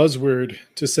kind of a buzzword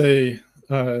to say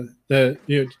that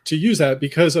to use that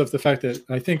because of the fact that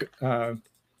I think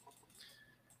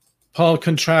Paul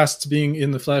contrasts being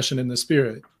in the flesh and in the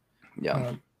spirit.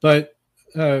 Yeah. But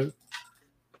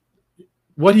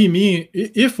what you mean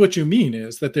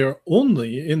is that they're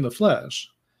only in the flesh,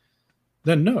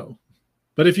 then no.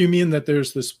 But if you mean that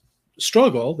there's this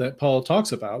struggle that Paul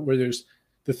talks about, where there's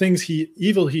the things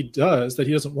evil he does that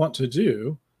he doesn't want to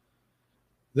do,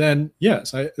 then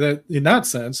yes, that in that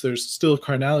sense, there's still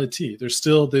carnality. There's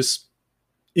still this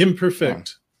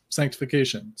imperfect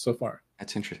sanctification so far.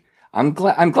 That's interesting. I'm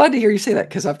glad to hear you say that,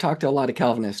 because I've talked to a lot of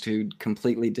Calvinists who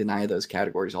completely deny those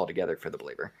categories altogether for the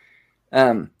believer.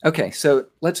 Okay, so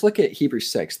let's look at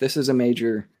Hebrews 6. This is a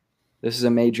major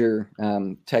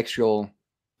textual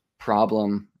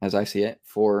problem, as I see it,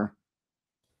 for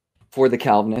for the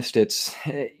Calvinist,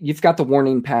 you've got the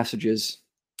warning passages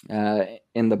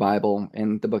in the Bible.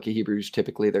 In the book of Hebrews,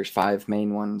 typically there's 5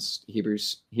 main ones.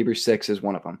 Hebrews 6 is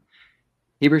one of them.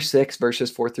 Hebrews 6, verses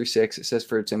 4 through 6, it says,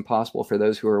 "For it's impossible for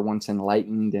those who are once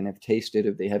enlightened and have tasted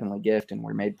of the heavenly gift and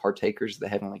were made partakers of the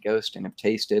heavenly ghost and have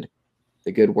tasted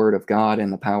the good word of God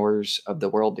and the powers of the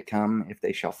world to come, if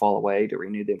they shall fall away, to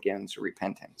renew them again to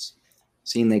repentance.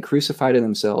 Seeing they crucify to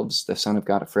themselves the Son of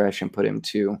God afresh and put him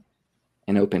to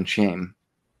an open shame."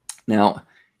 Now,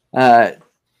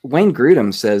 Wayne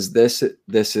Grudem says this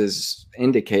is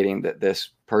indicating that this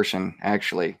person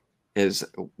actually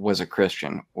was a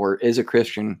Christian, or is a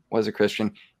Christian, was a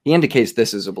Christian. He indicates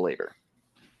this is a believer.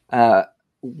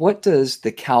 What does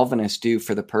the Calvinist do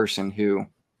for the person who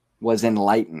was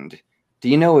enlightened? Do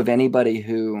you know of anybody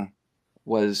who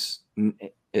is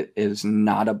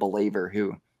not a believer,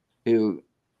 who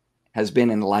has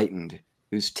been enlightened,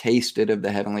 who's tasted of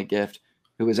the heavenly gift,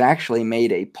 who was actually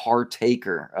made a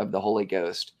partaker of the Holy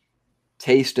Ghost,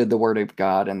 tasted the word of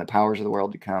God and the powers of the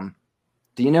world to come?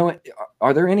 Do you know,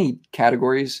 are there any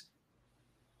categories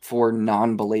for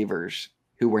non-believers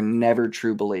who were never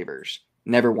true believers?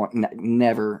 Never,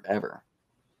 ever.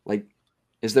 Like,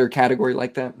 is there a category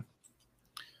like that?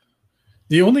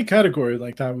 The only category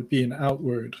like that would be an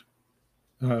outward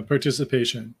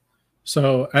participation.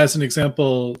 So as an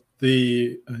example,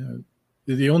 the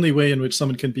only way in which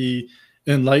someone can be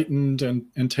enlightened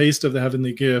and taste of the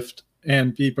heavenly gift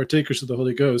and be partakers of the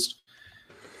Holy Ghost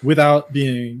without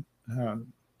being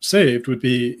saved would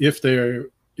be if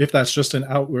that's just an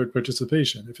outward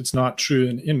participation, if it's not true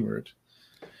and inward,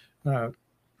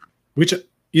 which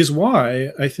is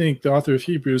why I think the author of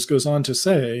Hebrews goes on to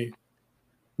say,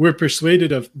 "We're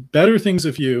persuaded of better things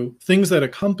of you, things that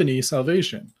accompany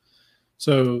salvation."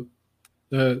 So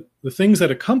the things that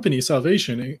accompany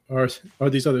salvation are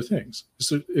these other things.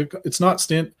 So it's not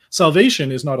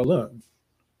salvation is not alone.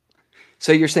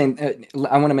 So you're saying,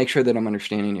 I want to make sure that I'm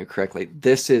understanding you correctly.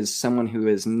 This is someone who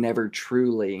is never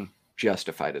truly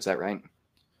justified. Is that right?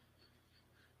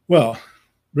 Well,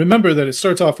 remember that it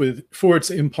starts off with, "For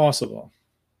it's impossible,"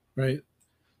 right?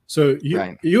 So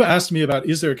you asked me about,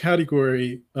 is there a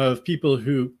category of people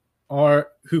who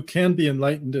can be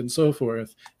enlightened and so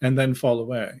forth and then fall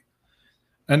away?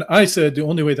 And I said the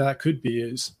only way that could be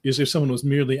is if someone was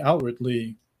merely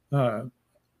outwardly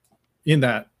in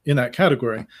that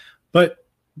category. But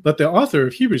the author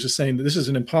of Hebrews is saying that this is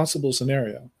an impossible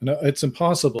scenario. And it's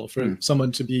impossible for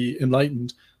someone to be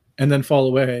enlightened and then fall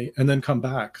away and then come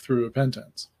back through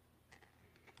repentance.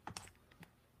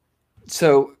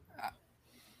 So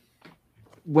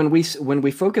when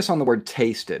we focus on the word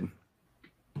tasted,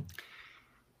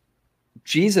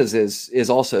 Jesus is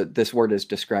also, this word is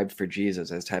described for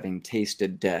Jesus as having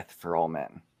tasted death for all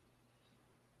men.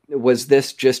 Was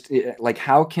this just like,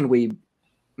 how can we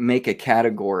make a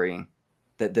category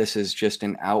that this is just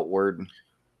an outward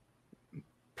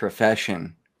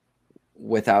profession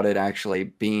without it actually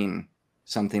being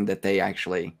something that they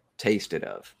actually tasted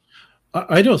of?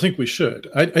 I don't think we should.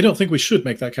 I don't think we should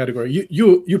make that category.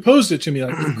 You posed it to me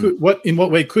like, in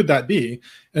what way could that be?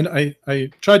 And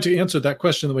I tried to answer that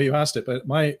question the way you asked it. But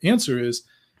my answer is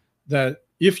that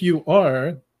if you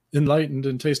are enlightened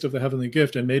and taste of the heavenly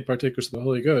gift and made partakers of the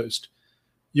Holy Ghost,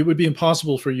 it would be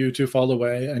impossible for you to fall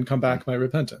away and come back by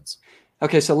repentance.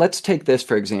 Okay, so let's take this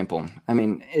for example. I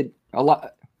mean,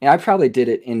 I probably did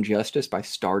it injustice by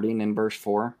starting in verse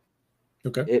 4.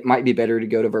 Okay. It might be better to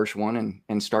go to verse 1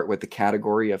 and start with the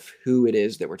category of who it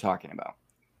is that we're talking about.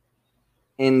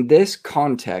 In this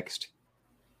context,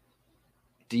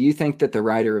 do you think that the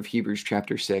writer of Hebrews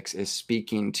chapter 6 is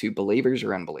speaking to believers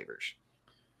or unbelievers?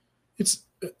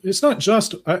 It's not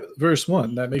just verse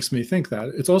 1 that makes me think that.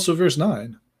 It's also verse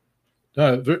 9.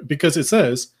 Because it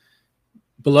says,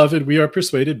 "Beloved, we are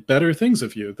persuaded better things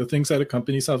of you, the things that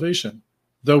accompany salvation,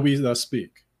 though we thus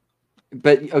speak."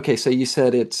 But okay, so you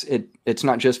said it's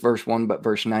not just verse 1, but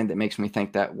verse 9 that makes me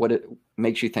think that. What it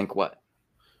makes you think what?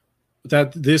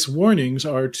 That these warnings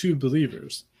are to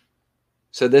believers.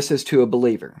 So this is to a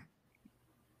believer.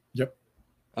 Yep.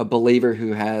 A believer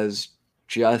who has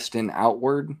just an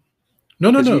outward.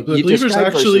 No. The believers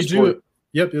actually do it.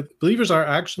 Yep. Believers are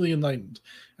actually enlightened,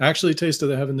 actually tasted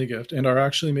the heavenly gift, and are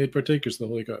actually made partakers of the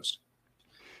Holy Ghost.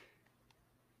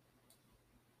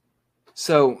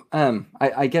 So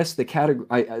I guess the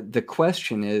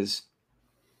question is,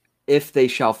 if they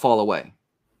shall fall away,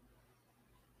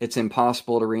 it's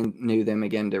impossible to renew them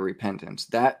again to repentance.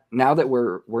 That now that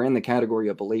we're in the category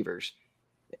of believers,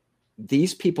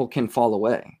 these people can fall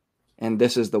away, and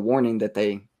this is the warning that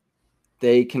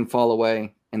they can fall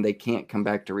away and they can't come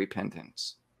back to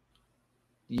repentance.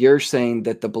 you're saying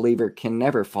that the believer can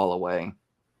never fall away,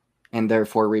 and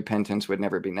therefore repentance would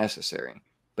never be necessary.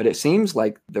 But it seems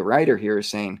like the writer here is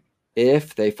saying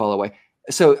if they fall away.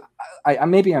 So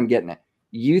maybe I'm getting it.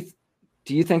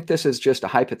 Do you think this is just a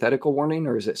hypothetical warning,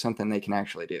 or is it something they can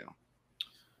actually do?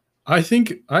 I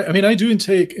think, I mean, I do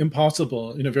take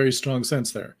impossible in a very strong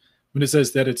sense there when it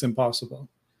says that it's impossible.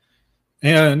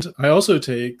 And I also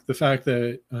take the fact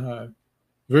that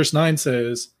verse 9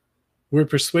 says, we're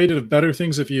persuaded of better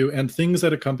things of you and things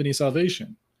that accompany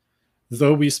salvation,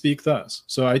 though we speak thus.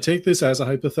 So I take this as a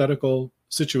hypothetical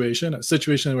situation, a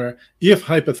situation where if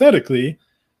hypothetically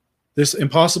this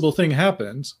impossible thing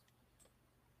happens,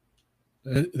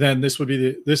 then this would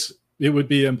be it would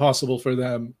be impossible for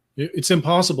them. It's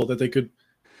impossible that they could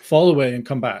fall away and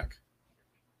come back.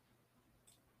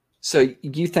 So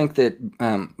you think that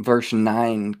verse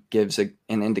 9 gives an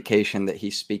indication that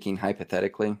he's speaking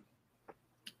hypothetically?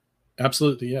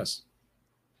 Absolutely, yes.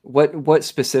 What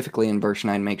specifically in verse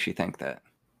 9 makes you think that?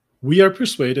 We are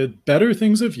persuaded better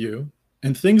things of you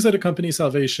and things that accompany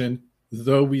salvation,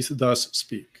 though we thus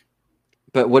speak.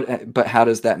 But how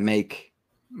does that make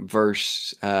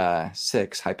verse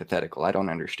 6 hypothetical? I don't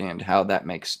understand how that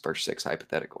makes verse 6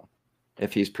 hypothetical.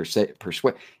 If he's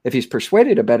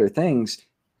persuaded of better things,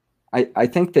 I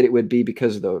think that it would be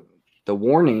because of the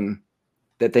warning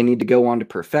that they need to go on to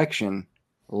perfection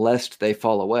lest they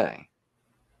fall away.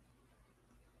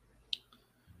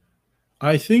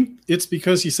 I think it's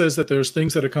because he says that there's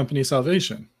things that accompany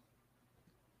salvation.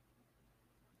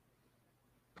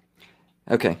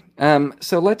 Okay.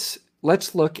 So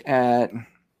let's look at,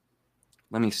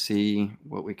 let me see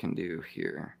what we can do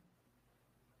here.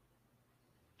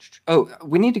 Oh,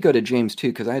 we need to go to James 2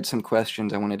 because I had some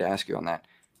questions I wanted to ask you on that.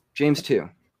 James 2.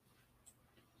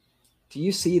 Do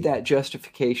you see that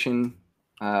justification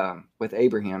with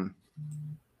Abraham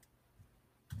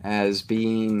as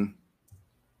being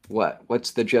what?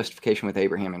 What's the justification with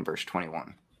Abraham in verse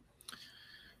 21?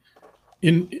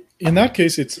 In that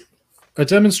case, it's a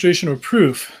demonstration or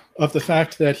proof of the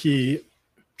fact that he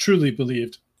truly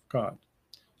believed God.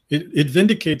 It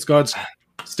vindicates God's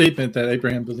statement that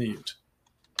Abraham believed.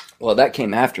 Well, that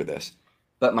came after this.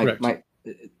 But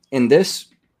in this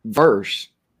verse,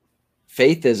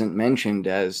 faith isn't mentioned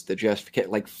as the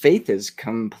justification. Like, faith is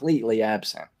completely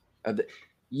absent. Do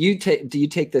you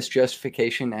take this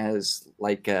justification as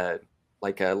like a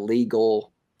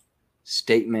legal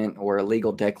statement or a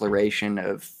legal declaration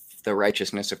of the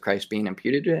righteousness of Christ being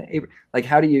imputed to Abraham? Like,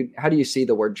 how do you see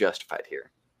the word justified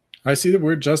here? I see the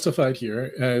word justified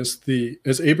here as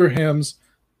Abraham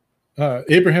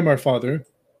our father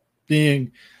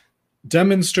being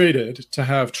demonstrated to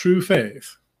have true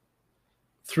faith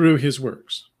through his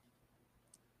works.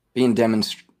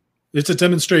 It's a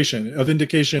demonstration, a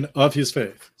vindication of his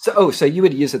faith. So you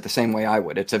would use it the same way I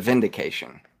would. It's a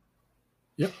vindication.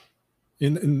 Yep.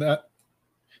 In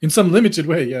some limited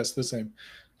way, yes, the same.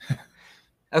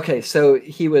 Okay, so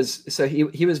he was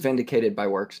vindicated by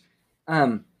works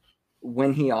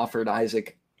when he offered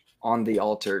Isaac on the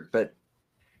altar, but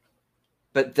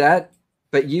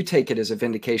you take it as a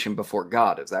vindication before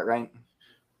God, is that right?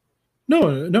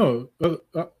 No,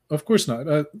 of course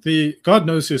not. God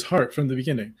knows his heart from the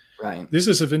beginning. Right. This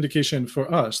is a vindication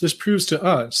for us. This proves to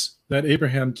us that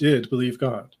Abraham did believe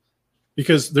God,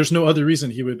 because there's no other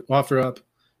reason he would offer up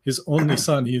his only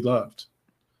son he loved.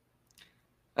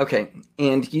 Okay,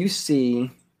 and you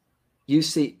see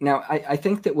now. I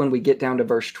think that when we get down to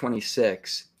verse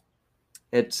 26,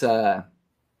 it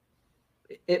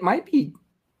might be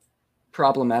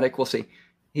problematic. We'll see.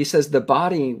 He says the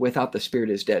body without the spirit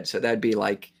is dead. So that'd be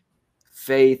like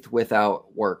faith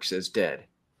without works is dead.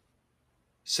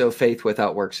 So faith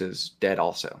without works is dead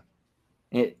also.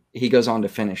 He goes on to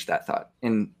finish that thought.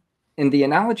 In the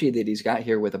analogy that he's got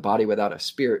here with a body without a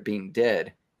spirit being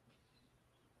dead,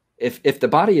 if the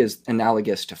body is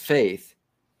analogous to faith,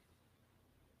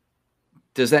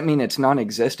 does that mean it's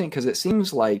non-existent? Because it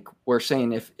seems like we're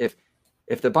saying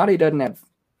if the body doesn't have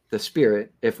the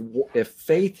spirit, if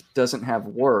faith doesn't have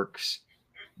works,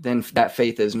 then that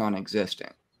faith is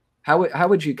non-existent. How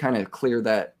would you kind of clear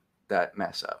that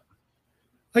mess up?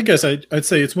 I guess I'd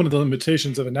say it's one of the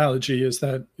limitations of analogy is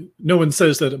that no one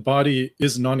says that a body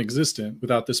is non-existent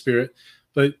without the spirit,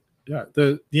 but yeah,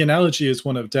 the analogy is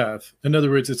one of death. In other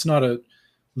words, it's not a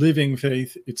living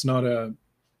faith. It's not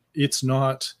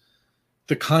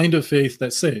the kind of faith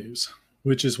that saves,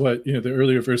 which is what the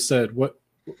earlier verse said. What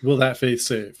will that faith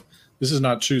save? This is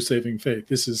not true saving faith.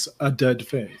 This is a dead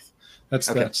faith. That's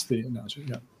the analogy.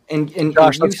 Yeah. And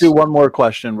Josh, let's do one more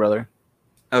question, brother.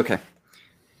 Okay.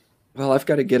 Well, I've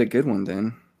got to get a good one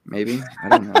then. maybe. I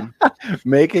don't know.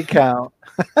 Make it count.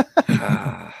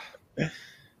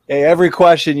 Hey, every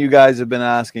question you guys have been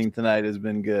asking tonight has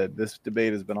been good. This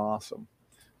debate has been awesome.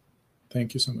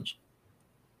 Thank you so much.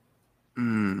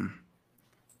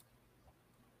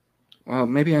 Well,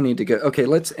 maybe I need to go. Okay,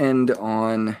 let's end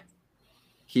on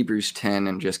Hebrews 10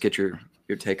 and just get your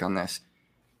take on this.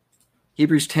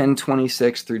 Hebrews 10,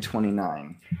 26 through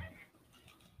 29.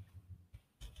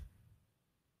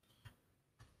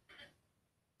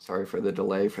 Sorry for the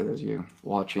delay for those of you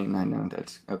watching. I know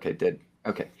that's okay.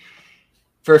 Okay.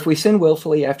 For if we sin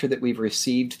willfully after that we've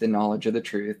received the knowledge of the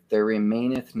truth, there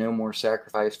remaineth no more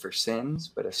sacrifice for sins,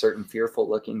 but a certain fearful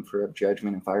looking for of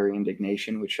judgment and fiery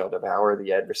indignation, which shall devour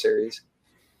the adversaries.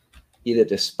 He that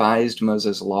despised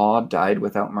Moses' law died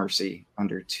without mercy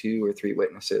under 2 or 3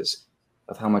 witnesses.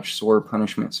 Of how much sore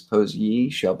punishment suppose ye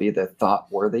shall be the thought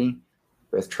worthy,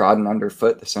 who hath trodden under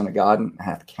foot the Son of God, and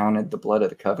hath counted the blood of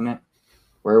the covenant,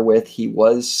 wherewith he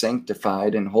was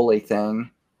sanctified in holy thing,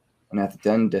 and hath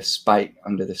done despite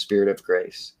unto the Spirit of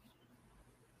grace.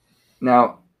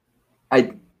 Now,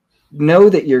 I know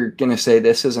that you're going to say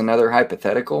this is another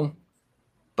hypothetical,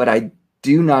 but I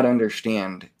do not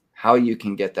understand how you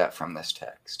can get that from this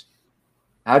text.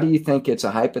 How do you think it's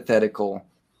a hypothetical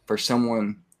for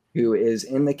someone who is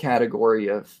in the category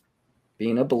of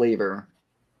being a believer?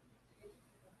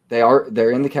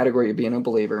 They're in the category of being a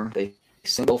believer. They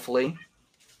sin willfully.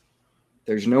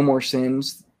 There's no more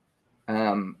sins.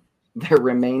 There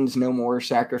remains no more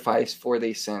sacrifice for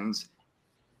these sins,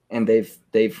 and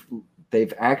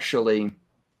they've actually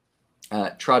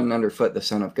trodden underfoot the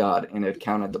Son of God and had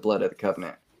counted the blood of the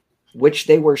covenant, which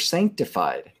they were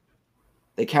sanctified.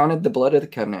 They counted the blood of the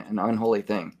covenant an unholy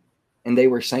thing, and they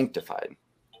were sanctified.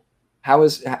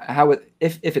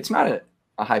 If it's not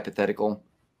a hypothetical,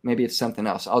 maybe it's something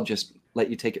else. I'll just let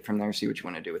you take it from there, see what you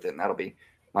want to do with it, and that'll be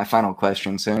my final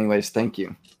question. So anyways, thank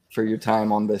you for your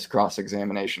time on this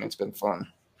cross-examination. It's been fun.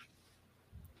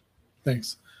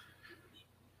 Thanks.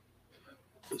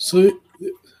 So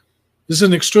this is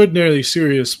an extraordinarily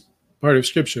serious part of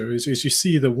Scripture. As you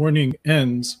see, the warning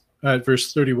ends at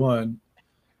verse 31.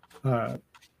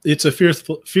 It's a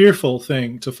fearful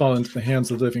thing to fall into the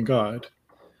hands of the living God.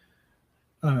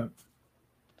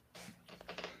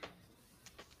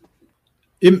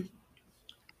 It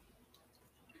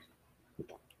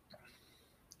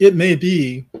may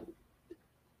be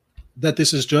that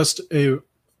this is just a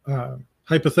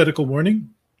hypothetical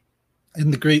warning,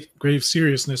 and the grave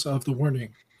seriousness of the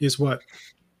warning is what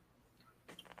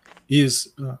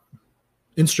is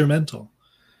instrumental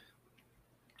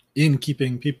in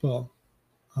keeping people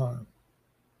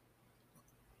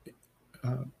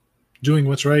doing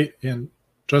what's right and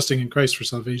trusting in Christ for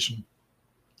salvation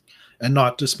and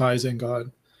not despising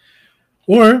God.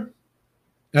 Or,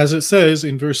 as it says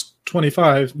in verse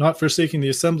 25, not forsaking the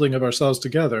assembling of ourselves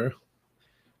together,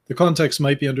 the context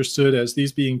might be understood as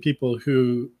these being people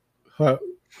who,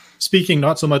 speaking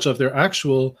not so much of their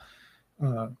actual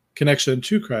connection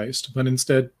to Christ, but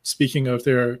instead speaking of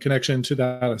their connection to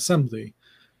that assembly,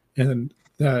 and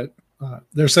that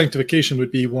their sanctification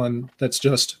would be one that's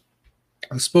just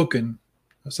a spoken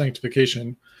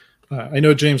sanctification. I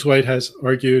know James White has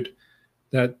argued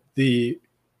that I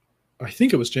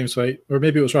think it was James White, or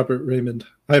maybe it was Robert Raymond.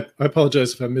 I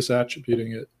apologize if I'm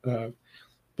misattributing it.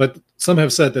 But some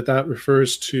have said that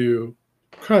refers to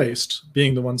Christ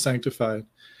being the one sanctified.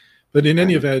 But in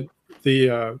any event,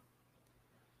 it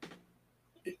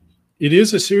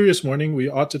is a serious warning. We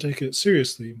ought to take it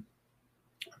seriously.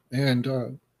 And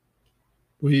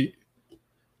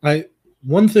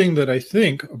one thing that I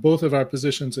think both of our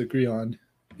positions agree on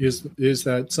is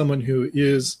that someone who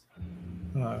is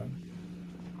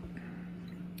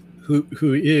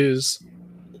who is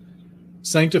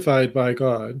sanctified by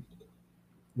God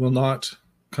will not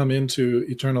come into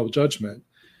eternal judgment.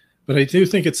 But I do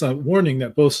think it's a warning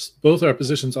that both our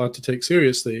positions ought to take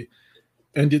seriously.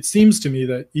 And it seems to me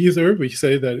that either we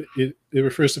say that it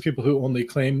refers to people who only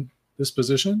claim this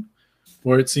position,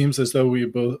 or it seems as though we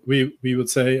would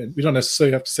say, and we don't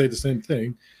necessarily have to say the same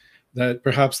thing, that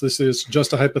perhaps this is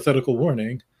just a hypothetical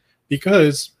warning,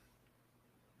 because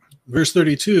verse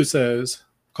 32 says,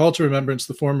 call to remembrance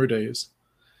the former days,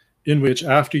 in which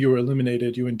after you were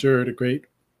illuminated, you endured a great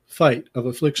fight of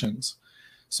afflictions.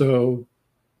 So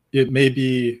it may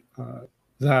be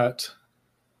that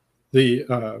this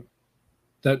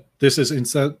is in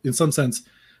some sense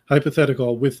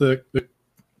hypothetical, with the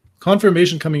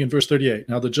confirmation coming in verse 38.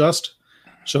 Now the just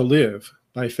shall live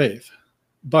by faith,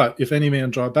 but if any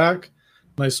man draw back,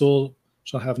 my soul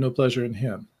shall have no pleasure in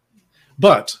him.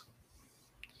 But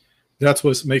that's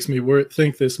what makes me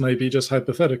think this might be just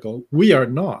hypothetical. We are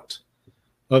not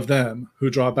of them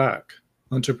who draw back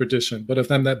unto perdition, but of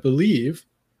them that believe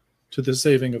to the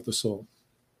saving of the soul.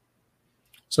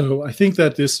 So I think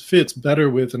that this fits better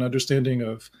with an understanding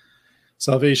of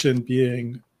salvation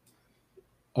being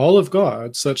all of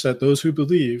God, such that those who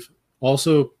believe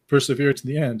also persevere to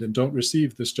the end and don't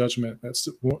receive this judgment that's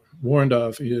warned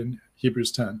of in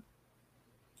Hebrews 10.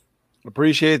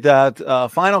 Appreciate that.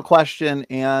 Final question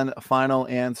and final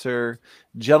answer.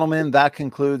 Gentlemen, that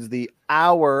concludes the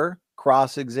hour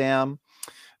cross exam.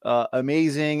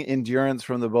 Amazing endurance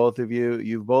from the both of you.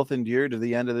 You've both endured to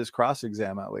the end of this cross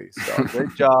exam, at least. So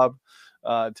great job.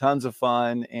 Tons of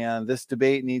fun. And this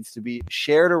debate needs to be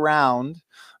shared around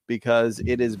because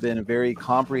it has been very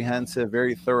comprehensive,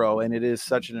 very thorough, and it is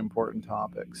such an important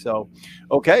topic. So,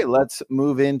 okay, let's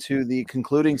move into the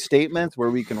concluding statements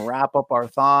where we can wrap up our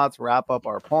thoughts, wrap up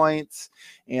our points.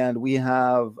 And we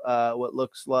have what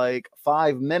looks like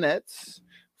 5 minutes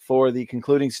for the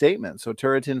concluding statement. So,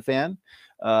 Turretin fan,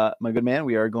 my good man,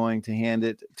 we are going to hand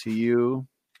it to you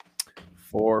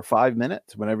for 5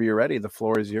 minutes. Whenever you're ready, the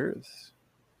floor is yours.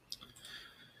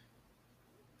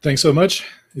 Thanks so much.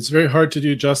 It's very hard to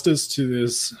do justice to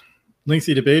this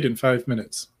lengthy debate in 5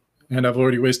 minutes, and I've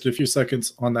already wasted a few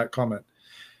seconds on that comment.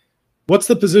 What's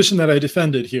the position that I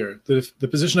defended here? The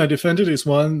position I defended is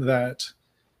one that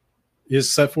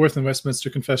is set forth in Westminster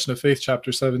Confession of Faith,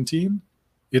 chapter 17.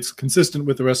 It's consistent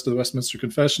with the rest of the Westminster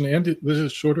Confession and with a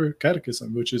shorter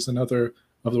catechism, which is another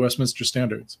of the Westminster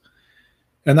Standards.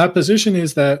 And that position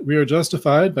is that we are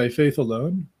justified by faith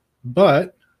alone,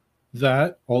 but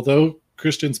that although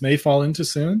Christians may fall into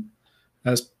sin,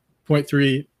 as point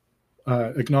 3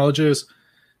 acknowledges,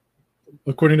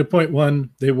 according to point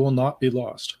 1, they will not be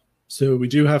lost. So we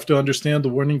do have to understand the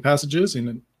warning passages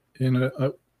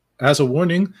as a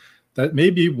warning that may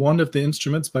be one of the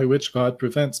instruments by which God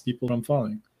prevents people from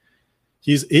falling.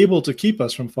 He's able to keep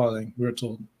us from falling, we're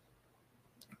told.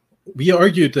 We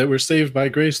argued that we're saved by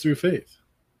grace through faith.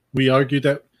 We argued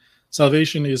that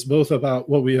salvation is both about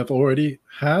what we have already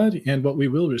had and what we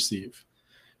will receive.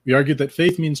 We argued that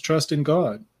faith means trust in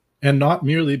God and not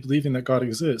merely believing that God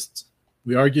exists.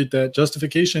 We argued that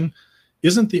justification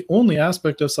isn't the only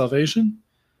aspect of salvation,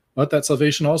 but that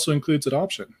salvation also includes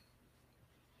adoption.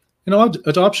 You know,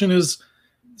 adoption is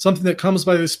something that comes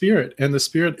by the Spirit, and the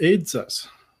Spirit aids us.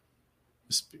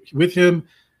 With him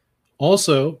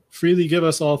also freely give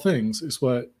us all things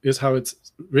is how it's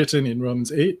written in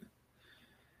Romans 8.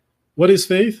 What is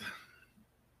faith?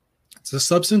 It's the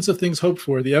substance of things hoped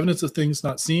for, the evidence of things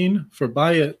not seen, for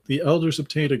by it the elders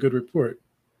obtained a good report.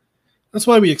 That's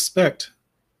why we expect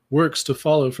works to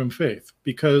follow from faith,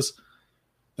 because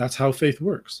that's how faith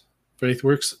works. Faith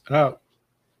works out.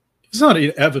 It's not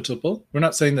inevitable. We're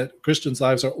not saying that Christians'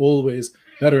 lives are always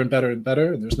better and better and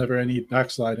better, and there's never any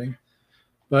backsliding.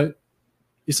 But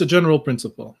it's a general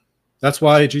principle. That's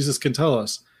why Jesus can tell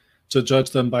us to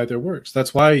judge them by their works.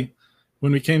 That's why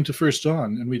when we came to 1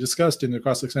 John and we discussed in the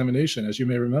cross-examination, as you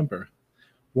may remember,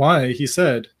 why he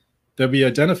said that we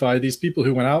identify these people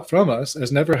who went out from us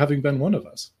as never having been one of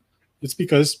us. It's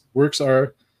because works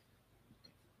are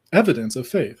evidence of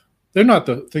faith. They're not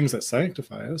the things that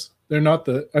sanctify us. They aren't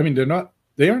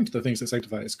the things that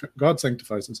sanctify us. God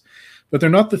sanctifies us. But they're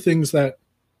not the things that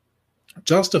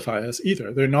justify us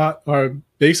either. They're not our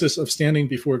basis of standing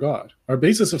before God. Our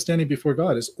basis of standing before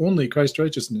God is only Christ's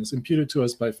righteousness imputed to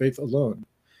us by faith alone.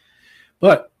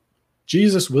 But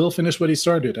Jesus will finish what he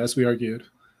started, as we argued.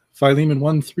 Philemon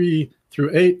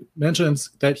 1:3-8 mentions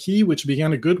that he which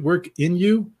began a good work in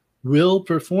you will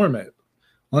perform it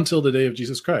until the day of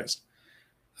Jesus Christ.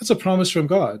 That's a promise from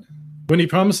God. When he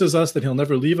promises us that he'll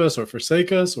never leave us or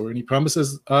forsake us, or when he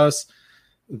promises us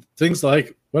things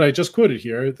like what I just quoted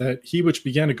here, that he which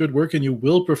began a good work in you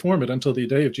will perform it until the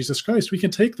day of Jesus Christ, we can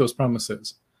take those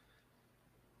promises.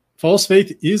 False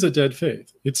faith is a dead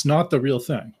faith. It's not the real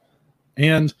thing.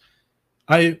 And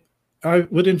I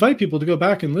would invite people to go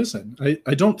back and listen.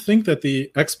 I don't think that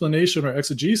the explanation or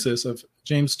exegesis of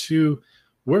James 2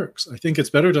 works. I think it's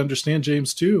better to understand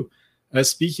James 2 as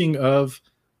speaking of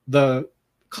the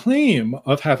claim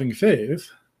of having faith,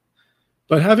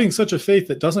 but having such a faith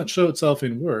that doesn't show itself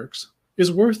in works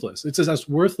is worthless. It's as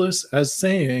worthless as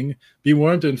saying, be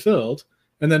warmed and filled,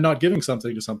 and then not giving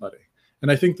something to somebody. And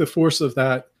I think the force of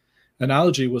that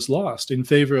analogy was lost in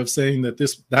favor of saying that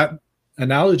that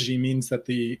analogy means that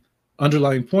the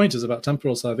underlying point is about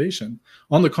temporal salvation.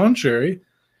 On the contrary,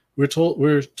 we're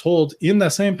told in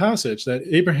that same passage that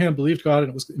Abraham believed God and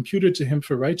it was imputed to him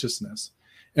for righteousness.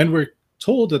 And we're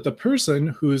told that the person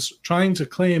who's trying to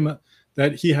claim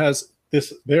that he has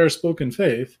this bare spoken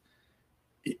faith,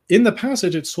 in the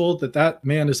passage it's told that that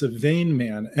man is a vain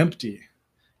man, empty.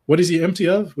 What is he empty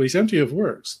of? Well, he's empty of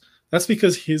works. That's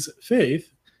because his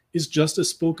faith is just a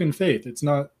spoken faith. It's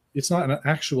not an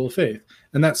actual faith.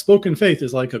 And that spoken faith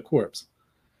is like a corpse.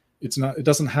 It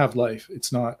doesn't have life.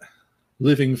 It's not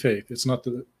living faith. It's not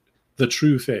the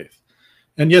true faith.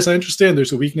 And yes, I understand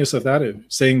there's a weakness of that, of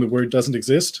saying the word doesn't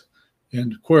exist,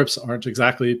 and corpse aren't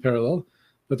exactly parallel,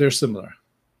 but they're similar.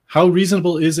 How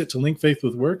reasonable is it to link faith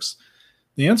with works?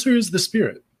 The answer is the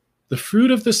Spirit. The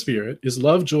fruit of the Spirit is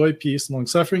love, joy, peace,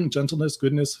 long-suffering, gentleness,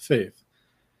 goodness, faith.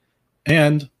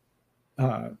 And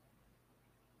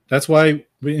that's why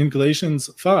in Galatians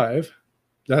 5,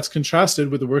 that's contrasted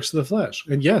with the works of the flesh.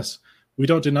 And yes, we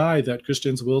don't deny that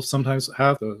Christians will sometimes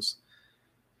have those.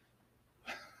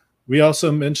 We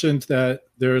also mentioned that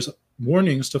there's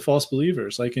warnings to false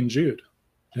believers, like in Jude.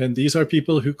 And these are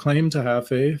people who claim to have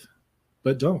faith,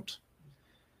 but don't.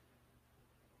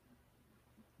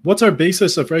 What's our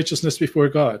basis of righteousness before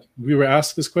God? We were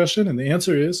asked this question, and the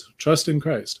answer is trust in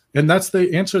Christ. And that's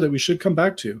the answer that we should come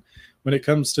back to when it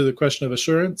comes to the question of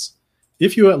assurance.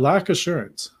 If you lack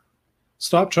assurance,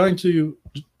 stop trying to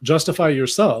justify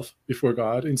yourself before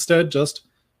God. Instead, just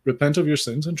repent of your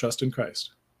sins and trust in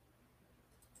Christ.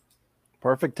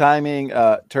 Perfect timing.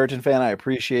 Turretin fan, I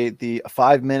appreciate the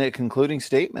 5-minute concluding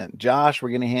statement. Josh, we're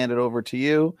going to hand it over to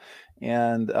you.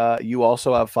 And you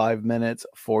also have 5 minutes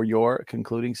for your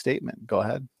concluding statement. Go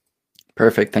ahead.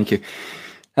 Perfect. Thank you.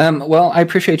 Well, I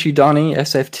appreciate you, Donny,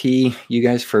 SFT, you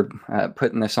guys for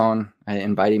putting this on,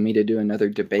 inviting me to do another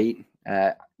debate.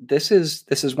 This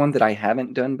is one that I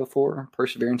haven't done before,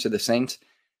 Perseverance of the Saints.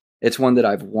 It's one that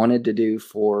I've wanted to do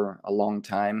for a long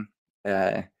time.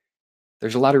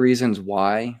 There's a lot of reasons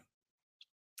why.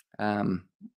 There's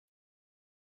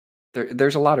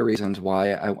a lot of reasons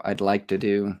why I'd like to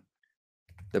do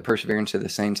the Perseverance of the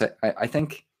Saints. I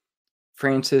think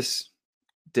Francis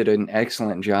did an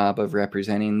excellent job of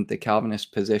representing the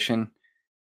Calvinist position.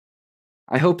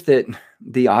 I hope that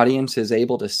the audience is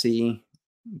able to see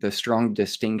the strong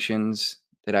distinctions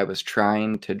that I was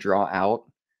trying to draw out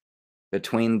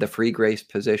between the free grace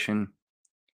position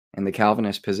and the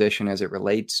Calvinist position as it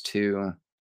relates to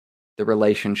the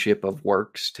relationship of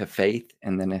works to faith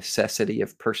and the necessity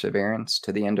of perseverance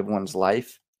to the end of one's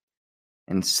life,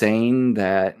 and saying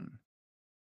that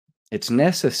it's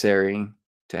necessary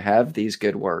to have these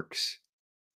good works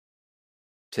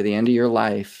to the end of your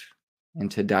life and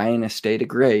to die in a state of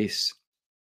grace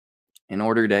in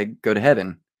order to go to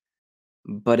heaven.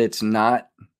 But it's not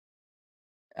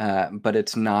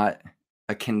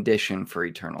a condition for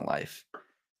eternal life.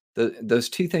 Those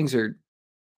two things are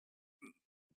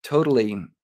totally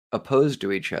opposed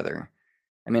to each other.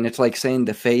 I mean, it's like saying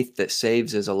the faith that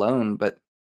saves is alone, but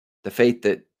the faith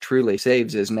that truly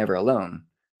saves is never alone.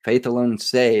 Faith alone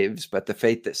saves, but the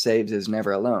faith that saves is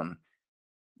never alone.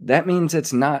 That means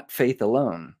it's not faith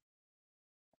alone.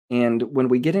 And when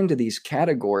we get into these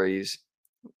categories,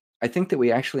 I think that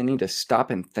we actually need to stop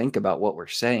and think about what we're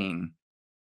saying.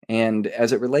 And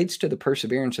as it relates to the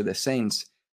perseverance of the saints,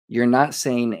 you're not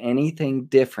saying anything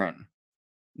different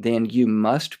than you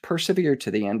must persevere to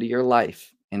the end of your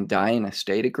life and die in a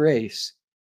state of grace,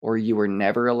 or you were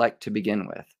never elect to begin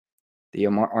with. The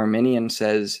Arminian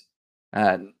says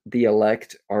the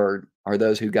elect are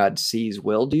those who God sees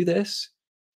will do this.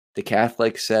 The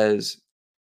Catholic says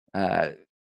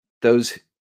those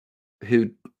who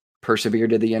persevere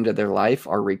to the end of their life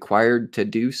are required to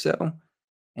do so,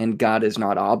 and God is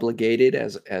not obligated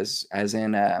as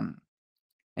in an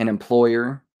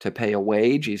employer to pay a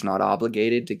wage. He's not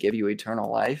obligated to give you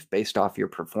eternal life based off your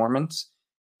performance.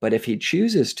 But if he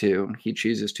chooses to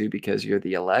because you're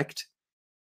the elect.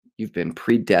 You've been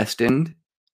predestined,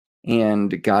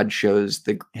 and God shows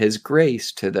his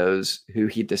grace to those who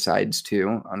he decides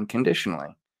to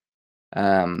unconditionally.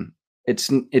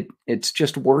 It's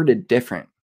just worded different.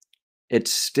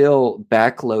 It's still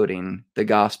backloading the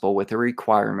gospel with a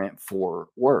requirement for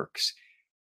works.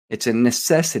 It's a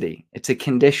necessity. It's a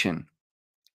condition.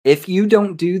 If you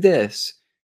don't do this,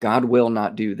 God will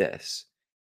not do this.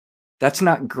 That's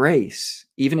not grace.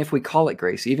 Even if we call it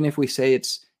grace, even if we say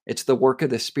it's the work of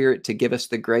the Spirit to give us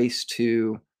the grace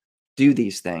to do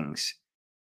these things,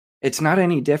 it's not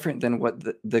any different than what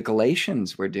the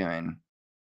Galatians were doing.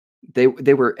 They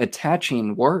were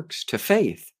attaching works to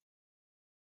faith.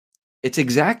 It's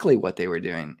exactly what they were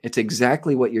doing. It's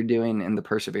exactly what you're doing in the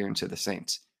perseverance of the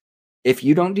saints. If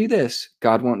you don't do this,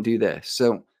 God won't do this.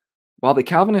 So while the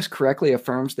Calvinist correctly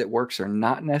affirms that works are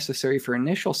not necessary for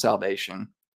initial salvation,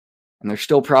 and there's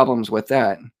still problems with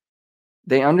that,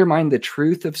 they undermine the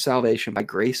truth of salvation by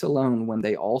grace alone when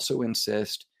they also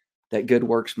insist that good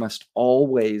works must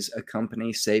always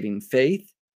accompany saving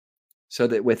faith, so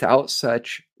that without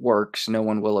such works no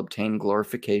one will obtain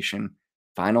glorification,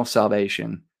 final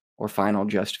salvation, or final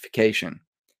justification.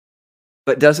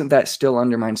 But doesn't that still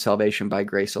undermine salvation by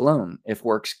grace alone? If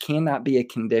works cannot be a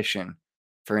condition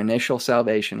for initial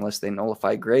salvation lest they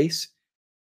nullify grace,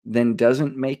 then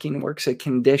doesn't making works a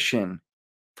condition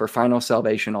for final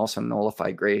salvation also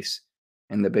nullify grace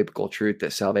and the biblical truth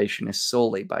that salvation is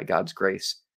solely by God's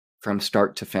grace from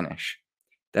start to finish?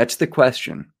 That's the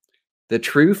question. The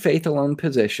true faith alone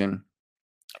position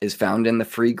is found in the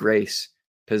free grace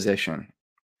position,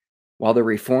 while the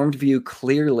Reformed view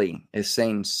clearly is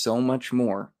saying so much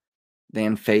more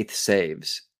than faith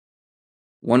saves.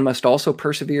 One must also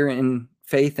persevere in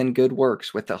faith and good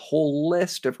works with a whole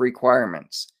list of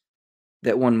requirements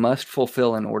that one must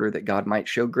fulfill in order that God might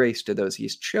show grace to those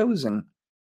he's chosen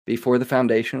before the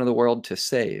foundation of the world to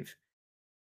save.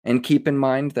 And keep in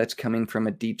mind that's coming from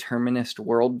a determinist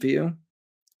worldview,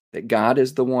 that God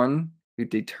is the one who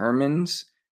determines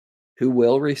who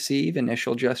will receive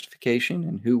initial justification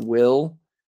and who will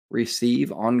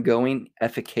receive ongoing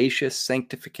efficacious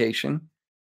sanctification,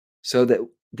 so that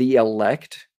the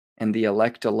elect and the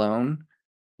elect alone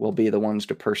will be the ones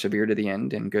to persevere to the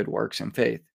end in good works and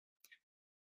faith.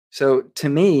 So to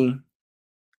me,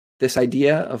 this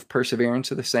idea of perseverance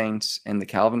of the saints and the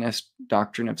Calvinist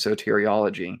doctrine of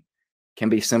soteriology can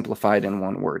be simplified in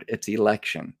one word. It's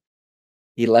election.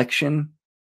 Election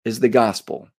is the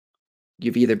gospel.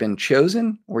 You've either been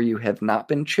chosen or you have not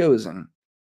been chosen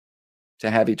to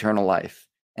have eternal life,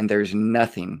 and there's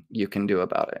nothing you can do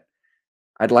about it.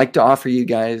 I'd like to offer you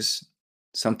guys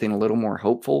something a little more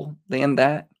hopeful than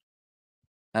that.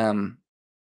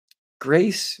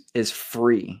 Grace is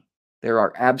free. There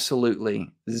are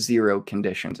absolutely zero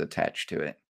conditions attached to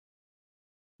it.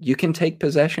 You can take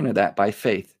possession of that by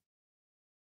faith.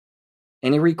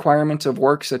 Any requirements of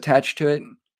works attached to it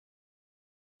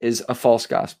is a false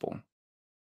gospel.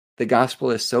 The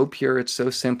gospel is so pure, it's so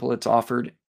simple, it's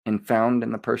offered and found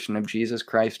in the person of Jesus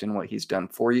Christ and what he's done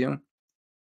for you.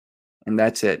 And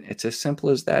that's it. It's as simple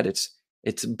as that.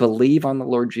 It's believe on the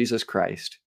Lord Jesus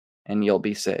Christ and you'll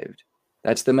be saved.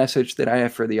 That's the message that I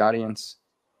have for the audience.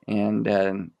 And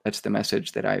that's the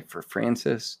message that I have for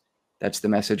Francis. That's the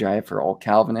message I have for all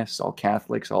Calvinists, all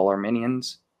Catholics, all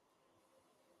Arminians.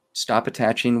 Stop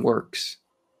attaching works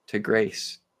to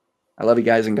grace. I love you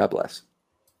guys, and God bless.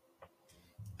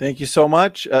 Thank you so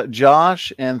much,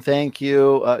 Josh, and thank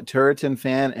you, Turretin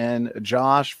fan and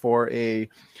Josh, for a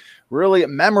really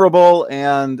memorable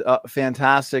and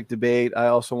fantastic debate. I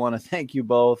also want to thank you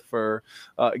both for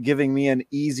giving me an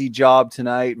easy job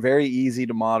tonight. Very easy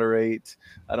to moderate.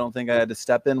 I don't think I had to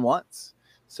step in once.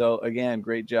 So again,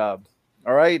 great job.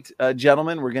 All right,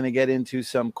 gentlemen, we're going to get into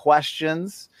some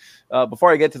questions.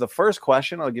 Before I get to the first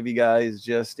question, I'll give you guys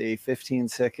just a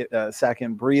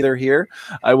 15-second breather here.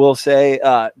 I will say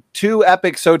 2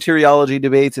 epic soteriology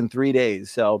debates in 3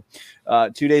 days. So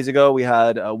 2 days ago, we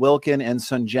had Wilkin and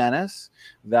Sungenis.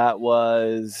 That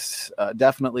was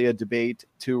definitely a debate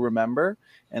to remember.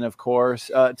 And of course,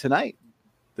 tonight,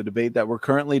 the debate that we're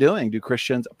currently doing. Do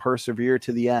Christians persevere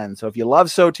to the end? So if you love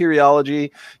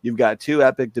soteriology, you've got 2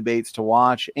 epic debates to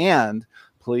watch, and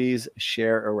please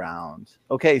share around.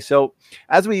 Okay, so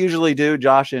as we usually do,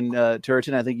 Josh and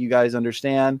Turretin, I think you guys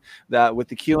understand that with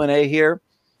the Q&A here,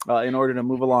 in order to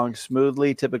move along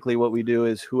smoothly, typically what we do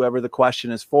is whoever the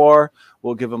question is for,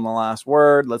 we'll give them the last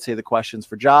word. Let's say the question's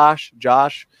for Josh.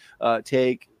 Josh, how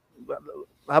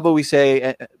about we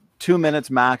say 2 minutes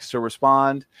max to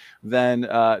respond. Then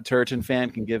Turretin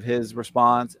fan can give his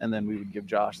response, and then we would give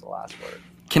Josh the last word.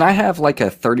 Can I have like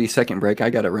a 30-second break? I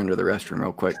got to run to the restroom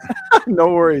real quick. No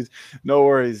worries. No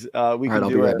worries. We can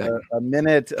do right back. a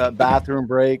minute bathroom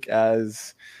break,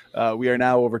 as we are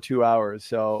now over 2 hours.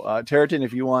 So Turretin,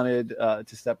 if you wanted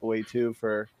to step away too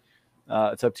for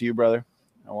it's up to you, brother.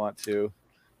 I want to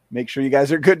make sure you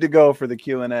guys are good to go for the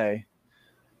Q&A.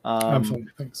 I'm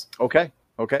fine. Thanks. Okay.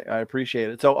 Okay, I appreciate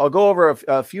it. So I'll go over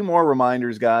a few more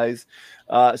reminders, guys.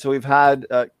 So we've had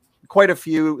quite a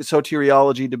few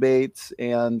soteriology debates,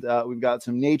 and we've got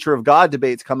some nature of God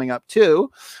debates coming up too.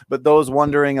 But those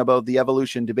wondering about the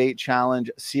Evolution Debate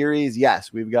Challenge series,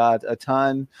 yes, we've got a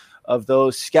ton of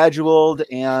those scheduled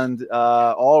and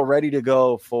all ready to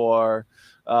go for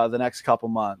the next couple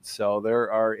months. So there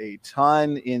are a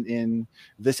ton in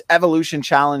this Evolution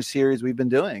Challenge series we've been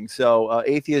doing. So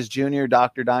Atheist Junior,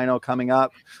 Dr. Dino coming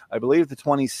up, I believe the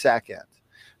 22nd.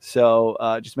 So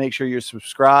just make sure you're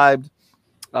subscribed.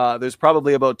 There's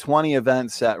probably about 20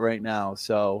 events set right now.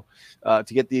 So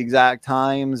to get the exact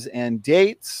times and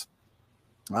dates,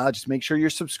 just make sure you're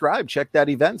subscribed. Check that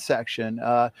event section.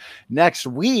 Next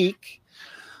week,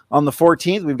 On the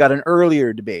 14th, we've got an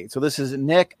earlier debate. So this is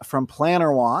Nick from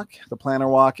Planner Walk, the Planner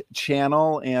Walk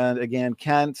channel. And again,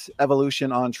 Kent,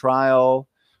 Evolution on Trial,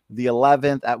 the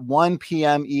 11th at 1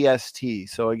 p.m. EST.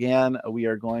 So again, we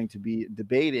are going to be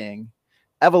debating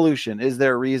evolution. Is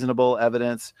there reasonable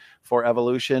evidence for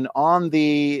evolution? On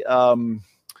the, I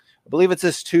believe it's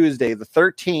this Tuesday, the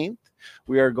 13th,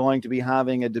 we are going to be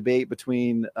having a debate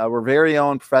between our very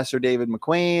own Professor David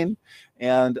McQueen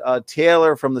and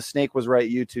Taylor from the Snake Was Right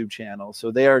YouTube channel.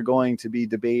 So they are going to be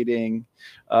debating,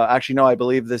 actually, no, I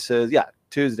believe this is,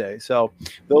 Tuesday. So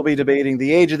they'll be debating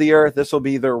the age of the earth. This will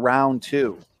be their round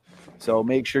 2. So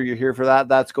make sure you're here for that.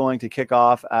 That's going to kick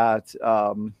off at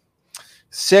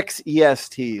 6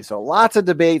 EST. So lots of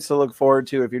debates to look forward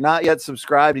to. If you're not yet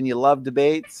subscribed and you love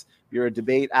debates, you're a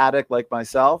debate addict like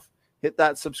myself, hit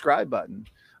that subscribe button.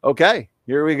 Okay,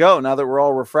 here we go. Now that we're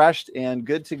all refreshed and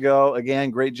good to go. Again,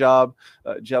 great job,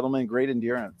 gentlemen. Great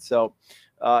endurance. So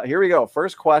here we go.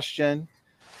 First question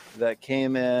that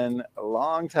came in a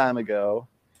long time ago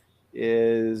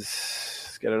is,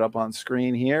 let's get it up on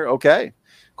screen here. Okay.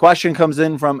 Question comes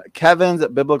in from Kevin's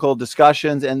at Biblical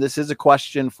Discussions, and this is a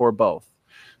question for both.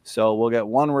 So we'll get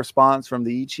one response from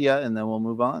the each of you, and then we'll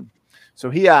move on.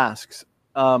 So he asks,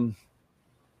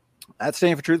 at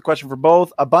Standing for Truth, question for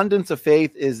both. Abundance of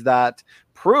faith, is that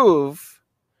prove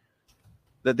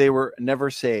that they were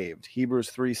never saved? Hebrews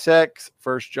 3:6,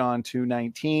 1 John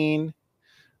 2:19.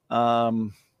 I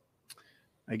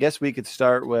guess we could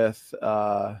start with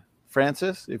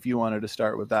Francis, if you wanted to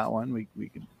start with that one. We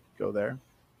could go there.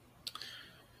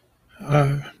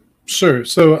 Sure.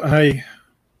 So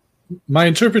my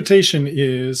interpretation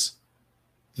is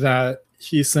that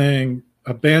he's saying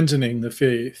abandoning the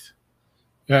faith,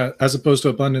 as opposed to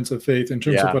abundance of faith, in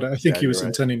terms of what I think he was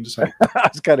intending to say. I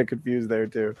was kind of confused there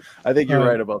too. I think you're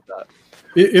right about that.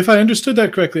 If I understood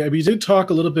that correctly, we did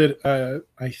talk a little bit. I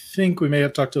think we may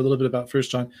have talked a little bit about 1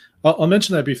 John. I'll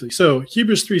mention that briefly. So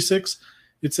Hebrews 3:6,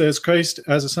 it says, Christ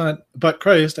as a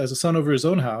son over his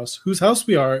own house, whose house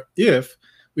we are, if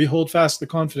we hold fast the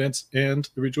confidence and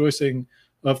the rejoicing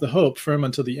of the hope firm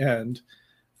until the end.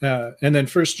 And then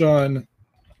 1 John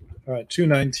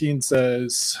 2:19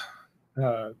 says,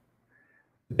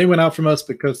 they went out from us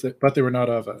but they were not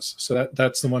of us. So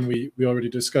that's the one we already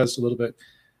discussed a little bit.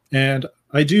 And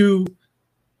I do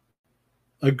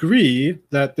agree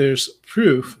that there's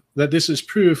proof that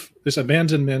this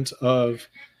abandonment of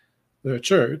the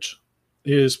church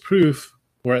is proof,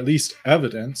 or at least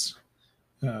evidence,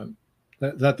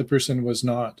 that the person was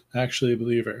not actually a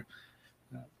believer.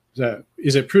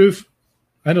 Is it proof?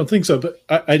 I don't think so, but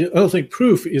I don't think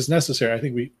proof is necessary. I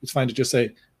think it's fine to just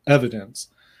say evidence,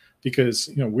 because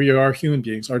we are human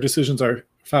beings. Our decisions are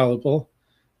fallible,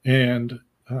 and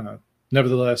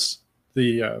nevertheless,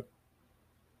 there's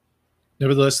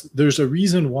a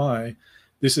reason why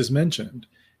this is mentioned,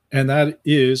 and that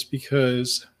is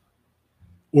because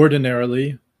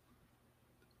ordinarily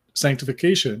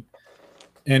sanctification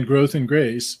and growth in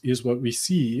grace is what we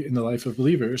see in the life of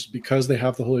believers, because they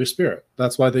have the Holy Spirit.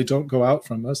 That's why they don't go out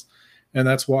from us. And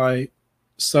that's why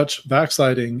such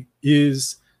backsliding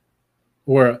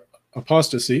or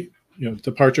apostasy,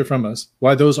 departure from us,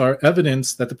 why those are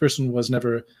evidence that the person was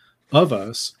never of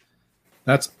us.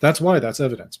 That's why that's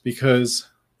evidence. Because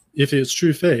if it's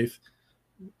true faith,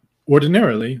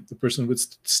 ordinarily the person would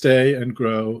stay and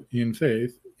grow in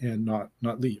faith and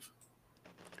not leave.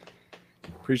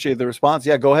 Appreciate the response.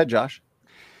 Yeah, go ahead, Josh.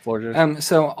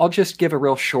 So I'll just give a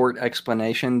real short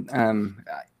explanation.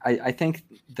 I think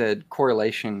the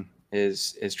correlation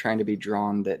is trying to be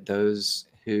drawn that those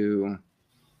who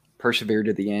persevere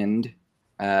to the end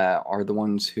are the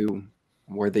ones who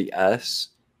were the us,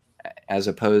 as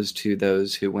opposed to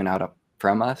those who went out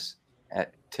from us.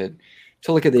 To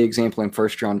look at the example in 1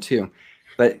 John 2.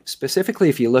 But specifically,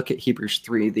 if you look at Hebrews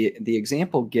 3, the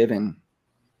example given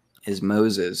is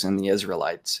Moses and the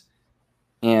Israelites.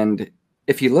 And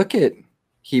if you look at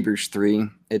Hebrews 3,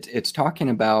 it's talking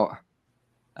about,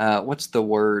 what's the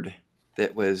word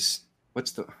that was,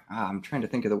 I'm trying to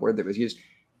think of the word that was used.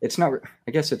 It's not,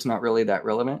 I guess it's not really that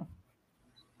relevant.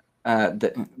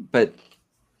 But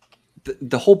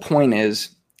the whole point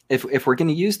is, if we're going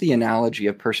to use the analogy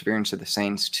of perseverance of the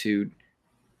saints to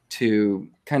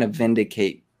kind of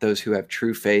vindicate those who have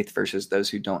true faith versus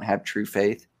those who don't have true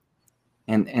faith,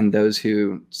 and those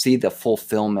who see the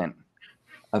fulfillment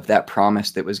of that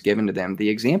promise that was given to them, the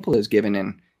example is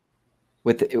given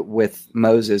with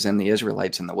Moses and the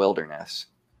Israelites in the wilderness.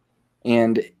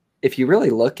 And if you really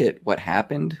look at what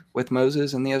happened with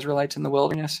Moses and the Israelites in the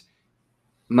wilderness,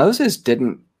 Moses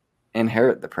didn't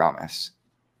inherit the promise.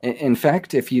 In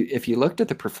fact, if you looked at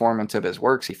the performance of his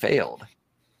works, he failed.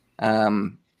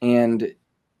 And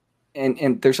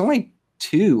there's only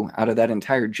 2 out of that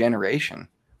entire generation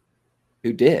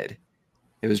who did.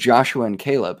 It was Joshua and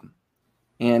Caleb.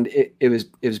 And it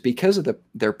was because of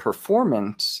their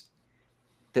performance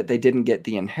that they didn't get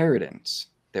the inheritance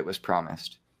that was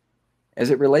promised.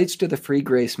 As it relates to the free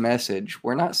grace message,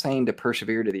 we're not saying to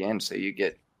persevere to the end so you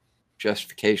get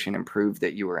justification and prove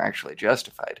that you were actually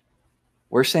justified.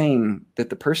 We're saying that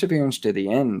the perseverance to the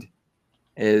end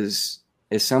is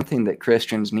something that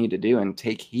Christians need to do and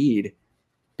take heed,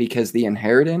 because the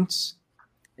inheritance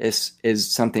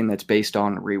is something that's based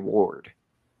on reward.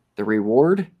 The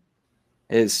reward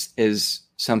is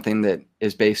something that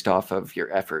is based off of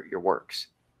your effort, your works.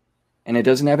 And it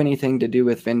doesn't have anything to do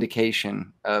with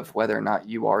vindication of whether or not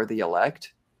you are the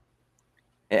elect.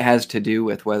 It has to do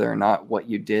with whether or not what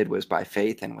you did was by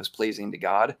faith and was pleasing to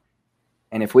God.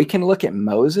 And if we can look at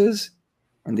Moses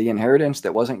and the inheritance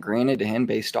that wasn't granted to him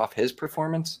based off his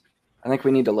performance, I think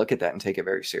we need to look at that and take it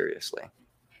very seriously.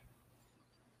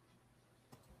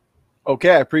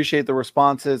 Okay, I appreciate the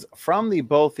responses from the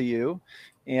both of you.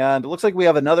 And it looks like we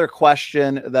have another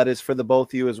question that is for the both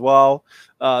of you as well.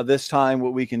 This time,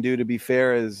 what we can do, to be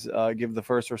fair, is give the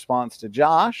first response to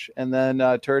Josh, and then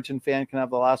Turretin fan can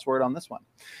have the last word on this one.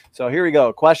 So here we go.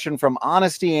 A question from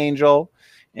Honesty Angel,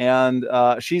 and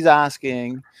she's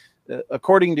asking,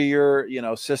 according to your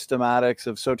systematics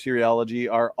of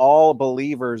soteriology, are all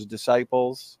believers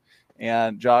disciples?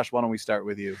 And Josh, why don't we start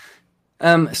with you?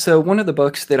 So one of the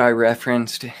books that I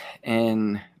referenced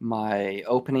in my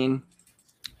opening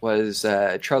was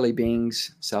Charlie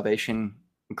Bing's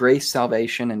Grace,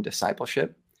 Salvation, and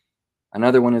Discipleship.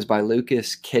 Another one is by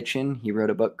Lucas Kitchen. He wrote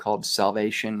a book called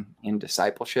Salvation and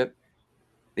Discipleship.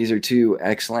 These are 2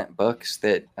 excellent books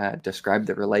that describe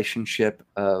the relationship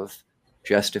of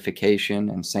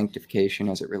justification and sanctification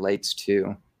as it relates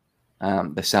to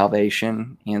the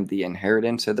salvation and the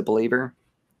inheritance of the believer.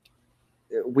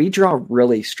 We draw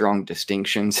really strong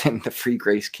distinctions in the free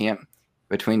grace camp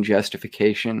between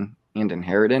justification and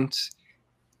inheritance.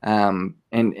 And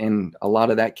a lot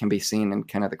of that can be seen in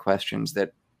kind of the questions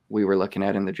that we were looking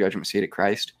at in the judgment seat of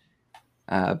Christ,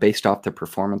 based off the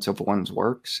performance of one's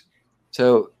works.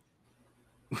 So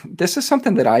this is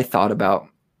something that I thought about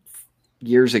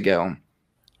years ago.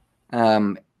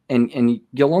 And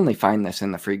you'll only find this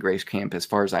in the free grace camp, as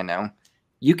far as I know.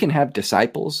 You can have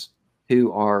disciples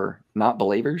who are not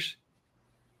believers.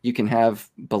 You can have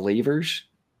believers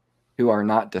who are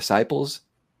not disciples,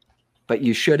 but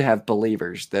you should have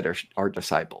believers that are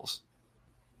disciples.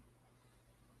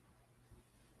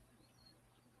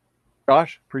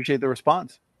 Josh, appreciate the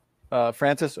response.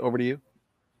 Francis, over to you.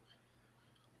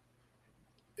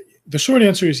 The short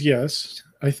answer is yes.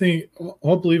 I think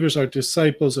all believers are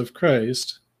disciples of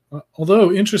Christ.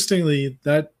 Although, interestingly,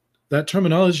 that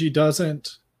terminology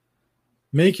doesn't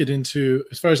make it into,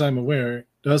 as far as I'm aware,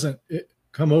 doesn't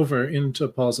come over into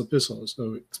Paul's epistles.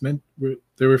 So it's meant,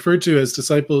 they're referred to as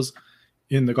disciples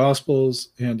in the Gospels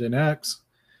and in Acts,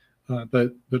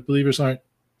 but believers aren't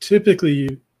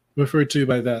typically referred to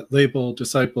by that label,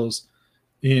 disciples,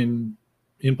 in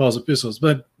Paul's epistles.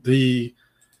 But the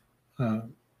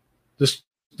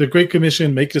Great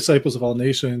Commission, make disciples of all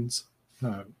nations,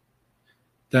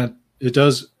 that it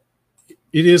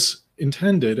is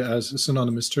intended as a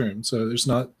synonymous term. So there's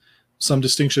not some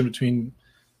distinction between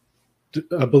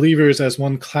believers as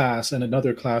one class and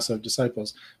another class of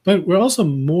disciples. But we're also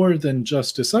more than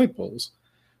just disciples.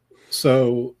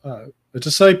 So a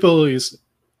disciple is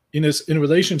in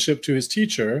relationship to his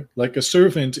teacher, like a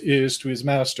servant is to his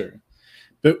master.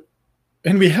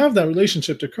 And we have that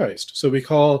relationship to Christ. So we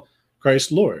call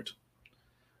Christ Lord.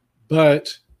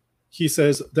 But he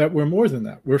says that we're more than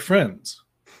that. We're friends.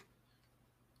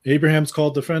 Abraham's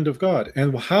called the friend of God.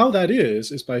 And how that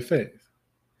is by faith.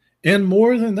 And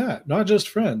more than that, not just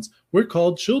friends, we're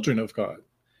called children of God.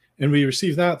 And we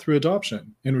receive that through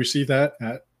adoption, and receive that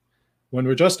when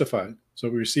we're justified. So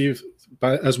we receive,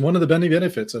 as one of the many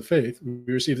benefits of faith,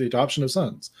 we receive the adoption of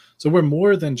sons. So we're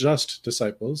more than just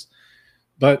disciples,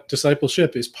 but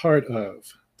discipleship is part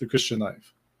of the Christian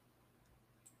life.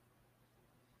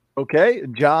 Okay,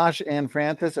 Josh and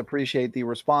Francis, appreciate the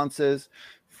responses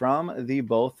from the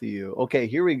both of you. Okay,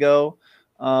 here we go.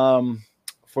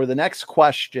 For the next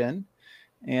question,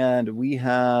 and we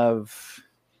have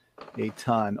a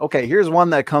ton. Okay, here's one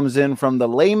that comes in from the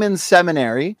Layman's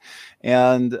Seminary,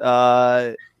 and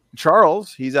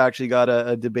Charles, he's actually got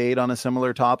a debate on a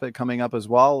similar topic coming up as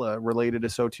well, related to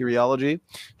soteriology.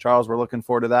 Charles, we're looking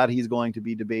forward to that. He's going to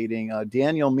be debating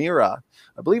Daniel Mira,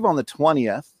 I believe on the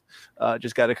 20th.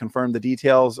 Just got to confirm the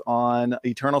details on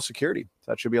eternal security.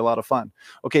 That should be a lot of fun.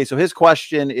 Okay, so his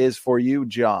question is for you,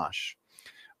 Josh.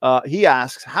 He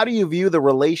asks, how do you view the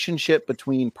relationship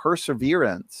between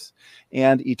perseverance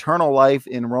and eternal life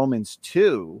in Romans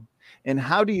 2? And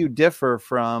how do you differ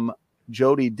from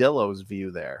Jody Dillo's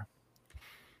view there?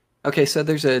 Okay, so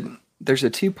there's a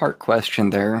two-part question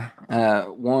there.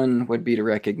 One would be to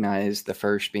recognize the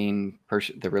first being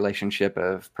the relationship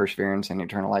of perseverance and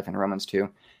eternal life in Romans 2.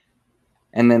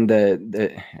 And then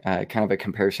the kind of a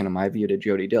comparison of my view to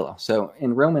Jody Dillo. So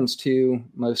in Romans 2,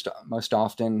 most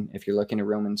often, if you're looking at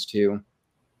Romans 2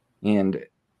 and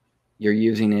you're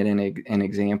using it in an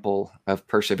example of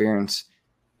perseverance,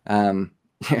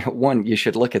 one, you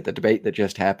should look at the debate that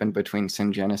just happened between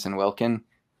Syngenis and Wilkin,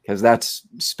 because that's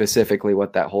specifically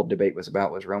what that whole debate was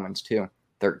about, was Romans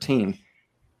 2:13.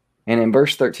 And in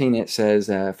verse 13, it says,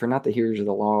 for not the hearers of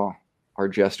the law are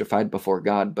justified before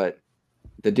God, but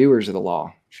the doers of the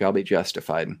law shall be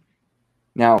justified.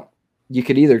 Now, you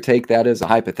could either take that as a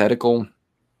hypothetical,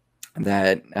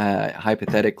 that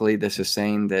hypothetically this is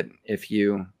saying that if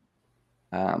you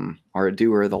are a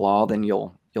doer of the law, then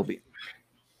you'll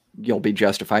be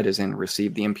justified, as in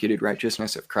receive the imputed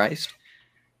righteousness of Christ.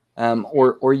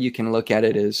 Or you can look at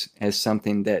it as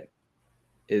something that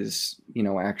is,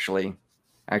 actually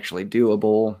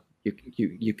doable.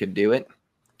 You could do it.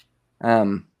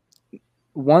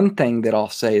 One thing that I'll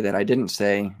say that I didn't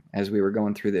say as we were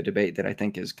going through the debate that I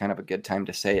think is kind of a good time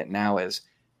to say it now is,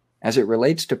 as it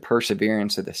relates to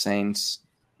perseverance of the saints,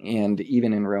 and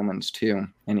even in Romans 2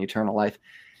 and eternal life,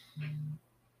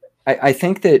 I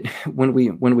think that when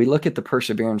we look at the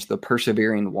perseverance, the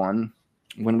persevering one,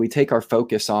 when we take our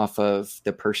focus off of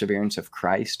the perseverance of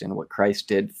Christ and what Christ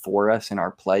did for us in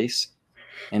our place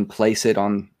and place it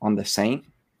on the saint,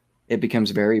 it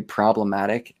becomes very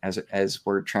problematic as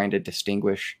we're trying to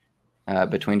distinguish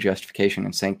between justification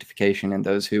and sanctification and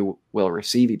those who will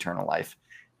receive eternal life.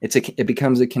 It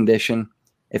becomes a condition.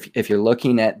 If you're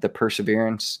looking at the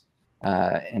perseverance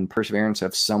and perseverance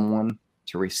of someone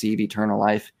to receive eternal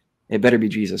life, it better be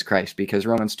Jesus Christ, because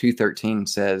Romans 2:13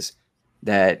 says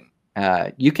that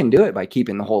you can do it by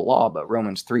keeping the whole law, but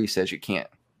Romans 3 says you can't.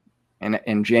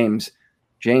 And James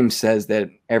says that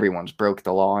everyone's broke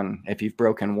the law, and if you've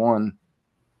broken one,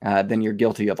 then you're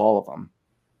guilty of all of them.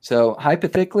 So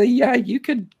hypothetically, yeah, you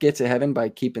could get to heaven by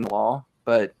keeping the law,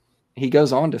 but he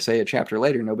goes on to say a chapter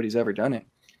later, nobody's ever done it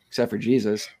except for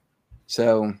Jesus.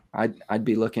 So I'd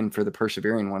be looking for the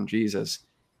persevering one, Jesus,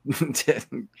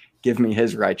 to give me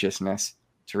his righteousness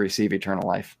to receive eternal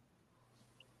life.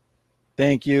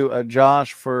 Thank you,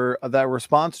 Josh, for that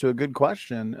response to a good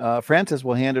question. Francis,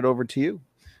 we'll hand it over to you.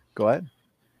 Go ahead.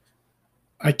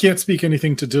 I can't speak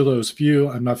anything to Dillo's view.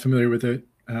 I'm not familiar with it.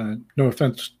 No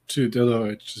offense to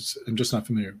Dillo, I'm just not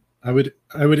familiar. I would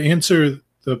answer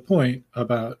the point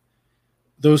about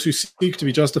those who seek to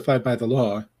be justified by the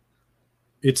law.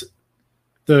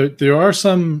 There are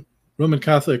some Roman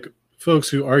Catholic folks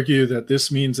who argue that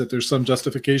this means that there's some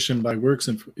justification by works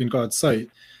in God's sight,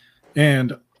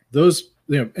 and those,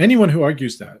 anyone who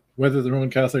argues that, whether the Roman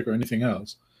Catholic or anything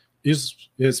else,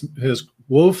 has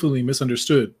woefully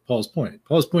misunderstood Paul's point.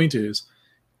 Paul's point is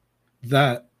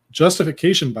that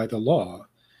justification by the law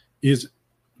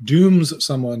dooms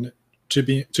someone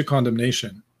to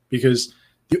condemnation, because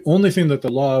the only thing that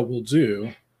the law will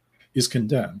do is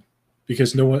condemn,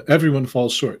 because everyone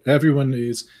falls short.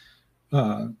 Everyone's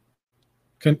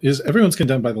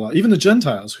condemned by the law. Even the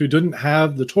Gentiles who didn't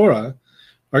have the Torah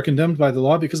are condemned by the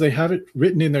law because they have it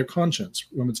written in their conscience,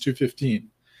 Romans 2:15.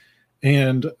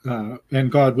 And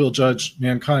God will judge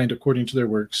mankind according to their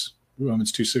works,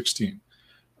 Romans 2:16.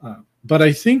 But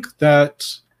I think that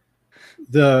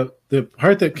the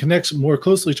part that connects more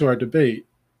closely to our debate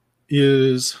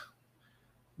is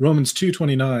Romans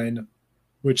 2:29,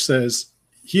 which says,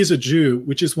 he is a Jew,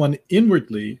 which is one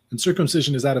inwardly, and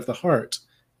circumcision is out of the heart,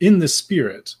 in the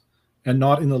spirit, and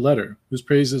not in the letter, whose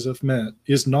praise is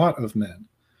not of men,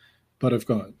 but of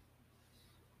God.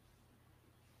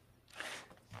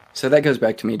 So that goes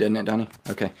back to me, doesn't it, Donny?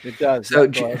 Okay. It does. So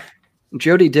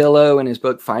Jody Dillo, in his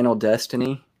book Final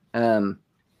Destiny,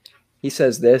 he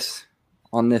says this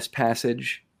on this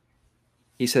passage.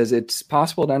 He says it's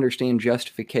possible to understand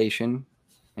justification,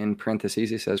 in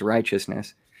parentheses, he says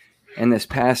righteousness, in this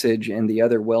passage and the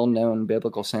other well-known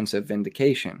biblical sense of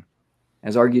vindication.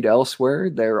 As argued elsewhere,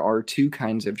 there are two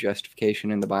kinds of justification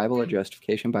in the Bible: a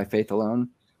justification by faith alone,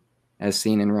 as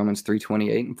seen in Romans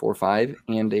 3:28 and 4:5,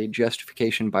 and a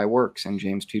justification by works in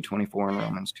James 2:24 and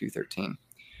Romans 2:13.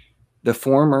 The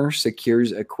former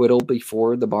secures acquittal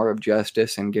before the bar of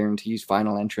justice and guarantees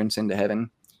final entrance into heaven.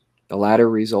 The latter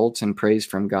results in praise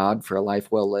from God for a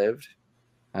life well lived,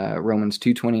 Romans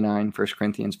 2:29, 1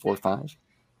 Corinthians 4:5.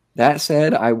 That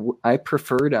said, I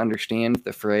prefer to understand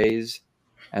the phrase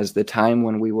as the time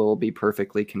when we will be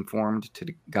perfectly conformed to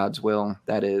God's will,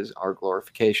 that is, our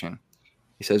glorification.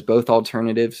 He says both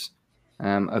alternatives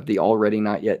of the already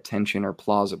not yet tension are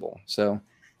plausible. So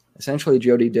essentially,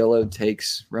 Jody Dillow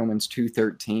takes Romans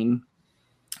 2:13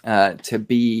 to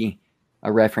be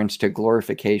a reference to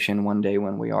glorification one day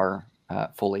when we are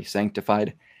fully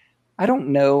sanctified. I don't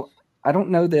know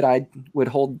that I would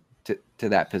hold to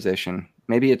that position.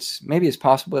 Maybe it's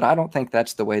possible, but I don't think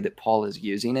that's the way that Paul is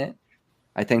using it.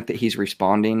 I think that he's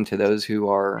responding to those who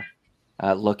are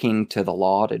looking to the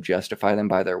law to justify them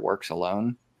by their works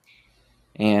alone.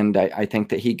 And I think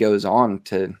that he goes on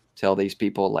to tell these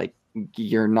people, like,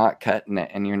 you're not cutting it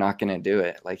and you're not going to do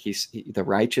it. Like the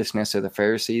righteousness of the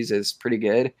Pharisees is pretty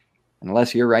good.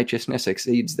 Unless your righteousness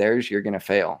exceeds theirs, you're going to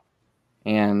fail.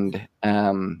 And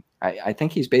I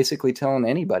think he's basically telling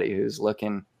anybody who's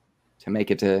looking to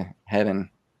make it to heaven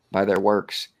by their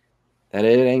works that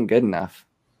it ain't good enough.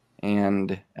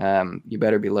 And you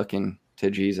better be looking to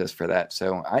Jesus for that.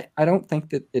 So I don't think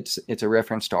that it's a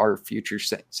reference to our future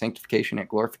sanctification and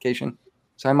glorification.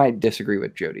 So I might disagree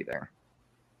with Jody there.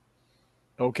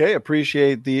 Okay,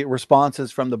 appreciate the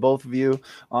responses from the both of you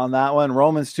on that one.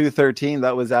 Romans 2:13,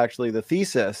 that was actually the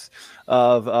thesis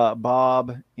of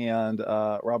Bob and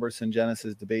Robertson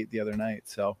Genesis debate the other night.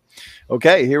 So,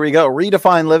 okay, here we go.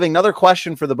 Redefine living. Another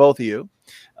question for the both of you.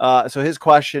 So his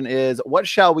question is, what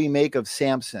shall we make of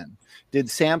Samson? Did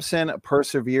Samson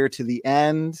persevere to the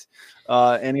end?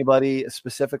 Anybody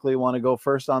specifically want to go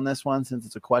first on this one, since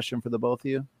it's a question for the both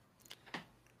of you?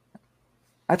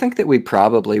 I think that we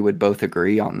probably would both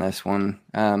agree on this one.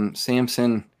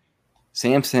 Samson,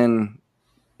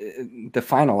 the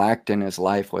final act in his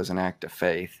life was an act of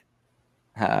faith,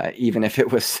 even if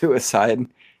it was suicide,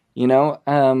 you know.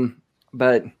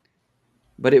 But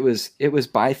it was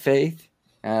by faith.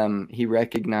 He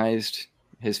recognized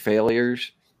his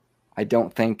failures. I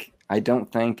don't think,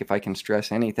 if I can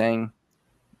stress anything,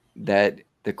 that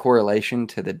the correlation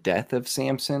to the death of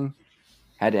Samson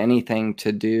had anything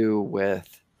to do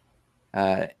with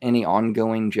any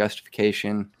ongoing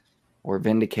justification or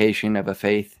vindication of a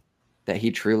faith that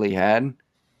he truly had.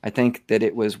 I think that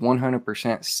it was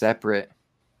 100% separate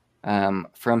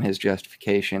from his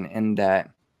justification, in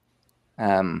that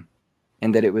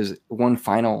it was one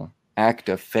final act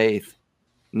of faith,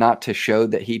 not to show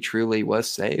that he truly was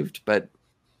saved, but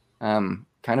kind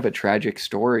of a tragic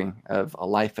story of a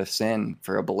life of sin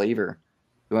for a believer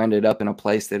who ended up in a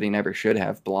place that he never should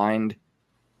have, blind,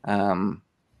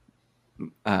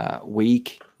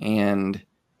 weak, and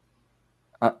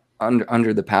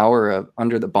under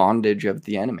the bondage of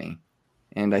the enemy.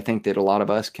 And I think that a lot of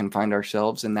us can find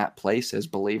ourselves in that place as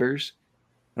believers.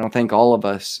 I don't think all of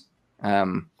us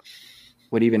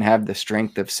would even have the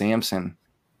strength of Samson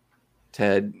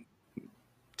to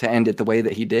end it the way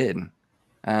that he did.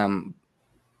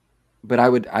 But I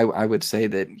would say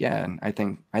that, yeah, I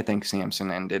think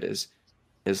Samson ended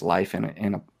his life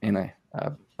in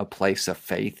a place of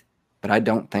faith. But I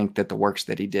don't think that the works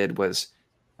that he did was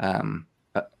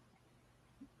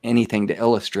anything to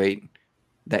illustrate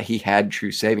that he had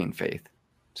true saving faith.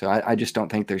 So I just don't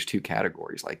think there's two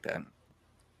categories like that.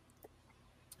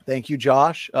 Thank you,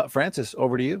 Josh. Francis,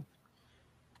 over to you.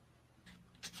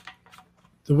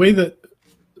 The way that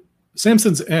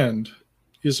Samson's end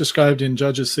is described in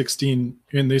Judges 16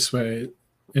 in this way.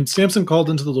 And Samson called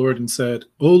unto the Lord and said,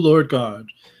 O Lord God,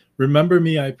 remember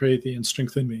me, I pray thee, and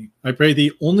strengthen me. I pray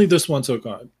thee only this once, O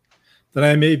God, that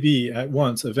I may be at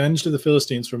once avenged of the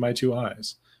Philistines for my 2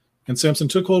 eyes. And Samson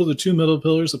took hold of the 2 middle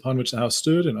pillars upon which the house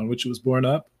stood, and on which it was borne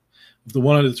up, of the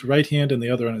one on his right hand and the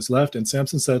other on his left. And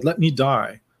Samson said, Let me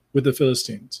die with the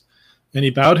Philistines. And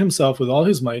he bowed himself with all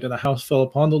his might, and the house fell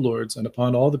upon the lords and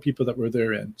upon all the people that were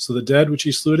therein. So the dead which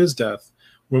he slew at his death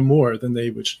were more than they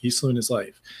which he slew in his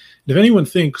life. And if anyone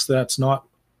thinks that's not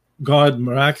God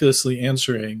miraculously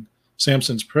answering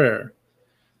Samson's prayer,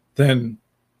 then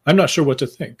I'm not sure what to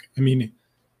think. I mean,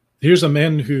 here's a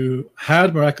man who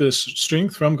had miraculous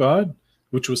strength from God,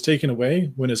 which was taken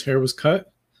away when his hair was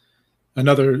cut.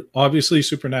 Another obviously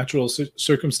supernatural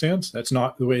circumstance. That's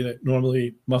not the way that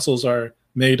normally muscles are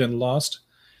made and lost.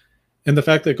 And the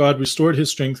fact that God restored his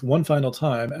strength one final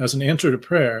time as an answer to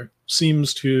prayer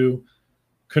seems to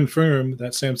confirm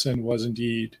that Samson was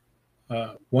indeed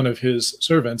one of his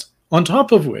servants, on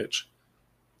top of which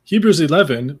Hebrews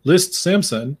 11 lists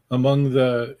Samson among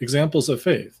the examples of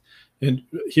faith. And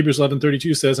Hebrews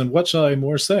 11:32 says, And what shall I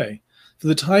more say? For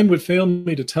the time would fail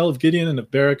me to tell of Gideon and of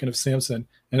Barak and of Samson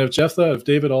and of Jephthah, of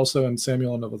David also, and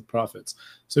Samuel, and of the prophets.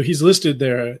 So he's listed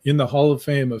there in the Hall of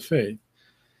Fame of faith,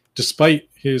 despite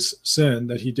his sin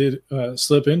that he did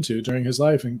slip into during his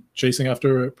life and chasing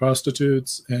after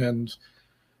prostitutes and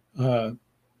and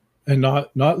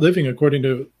not living according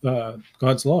to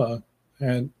God's law.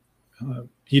 And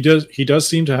he does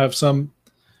seem to have some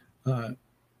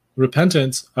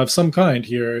repentance of some kind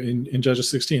here in Judges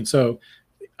 16. So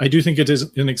I do think it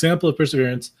is an example of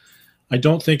perseverance. I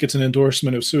don't think it's an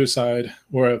endorsement of suicide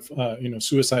or of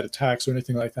suicide attacks or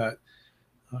anything like that.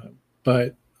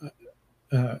 But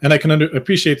I can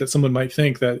appreciate that someone might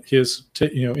think that his,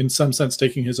 in some sense,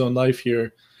 taking his own life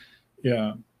here,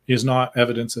 is not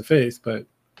evidence of faith. But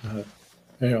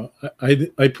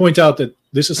I point out that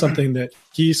this is something that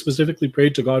he specifically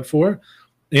prayed to God for,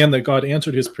 and that God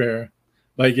answered his prayer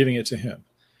by giving it to him.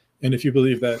 And if you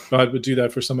believe that God would do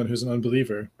that for someone who's an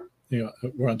unbeliever,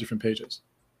 we're on different pages.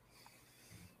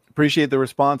 Appreciate the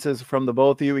responses from the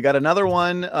both of you. We got another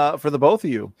one for the both of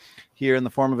you here in the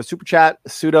form of a super chat.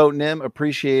 Pseudonym,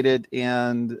 appreciate it.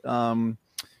 And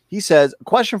he says, a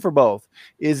question for both.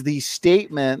 Is the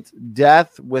statement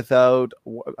death without,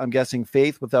 I'm guessing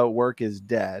faith without work is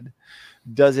dead,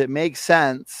 does it make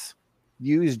sense?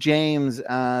 Use James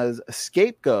as a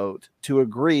scapegoat to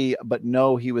agree, but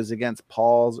no, he was against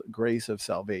Paul's grace of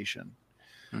salvation.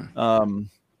 Do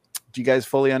you guys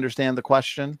fully understand the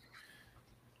question?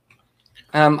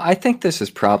 I think this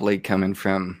is probably coming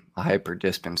from a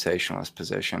hyper-dispensationalist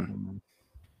position.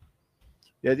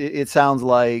 It sounds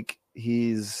like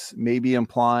he's maybe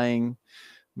implying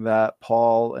that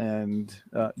Paul and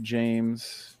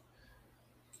James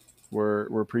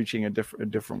were preaching a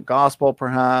different gospel,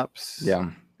 perhaps.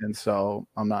 Yeah. And so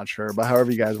I'm not sure, but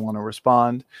however you guys want to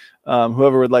respond,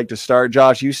 whoever would like to start.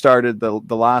 Josh, you started the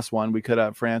last one. We could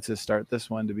have Francis start this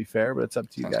one, to be fair, but it's up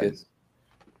to you guys.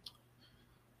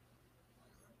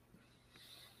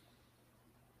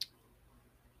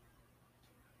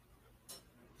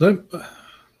 Good.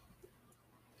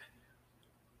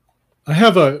 I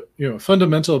have a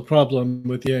fundamental problem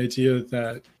with the idea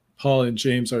that Paul and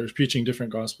James are preaching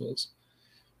different gospels,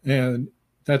 and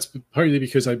that's partly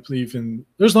because I believe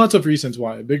there's lots of reasons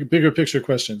why. Bigger picture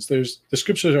questions. The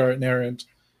scriptures are inerrant.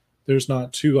 There's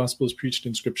not two gospels preached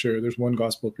in Scripture. There's one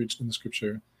gospel preached in the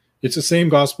Scripture. It's the same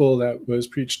gospel that was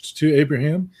preached to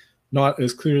Abraham, not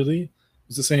as clearly.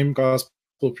 It's the same gospel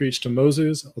preached to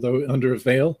Moses, although under a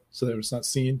veil, so that it's not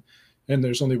seen. And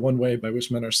there's only one way by which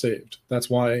men are saved. That's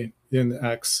why in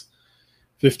Acts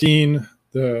 15,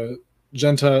 the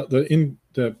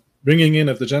bringing in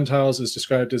of the Gentiles is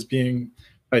described as being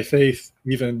by faith,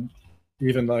 even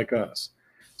like us.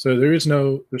 So there's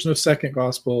no second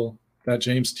gospel that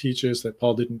James teaches that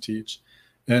Paul didn't teach.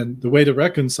 And the way to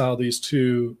reconcile these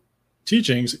two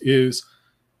teachings is,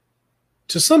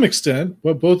 to some extent,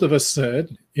 what both of us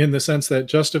said, in the sense that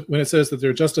when it says that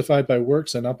they're justified by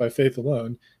works and not by faith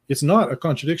alone, it's not a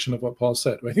contradiction of what Paul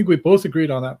said. I think we both agreed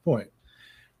on that point.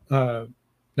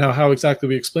 Now, how exactly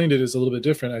we explained it is a little bit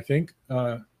different, I think.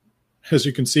 As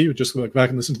you can see, we just go back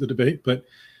and listen to the debate. But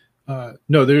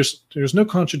no, there's no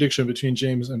contradiction between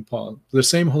James and Paul. The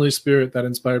same Holy Spirit that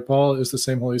inspired Paul is the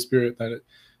same Holy Spirit that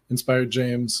inspired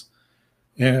James,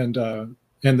 and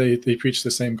they preach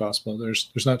the same gospel.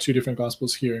 There's not two different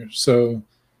gospels here. So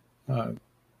I'm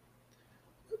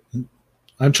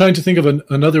trying to think of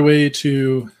another way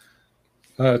to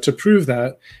prove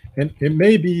that, and it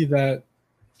may be that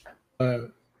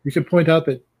we could point out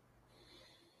that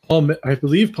I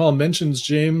believe Paul mentions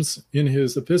James in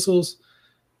his epistles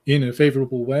in a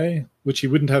favorable way, which he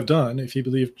wouldn't have done if he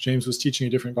believed James was teaching a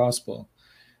different gospel.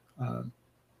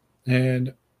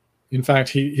 And in fact,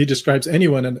 he describes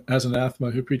anyone as an anathema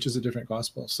who preaches a different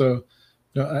gospel. So,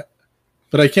 but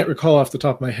I can't recall off the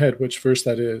top of my head which verse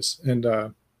that is, and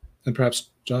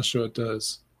perhaps Joshua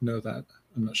does know that.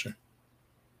 I'm not sure.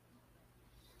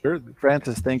 Sure,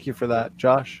 Francis, thank you for that.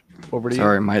 Josh, over to you.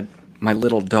 Sorry, my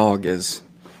little dog is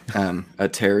a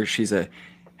terrier. She's a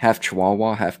half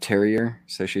Chihuahua, half terrier,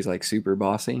 so she's like super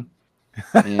bossy.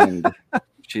 And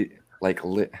she I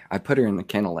put her in the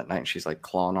kennel at night, and she's like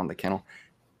clawing on the kennel.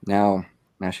 Now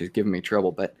she's giving me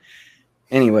trouble. But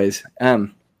anyways,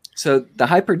 so the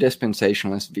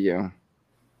hyper-dispensationalist view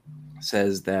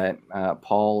says that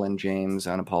Paul and James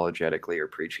unapologetically are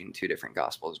preaching two different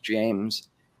gospels. James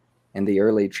in the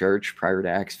early church prior to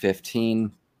Acts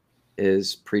 15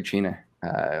 is preaching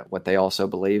what they also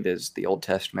believe is the Old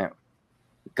Testament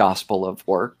gospel of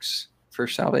works for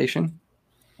salvation,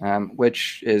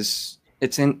 which is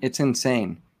it's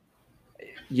insane.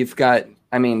 You've got,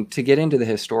 to get into the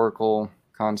historical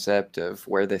concept of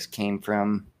where this came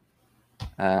from,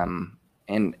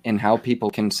 and how people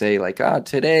can say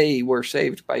today we're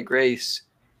saved by grace,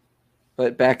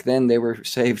 but back then they were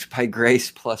saved by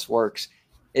grace plus works.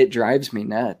 It drives me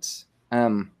nuts.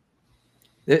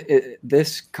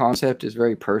 This concept is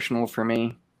very personal for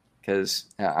me. because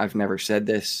I've never said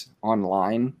this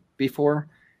online before,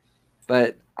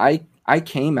 but I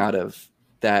came out of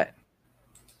that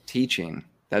teaching.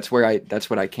 That's what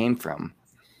I came from.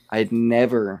 I'd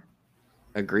never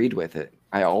agreed with it.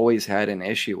 I always had an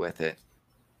issue with it.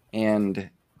 And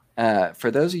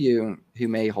for those of you who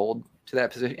may hold to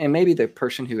that position, and maybe the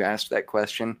person who asked that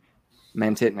question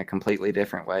meant it in a completely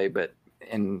different way, but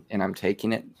and I'm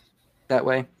taking it that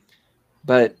way.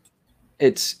 But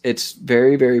it's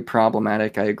very, very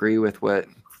problematic. I agree with what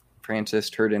Francis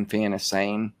Turretin is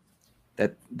saying,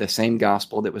 that the same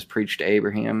gospel that was preached to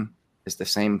Abraham is the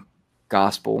same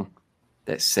gospel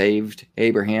that saved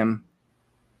Abraham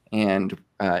and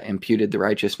imputed the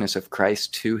righteousness of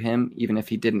Christ to him, even if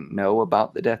he didn't know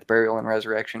about the death, burial, and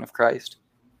resurrection of Christ,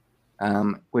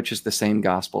 which is the same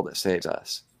gospel that saves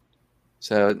us.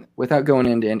 So without going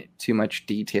into too much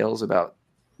details about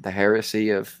the heresy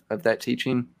of that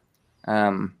teaching,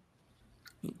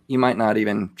 you might not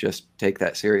even just take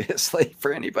that seriously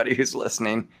for anybody who's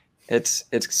listening. It's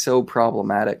so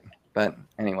problematic. But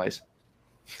anyways.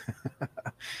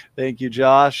 Thank you,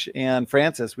 Josh and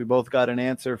Francis. We both got an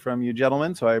answer from you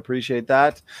gentlemen, so I appreciate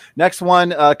that. Next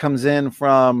one comes in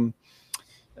from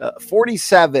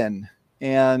 47,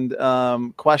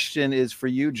 and question is for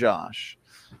you, Josh.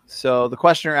 So the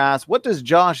questioner asks, what does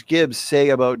Josh Gibbs say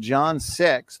about John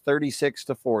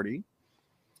 6:36-40?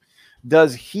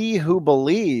 Does he who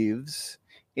believes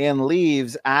and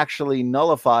leaves actually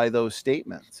nullify those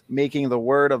statements, making the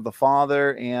word of the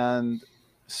Father and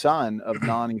Son of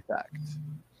non-effect?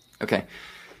 Okay.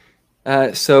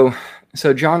 So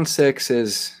John 6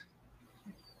 is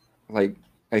like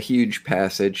a huge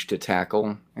passage to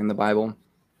tackle in the Bible.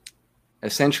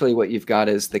 Essentially what you've got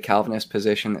is the Calvinist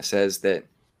position that says that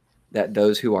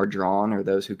those who are drawn are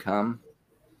those who come.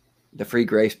 The free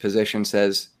grace position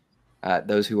says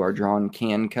those who are drawn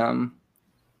can come.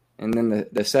 And then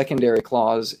the secondary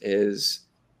clause is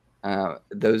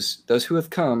those who have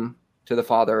come to the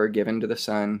Father are given to the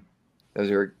Son. Those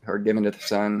who are given to the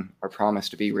Son are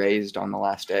promised to be raised on the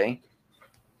last day.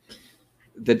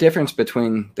 The difference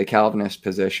between the Calvinist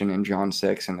position in John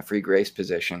 6 and the free grace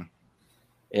position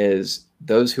is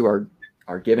those who are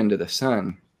given to the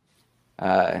Son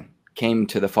came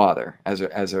to the Father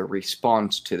as a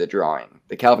response to the drawing.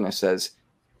 The Calvinist says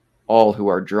all who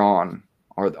are drawn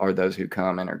are those who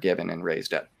come and are given and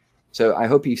raised up. So I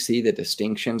hope you see the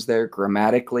distinctions there.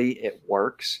 Grammatically, it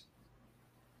works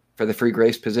for the free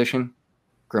grace position.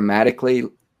 Grammatically,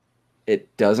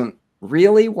 it doesn't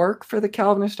really work for the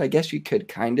Calvinist. I guess you could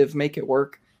kind of make it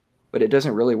work, but it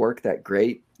doesn't really work that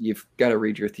great. You've got to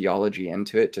read your theology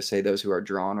into it to say those who are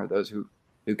drawn are those who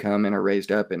come and are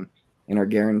raised up and are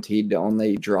guaranteed to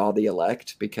only draw the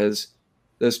elect, because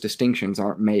those distinctions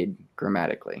aren't made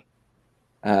grammatically.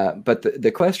 But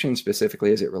the question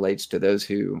specifically as it relates to those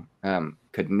who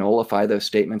could nullify those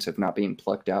statements of not being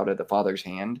plucked out of the Father's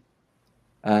hand,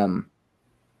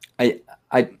 I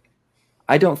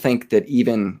don't think that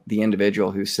even the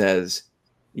individual who says,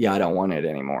 yeah, I don't want it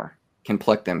anymore, can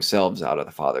pluck themselves out of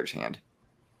the Father's hand.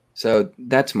 So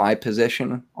that's my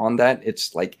position on that.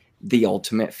 It's like the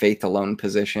ultimate faith alone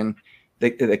position.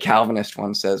 The Calvinist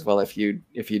one says, well, if you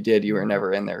did, you were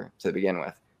never in there to begin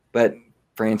with. But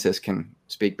Francis can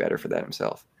speak better for that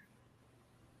himself.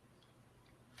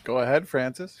 Go ahead,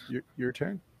 Francis. Your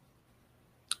turn.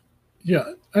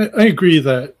 Yeah, I agree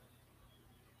that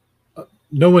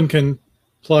no one can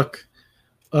pluck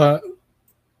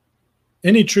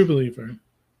any true believer.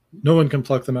 No one can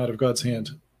pluck them out of God's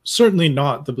hand. Certainly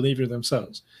not the believer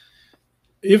themselves.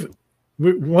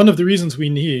 One of the reasons we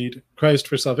need Christ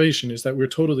for salvation is that we're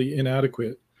totally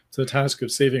inadequate to the task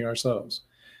of saving ourselves.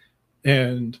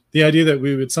 And the idea that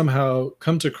we would somehow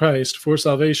come to Christ for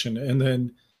salvation and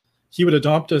then he would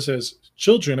adopt us as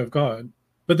children of God,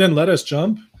 but then let us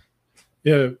jump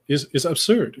is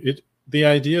absurd. The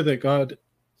idea that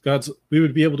we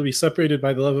would be able to be separated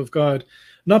by the love of God,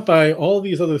 not by all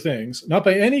these other things, not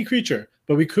by any creature,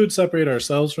 but we could separate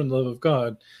ourselves from the love of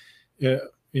God,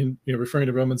 in referring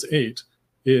to Romans 8,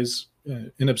 is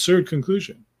an absurd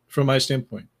conclusion from my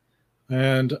standpoint.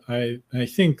 And I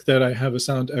think that I have a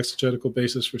sound exegetical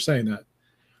basis for saying that.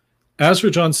 As for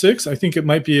John 6, I think it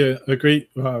might be a great,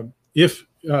 if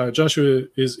Joshua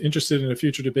is interested in a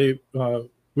future debate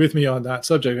with me on that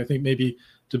subject, I think maybe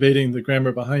debating the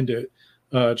grammar behind it,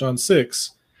 John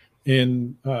 6,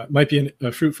 might be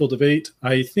a fruitful debate.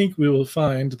 I think we will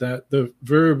find that the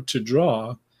verb to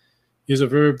draw is a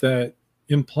verb that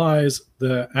implies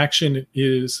the action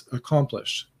is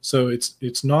accomplished. So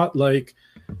it's not like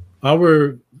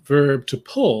our verb to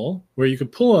pull, where you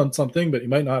could pull on something, but it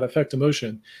might not affect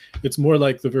emotion. It's more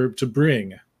like the verb to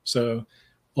bring. So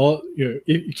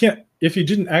you can't, if you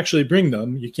didn't actually bring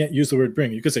them, you can't use the word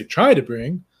bring. You could say try to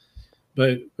bring,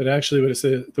 but actually what it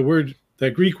says,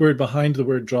 that Greek word behind the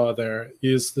word draw there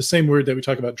is the same word that we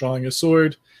talk about drawing a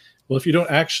sword. Well, if you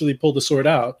don't actually pull the sword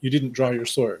out, you didn't draw your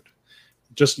sword.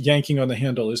 Just yanking on the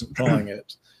handle isn't drawing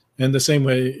it. And the same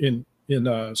way in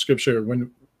Scripture,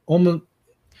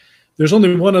 there's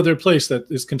only one other place that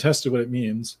is contested what it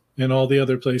means, and all the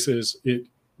other places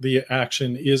the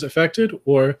action is affected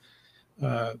or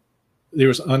they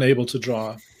was unable to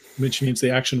draw, which means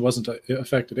the action wasn't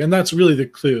affected. And that's really the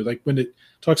clue. Like when it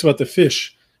talks about the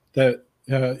fish, that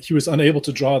he was unable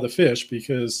to draw the fish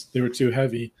because they were too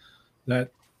heavy.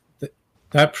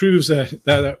 That proves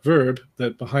that verb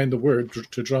that behind the word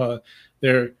to draw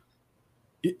there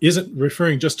isn't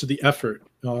referring just to the effort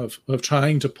of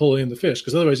trying to pull in the fish,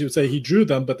 because otherwise you would say he drew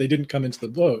them, but they didn't come into the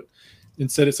boat.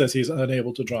 Instead, it says he's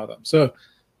unable to draw them. So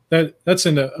that's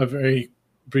in a very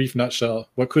brief nutshell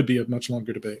what could be a much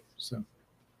longer debate. So,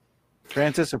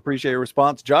 Francis, appreciate your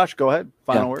response. Josh, go ahead.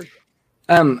 Final word.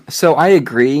 So I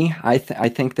agree. I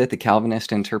think that the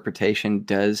Calvinist interpretation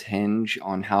does hinge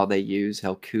on how they use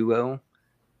helkuo.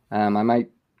 I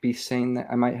might be saying that.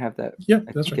 I might have that. Yeah,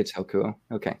 I that's think right. it's helkuo.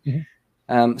 Okay.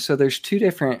 Mm-hmm. So there's two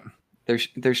different.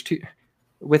 There's two.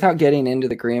 Without getting into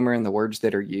the grammar and the words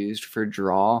that are used for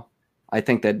draw, I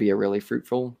think that'd be a really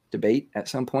fruitful debate at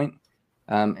some point,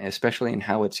 especially in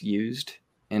how it's used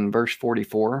in verse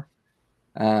 44.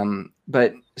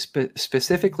 But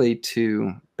specifically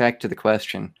back to the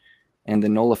question and the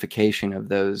nullification of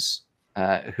those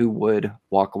who would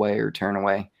walk away or turn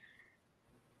away.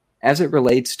 As it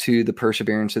relates to the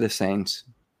perseverance of the saints,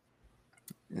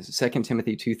 2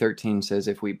 Timothy 2:13 says,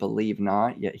 if we believe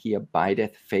not, yet he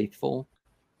abideth faithful,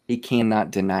 he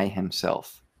cannot deny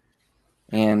himself.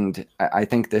 And I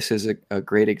think this is a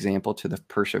great example to the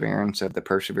perseverance of the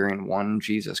persevering one,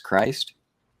 Jesus Christ.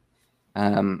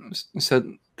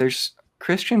 So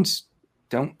Christians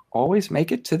don't always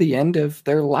make it to the end of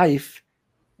their life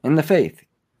in the faith,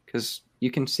 because you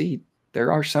can see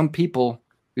there are some people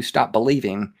who stop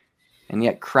believing, and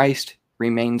yet Christ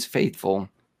remains faithful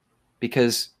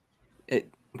because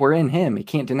we're in him. He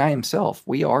can't deny himself.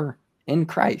 We are in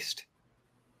Christ.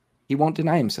 He won't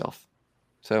deny himself.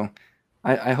 So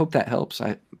I hope that helps.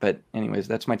 But anyways,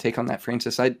 that's my take on that,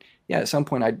 Francis. At some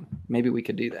point maybe we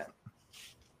could do that.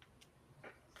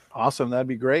 Awesome. That'd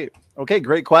be great. Okay.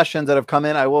 Great questions that have come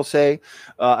in. I will say,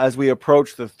 as we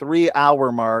approach the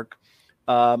 3-hour mark,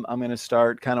 I'm going to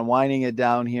start kind of winding it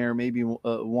down here. Maybe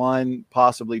one,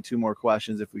 possibly two more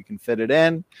questions if we can fit it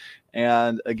in.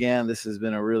 And again, this has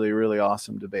been a really, really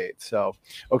awesome debate. So,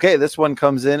 okay, this one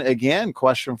comes in again,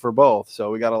 question for both.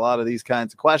 So we got a lot of these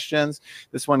kinds of questions.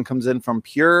 This one comes in from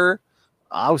Pure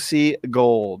Aussie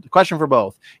Gold. Question for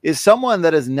both. Is someone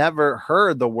that has never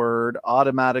heard the word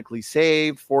automatically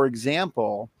saved? For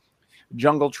example,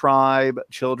 jungle tribe,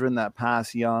 children that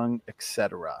pass young,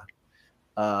 etc.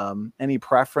 Any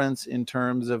preference in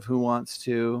terms of who wants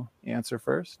to answer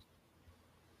first?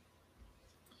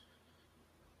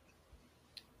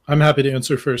 I'm happy to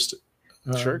answer first.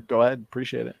 Sure, go ahead.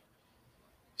 Appreciate it.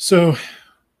 So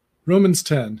Romans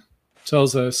 10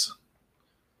 tells us,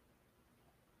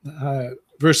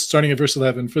 starting at verse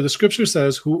 11, for the scripture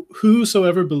says,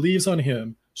 whosoever believes on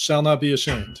him shall not be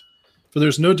ashamed. For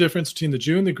there's no difference between the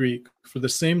Jew and the Greek, for the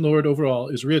same Lord over all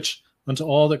is rich unto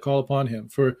all that call upon him.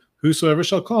 For whosoever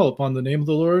shall call upon the name of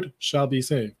the Lord shall be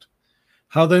saved.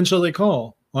 How then shall they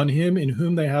call on him in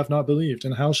whom they have not believed?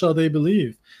 And how shall they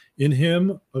believe in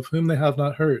him of whom they have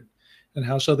not heard? And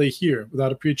how shall they hear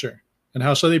without a preacher? And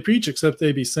how shall they preach except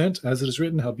they be sent? As it is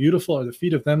written, how beautiful are the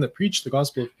feet of them that preach the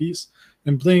gospel of peace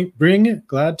and bring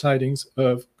glad tidings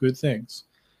of good things.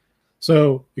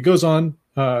 So it goes on.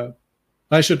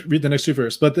 I should read the next two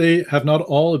verses. But they have not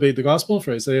all obeyed the gospel.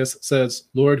 For Isaiah says,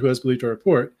 Lord, who has believed our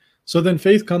report? So then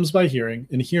faith comes by hearing,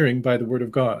 and hearing by the word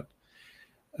of God.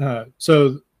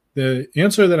 So the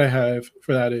answer that I have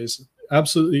for that is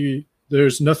absolutely,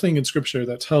 there's nothing in Scripture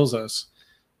that tells us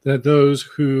that those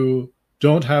who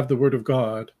don't have the word of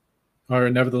God are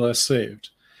nevertheless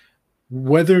saved.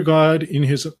 Whether God in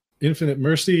his infinite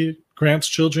mercy grants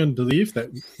children belief that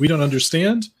we don't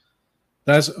understand,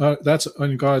 that's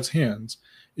on God's hands.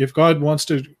 If God wants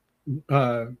to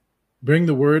bring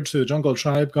the word to the jungle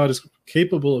tribe, God is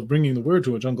capable of bringing the word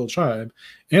to a jungle tribe.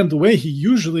 And the way he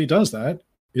usually does that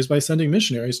is by sending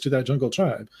missionaries to that jungle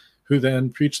tribe who then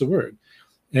preach the word.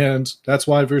 And that's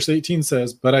why verse 18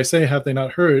 says, but I say, have they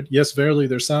not heard? Yes, verily,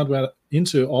 their sound went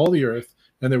into all the earth,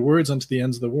 and their words unto the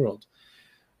ends of the world.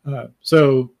 There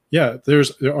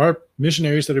are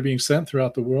missionaries that are being sent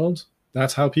throughout the world.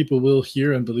 That's how people will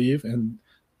hear and believe, and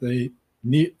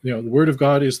the Word of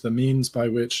God is the means by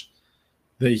which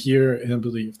they hear and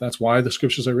believe. That's why the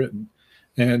scriptures are written.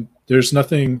 And there's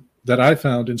nothing that I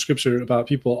found in scripture about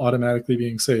people automatically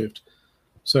being saved.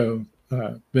 So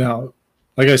now,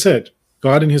 like I said,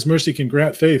 God in his mercy can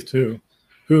grant faith to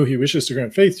who he wishes to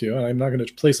grant faith to. And I'm not going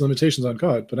to place limitations on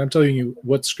God, but I'm telling you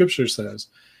what scripture says.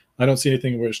 I don't see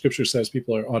anything where scripture says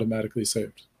people are automatically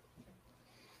saved.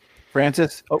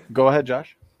 Francis, go ahead,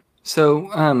 Josh.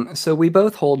 So we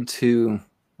both hold to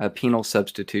a penal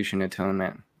substitution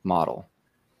atonement model.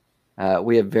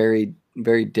 We have very,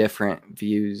 very different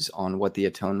views on what the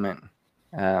atonement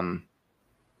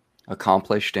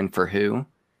accomplished and for who.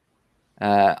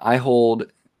 I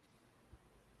hold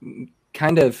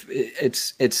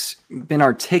it's been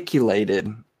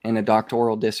articulated in a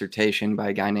doctoral dissertation by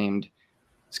a guy named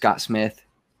Scott Smith,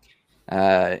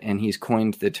 and he's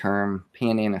coined the term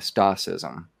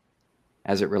pananastasis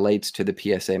as it relates to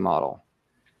the PSA model.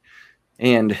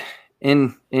 And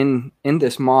in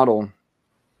this model,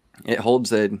 it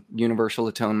holds a universal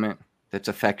atonement that's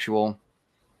effectual.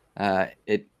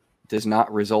 It does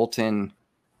not result in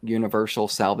universal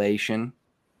salvation.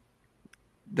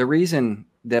 The reason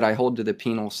that I hold to the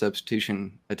penal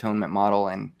substitution atonement model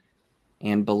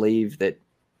and believe that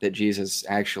Jesus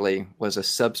actually was a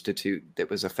substitute that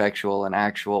was effectual and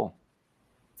actual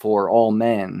for all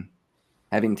men,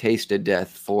 having tasted death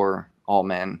for all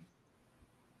men,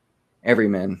 every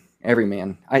man.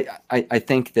 I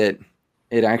think that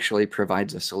it actually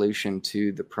provides a solution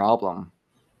to the problem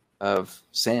of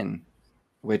sin,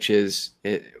 which is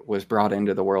it was brought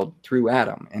into the world through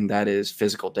Adam, and that is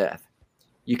physical death.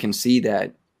 You can see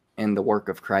that in the work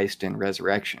of Christ in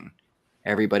resurrection.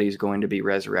 Everybody's going to be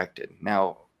resurrected.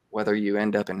 Now, whether you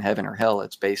end up in heaven or hell,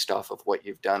 it's based off of what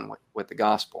you've done with the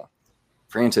gospel.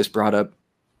 Francis brought up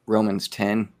Romans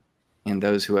 10 and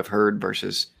those who have heard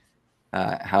versus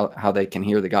how they can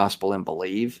hear the gospel and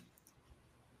believe.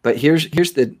 But here's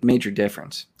the major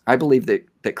difference. I believe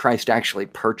that Christ actually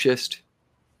purchased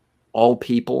all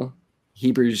people.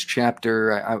 Hebrews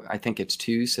chapter, I think it's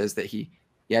 2, says that he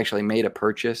actually made a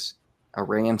purchase, a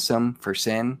ransom for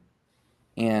sin.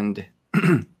 And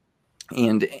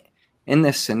in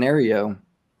this scenario,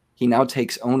 he now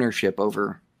takes ownership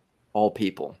over all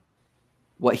people.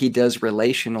 What he does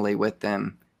relationally with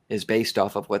them is based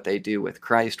off of what they do with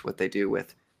Christ, what they do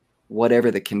with whatever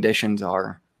the conditions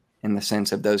are in the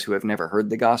sense of those who have never heard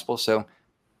the gospel. So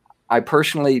I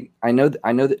know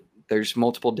that there's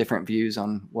multiple different views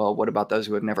on, well, what about those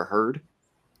who have never heard?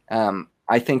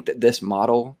 I think that this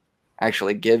model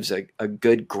actually gives a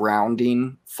good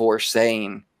grounding for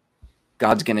saying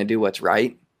God's going to do what's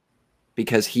right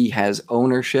because he has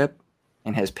ownership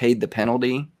and has paid the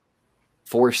penalty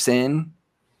for sin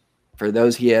for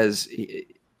those he has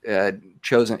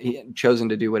chosen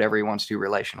to do whatever he wants to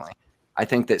I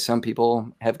think that some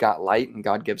people have got light and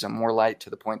God gives them more light to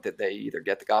the point that they either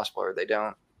get the gospel or they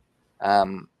don't.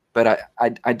 But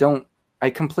I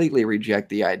completely reject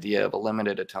the idea of a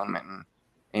limited atonement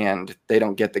and they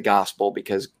don't get the gospel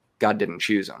because God didn't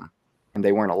choose them and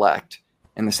they weren't elect.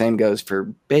 And the same goes for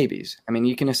babies. I mean,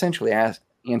 you can essentially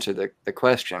answer the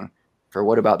question for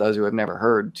what about those who have never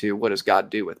heard to what does God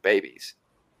do with babies?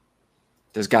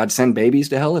 Does God send babies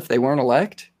to hell if they weren't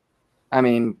elect? I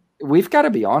mean, we've got to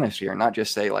be honest here and not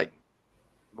just say like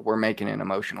we're making an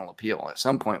emotional appeal. At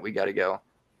some point we got to go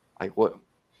like, what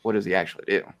does he actually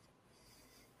do?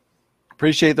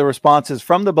 Appreciate the responses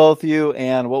from the both of you.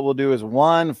 And what we'll do is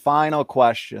one final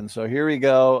question. So here we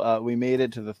go. We made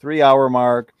it to the 3-hour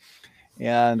mark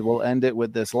and we'll end it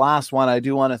with this last one. I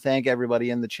do want to thank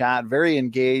everybody in the chat, very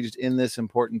engaged in this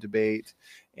important debate.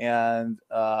 And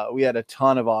we had a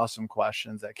ton of awesome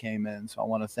questions that came in. So I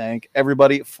want to thank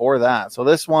everybody for that. So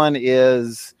this one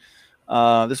comes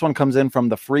in from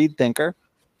the Freed Thinker.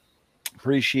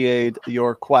 Appreciate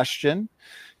your question.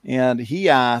 And he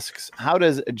asks, how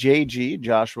does JG,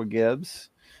 Joshua Gibbs,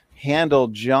 handle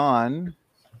John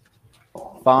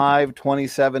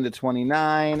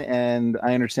 5:27-29? And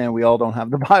I understand we all don't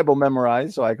have the Bible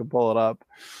memorized, so I can pull it up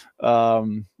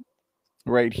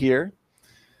right here.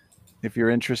 If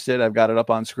you're interested, I've got it up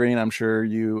on screen. I'm sure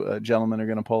you gentlemen are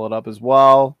going to pull it up as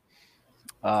well.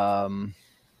 So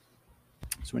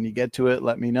when you get to it,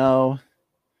 let me know.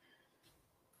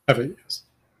 Yes.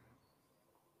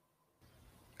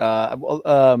 I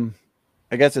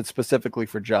guess it's specifically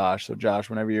for Josh. So Josh,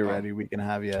 whenever you're ready, we can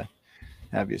have you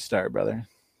start, brother.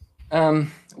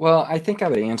 Well, I think I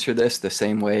would answer this the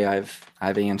same way I've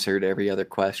answered every other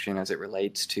question as it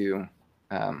relates to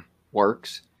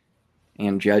works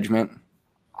and judgment.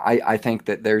 I think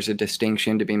that there's a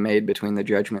distinction to be made between the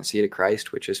judgment seat of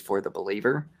Christ, which is for the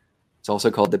believer. It's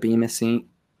also called the Bema seat.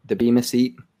 the Bema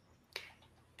seat,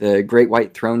 the great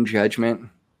white throne judgment.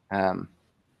 The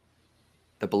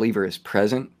believer is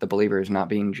present. The believer is not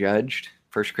being judged.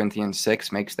 1 Corinthians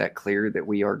 6 makes that clear, that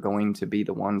we are going to be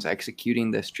the ones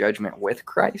executing this judgment with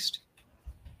Christ.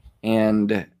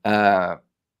 And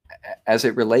as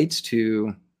it relates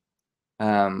to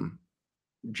John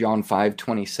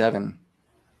 5:27,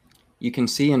 you can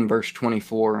see in verse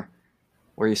 24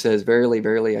 where he says, "Verily,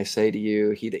 verily, I say to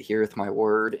you, he that heareth my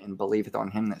word and believeth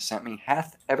on him that sent me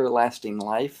hath everlasting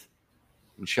life,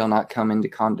 and shall not come into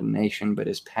condemnation, but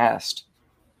is passed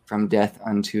from death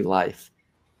unto life."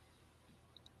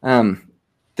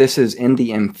 This is in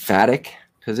the emphatic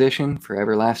position for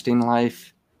everlasting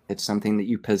life. It's something that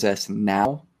you possess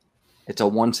now. It's a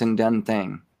once and done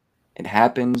thing. It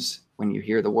happens when you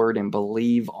hear the word and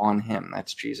believe on him.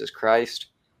 That's Jesus Christ.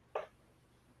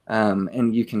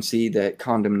 And you can see that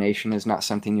condemnation is not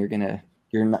something you're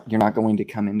not going to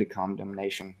come into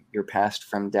condemnation. You're passed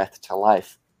from death to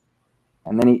life.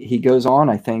 And then he goes on,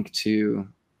 I think, to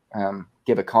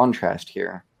give a contrast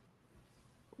here.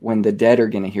 When the dead are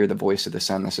going to hear the voice of the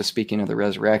Son, this is speaking of the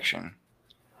resurrection.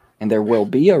 And there will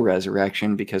be a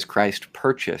resurrection because Christ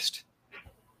purchased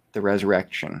the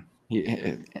resurrection.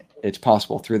 It's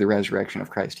possible through the resurrection of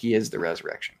Christ. He is the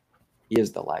resurrection. He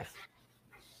is the life.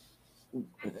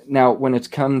 Now, when it's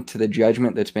come to the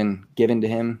judgment that's been given to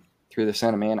him through the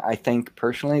Son of Man, I think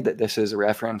personally that this is a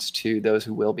reference to those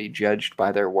who will be judged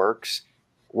by their works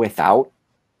without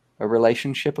a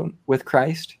relationship with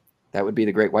Christ. That would be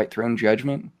the great white throne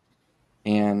judgment.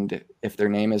 And if their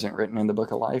name isn't written in the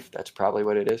book of life, that's probably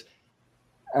what it is.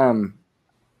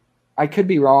 I could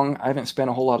be wrong. I haven't spent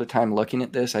a whole lot of time looking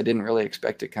at this. I didn't really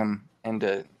expect to come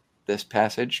into this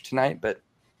passage tonight, but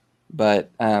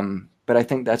I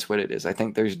think that's what it is. I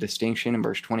think there's a distinction in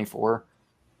verse 24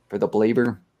 for the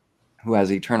believer who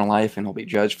has eternal life and will be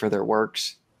judged for their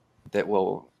works, that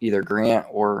will either grant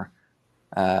or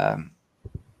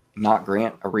not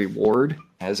grant a reward,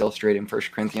 as illustrated in 1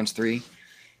 Corinthians 3.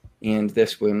 And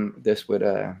this would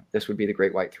be the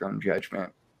great white throne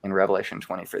judgment in Revelation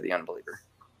 20 for the unbeliever.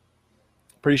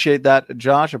 Appreciate that,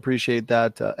 Josh. Appreciate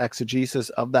that exegesis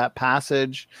of that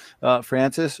passage.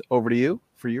 Francis, over to you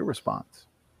for your response.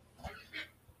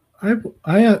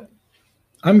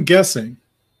 I'm guessing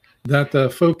that the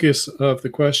focus of the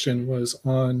question was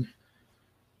on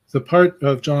the part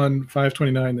of John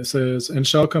 5:29 that says, "And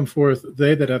shall come forth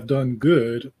they that have done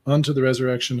good unto the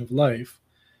resurrection of life,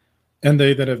 and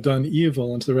they that have done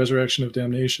evil unto the resurrection of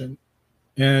damnation."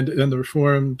 And in the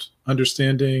Reformed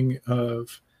understanding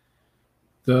of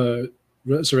the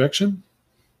resurrection,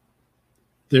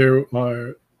 there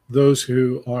are those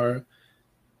who are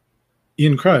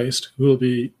in Christ who will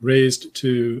be raised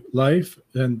to life,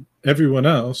 and everyone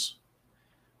else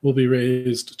will be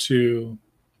raised to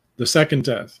the second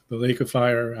death, the lake of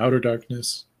fire, outer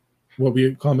darkness, what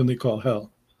we commonly call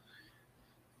hell.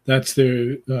 That's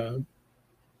the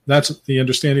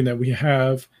understanding that we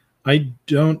have. I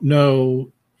don't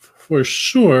know for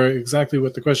sure exactly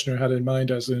what the questioner had in mind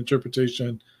as an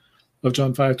interpretation of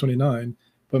John 5:29,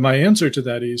 but my answer to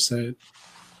that is that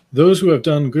those who have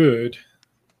done good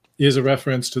is a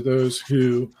reference to those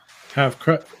who have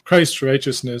Christ's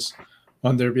righteousness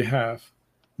on their behalf,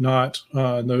 not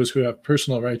those who have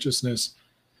personal righteousness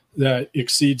that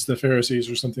exceeds the Pharisees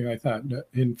or something like that.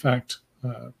 In fact,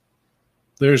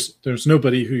 there's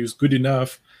nobody who's good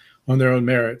enough on their own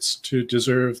merits to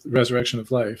deserve the resurrection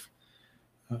of life.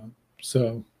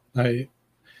 So I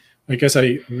guess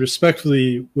I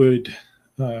respectfully would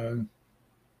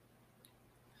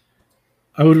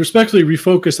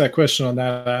refocus that question on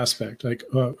that aspect. Like,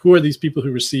 who are these people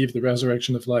who receive the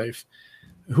resurrection of life?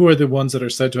 Who are the ones that are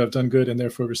said to have done good and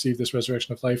therefore receive this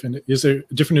resurrection of life? And is there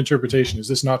a different interpretation? Is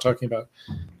this not talking about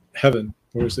heaven,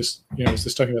 or is this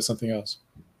talking about something else?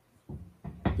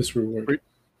 This reward.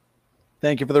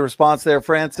 Thank you for the response there,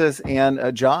 Francis.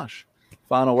 And Josh,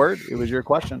 final word. It was your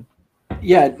question.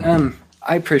 Yeah,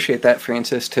 I appreciate that,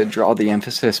 Francis, to draw the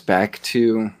emphasis back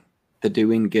to the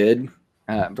doing good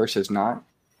versus not.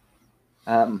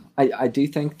 I do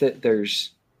think that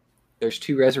there's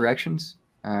two resurrections.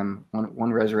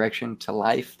 One resurrection to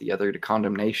life, the other to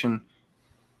condemnation.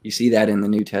 You see that in the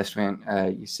New Testament.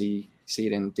 You see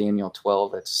it in Daniel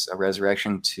 12. It's a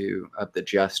resurrection of the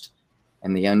just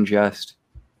and the unjust.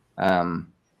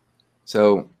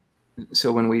 So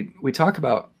when we talk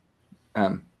about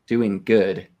doing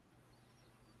good,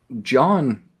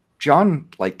 John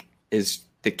like is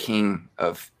the king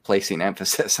of placing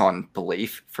emphasis on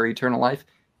belief for eternal life.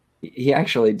 He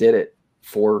actually did it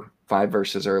 4-5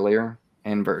 verses earlier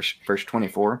in verse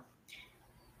 24.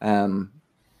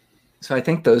 So I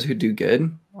think those who do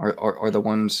good are the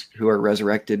ones who are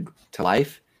resurrected to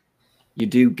life. You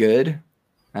do good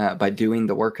by doing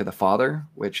the work of the Father,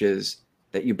 which is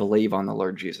that you believe on the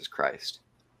Lord Jesus Christ.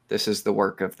 This is the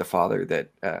work of the Father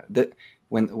that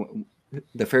when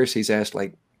the Pharisees asked,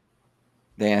 like,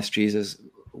 they asked Jesus,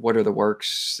 what are the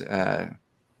works?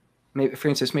 Maybe,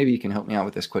 Francis, maybe you can help me out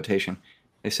with this quotation.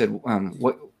 They said,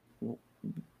 what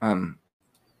are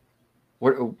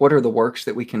the works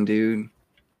that we can do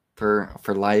for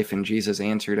life? And Jesus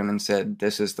answered them and said,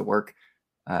 this is the work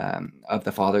of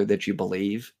the Father, that you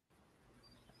believe.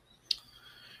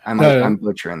 I'm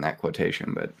butchering that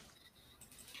quotation, but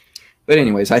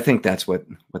anyways, I think that's what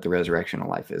the resurrection of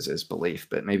life is belief.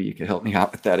 But maybe you could help me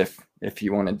out with that if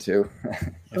you wanted to.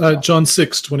 John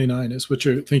 6:29 is what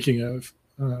you're thinking of.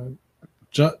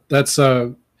 That's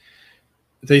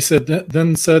they said,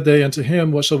 then said they unto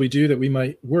him, what shall we do that we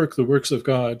might work the works of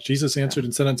God? Jesus answered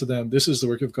and said unto them, this is the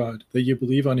work of God, that you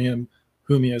believe on him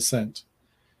whom he has sent.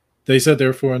 They said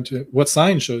therefore unto, what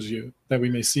sign shows you that we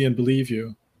may see and believe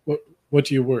you? What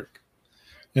do you work?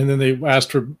 And then they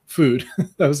asked for food.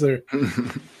 That's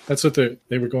what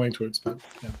they were going towards. But,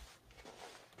 yeah.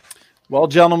 Well,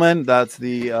 gentlemen, that's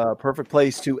the perfect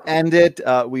place to end it.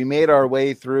 We made our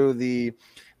way through the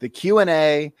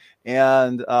Q&A,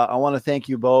 and I want to thank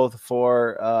you both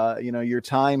for your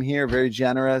time here. Very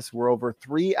generous. We're over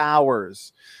 3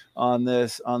 hours on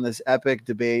this epic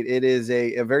debate. It is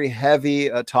a very heavy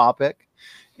topic,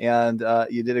 and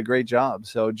you did a great job.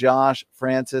 So, Josh,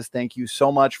 Francis, thank you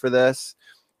so much for this.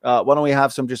 Why don't we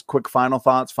have some just quick final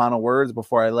thoughts, final words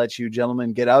before I let you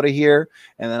gentlemen get out of here,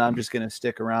 and then I'm just going to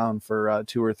stick around for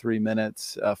 2 or 3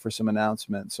 minutes for some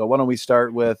announcements. So why don't we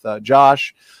start with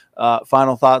Josh?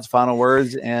 Final thoughts, final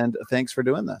words, and thanks for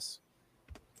doing this.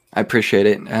 I appreciate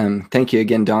it. Thank you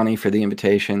again, Donny, for the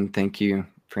invitation. Thank you,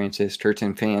 Francis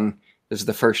Turretin fan. This is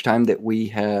the first time that we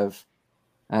have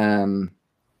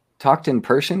talked in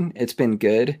person. It's been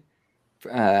good.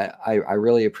 I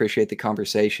really appreciate the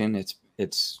conversation.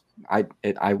 I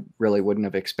really wouldn't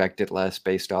have expected less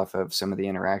based off of some of the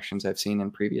interactions I've seen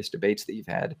in previous debates that you've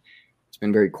had. It's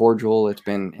been very cordial. It's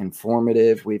been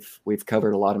informative. We've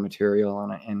covered a lot of material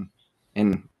on it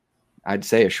in I'd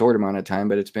say a short amount of time,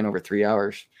 but it's been over 3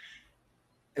 hours.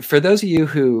 For those of you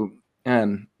who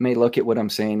may look at what I'm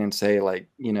saying and say, like,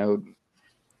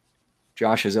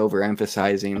 Josh is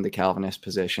overemphasizing the Calvinist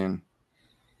position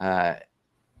and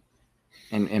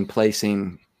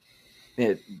placing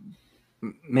it,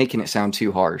 making it sound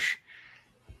too harsh.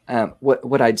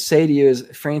 What I'd say to you is,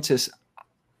 Francis,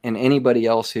 and anybody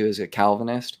else who is a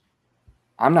Calvinist,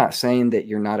 I'm not saying that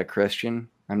you're not a Christian.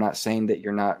 I'm not saying that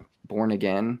you're not born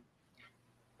again.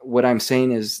 What I'm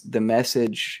saying is the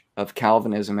message of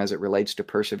Calvinism as it relates to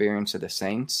perseverance of the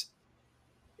saints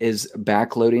is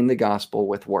backloading the gospel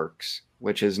with works,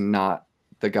 which is not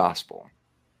the gospel.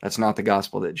 That's not the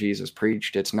gospel that Jesus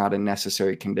preached. It's not a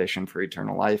necessary condition for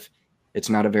eternal life. It's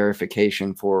not a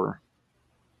verification for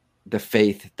the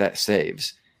faith that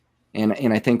saves. And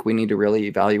I think we need to really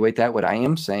evaluate that. What I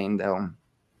am saying, though,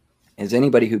 is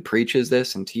anybody who preaches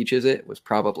this and teaches it was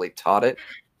probably taught it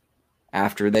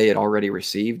after they had already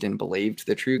received and believed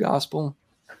the true gospel,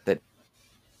 that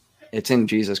it's in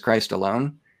Jesus Christ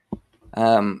alone.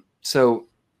 So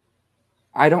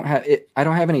I don't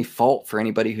have any fault for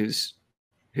anybody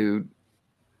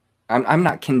I'm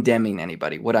not condemning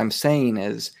anybody. What I'm saying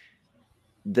is,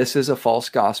 this is a false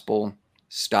gospel.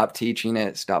 Stop teaching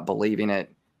it. Stop believing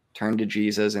it. Turn to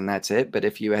Jesus, and that's it. But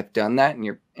if you have done that and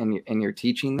you're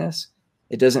teaching this,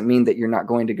 it doesn't mean that you're not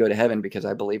going to go to heaven, because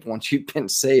I believe once you've been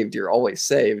saved, you're always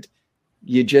saved.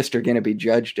 You just are going to be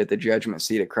judged at the judgment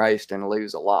seat of Christ and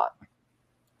lose a lot.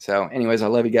 So anyways, I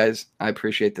love you guys. I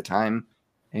appreciate the time,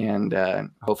 and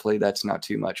hopefully that's not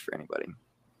too much for anybody.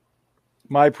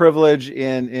 My privilege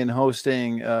in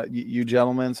hosting you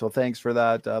gentlemen. So thanks for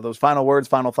that. Those final words,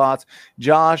 final thoughts.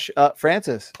 Josh,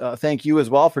 Francis, thank you as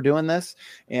well for doing this.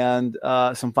 And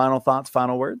some final thoughts,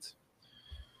 final words.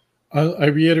 I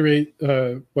reiterate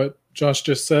what Josh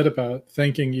just said about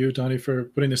thanking you, Donny, for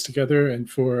putting this together and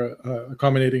for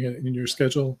accommodating it in your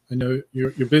schedule. I know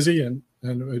you're busy, and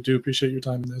I do appreciate your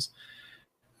time in this.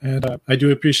 And I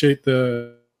do appreciate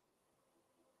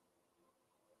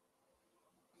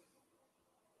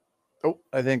Oh,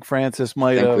 I think Francis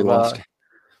might have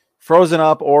frozen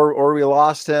up, or we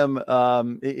lost him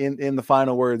in the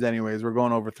final words. Anyways, we're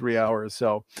going over 3 hours,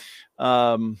 so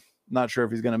not sure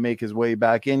if he's going to make his way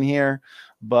back in here.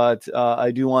 But I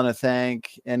do want to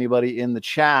thank anybody in the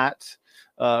chat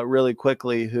really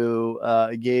quickly who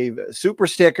gave super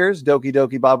stickers. Doki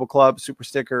Doki Bible Club super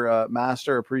sticker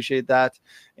master, appreciate that.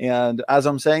 And as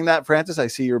I'm saying that, Francis, I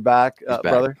see you're back,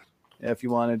 brother. if you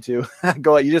wanted to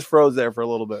go ahead. You just froze there for a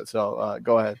little bit. So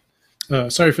go ahead.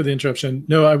 Sorry for the interruption.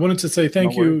 No, I wanted to say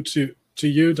thank you to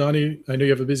you, Donny. I know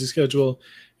you have a busy schedule,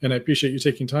 and I appreciate you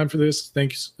taking time for this.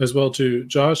 Thanks as well to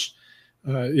Josh.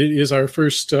 It is our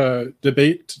first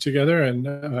debate together, and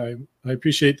I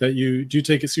appreciate that you do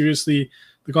take it seriously.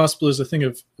 The gospel is a thing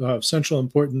of central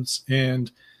importance,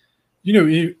 and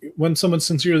when someone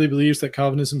sincerely believes that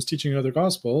Calvinism is teaching another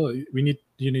gospel, you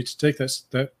need to take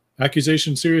that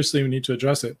accusation seriously. We need to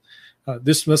address it.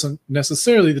 This wasn't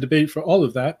necessarily the debate for all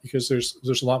of that, because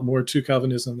there's a lot more to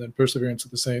Calvinism than perseverance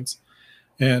of the saints,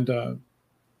 and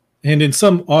in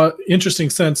some interesting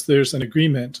sense, there's an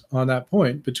agreement on that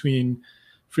point between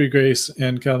free grace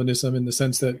and Calvinism, in the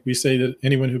sense that we say that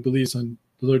anyone who believes on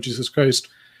the Lord Jesus Christ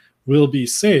will be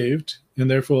saved, and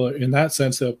therefore, in that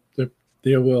sense,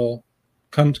 they will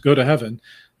go to heaven.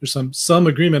 There's some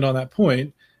agreement on that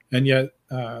point, and yet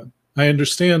I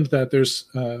understand that there's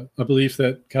a belief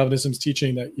that Calvinism's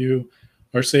teaching that you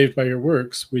are saved by your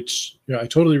works, which I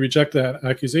totally reject that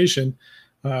accusation.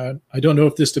 I don't know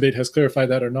if this debate has clarified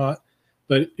that or not,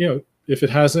 but if it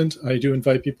hasn't, I do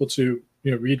invite people to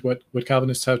read what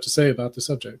Calvinists have to say about the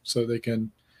subject, so they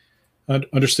can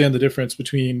understand the difference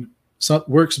between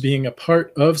works being a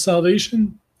part of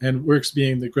salvation and works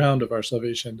being the ground of our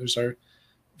salvation. Those are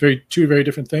two very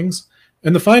different things.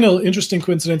 And the final interesting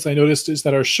coincidence I noticed is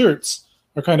that our shirts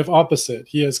are kind of opposite.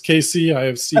 He has KC, I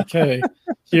have CK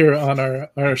here on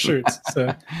our shirts.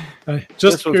 So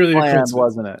just purely planned, a coincidence,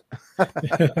 wasn't it?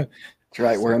 That's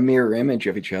right. We're a mirror image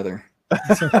of each other.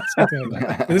 Something like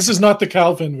that. This is not the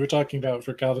Calvin we're talking about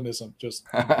for Calvinism. Just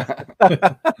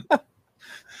anyway.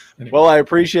 Well, I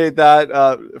appreciate that,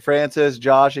 Francis,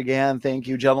 Josh. Again, thank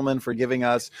you, gentlemen, for giving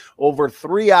us over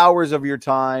 3 hours of your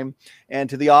time. And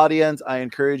to the audience, I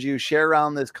encourage you, share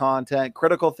around this content.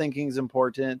 Critical thinking is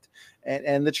important,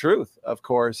 and the truth, of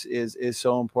course, is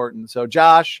so important. So,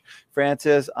 Josh,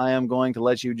 Francis, I am going to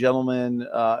let you gentlemen,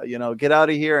 get out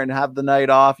of here and have the night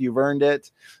off. You've earned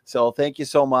it. So, thank you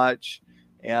so much.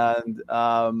 And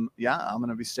I'm going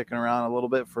to be sticking around a little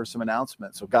bit for some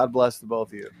announcements. So, God bless the both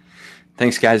of you.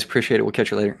 Thanks, guys. Appreciate it. We'll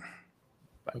catch you later.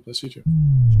 Bye. God bless you too.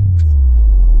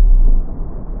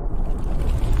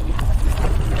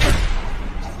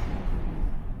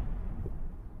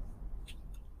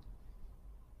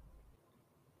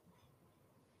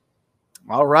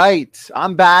 All right,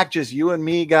 I'm back, just you and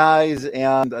me, guys,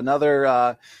 and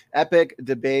another epic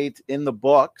debate in the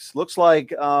books. Looks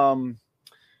like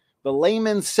the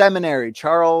Layman Seminary,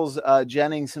 Charles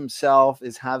Jennings himself,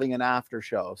 is having an after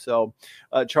show. So,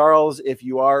 Charles, if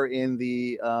you are in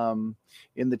the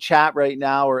chat right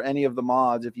now, or any of the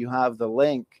mods, if you have the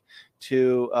link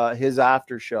to his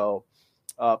after show,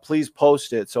 please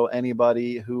post it so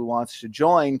anybody who wants to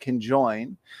join can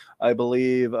join. I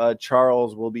believe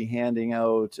Charles will be handing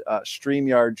out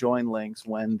StreamYard join links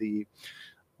when the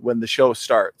show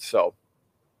starts. So,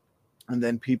 and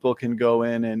then people can go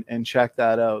in and check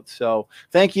that out. So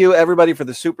thank you, everybody, for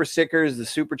the super stickers, the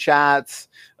super chats.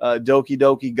 Doki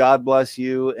Doki, God bless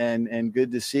you, and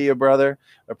good to see you, brother.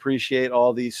 Appreciate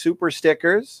all these super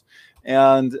stickers.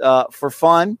 And for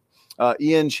fun,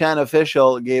 Ian Chen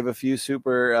Official gave a few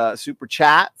super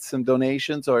chats, some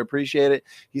donations, so I appreciate it.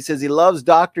 He says he loves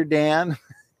Dr. Dan.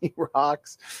 He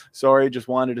rocks. Sorry, just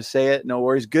wanted to say it. No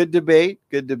worries. Good debate.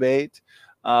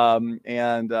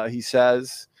 And he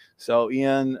says, so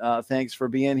Ian, thanks for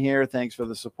being here. Thanks for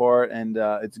the support. And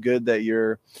it's good that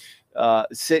you're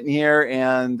sitting here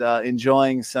and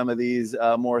enjoying some of these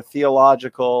more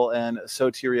theological and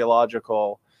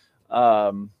soteriological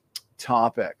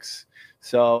topics.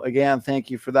 So again,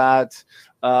 thank you for that.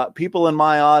 People in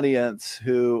my audience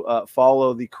who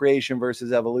follow the creation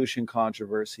versus evolution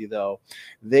controversy, though,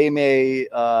 they may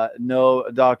know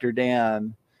Dr.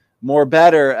 Dan more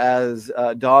better as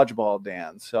Dodgeball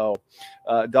Dan. So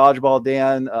Dodgeball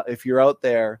Dan, if you're out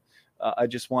there, I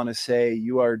just want to say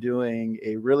you are doing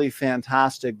a really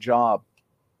fantastic job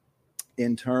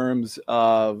in terms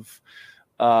of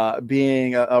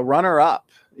being a runner-up,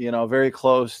 very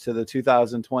close to the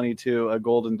 2022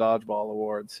 Golden Dodgeball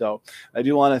Award. So I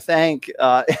do want to thank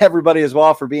everybody as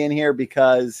well for being here,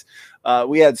 because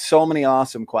we had so many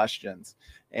awesome questions.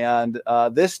 And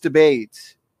this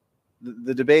debate,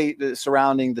 the debate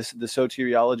surrounding the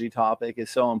soteriology topic, is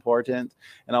so important.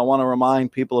 And I want to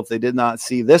remind people, if they did not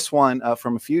see this one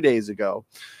from a few days ago,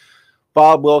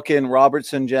 Bob Wilkin,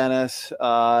 Robertson Genis,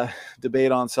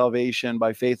 debate on salvation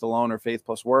by faith alone or faith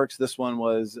plus works. This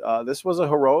was a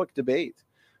heroic debate.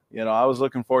 I was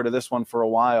looking forward to this one for a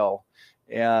while.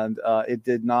 and it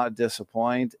did not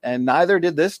disappoint. And neither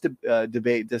did this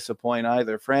debate disappoint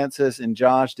either. Francis and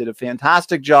Josh did a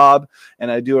fantastic job,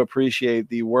 and I do appreciate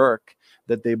the work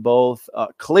that they both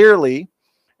clearly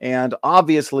and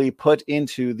obviously put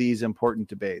into these important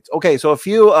debates. Okay, so a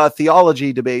few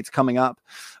theology debates coming up.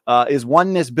 Is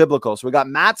oneness biblical? So we got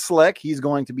Matt Slick. He's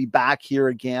going to be back here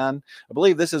again. I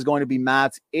believe this is going to be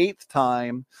Matt's 8th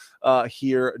time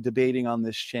here debating on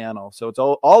this channel. So it's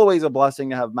always a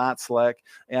blessing to have Matt Slick.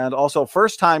 And also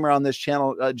first timer on this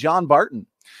channel, John Barton.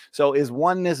 So is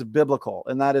oneness biblical?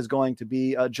 And that is going to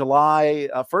be July,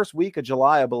 first week of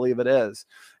July, I believe it is.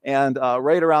 And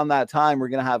right around that time, we're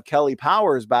going to have Kelly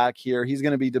Powers back here. He's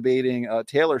going to be debating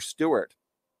Taylor Stewart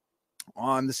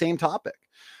on the same topic.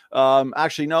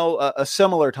 Actually, no, a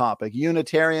similar topic,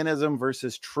 Unitarianism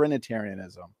versus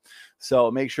Trinitarianism.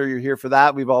 So make sure you're here for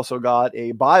that. We've also got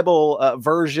a Bible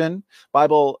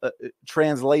Bible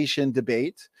translation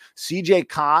debate. CJ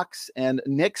Cox and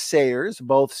Nick Sayers,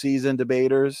 both seasoned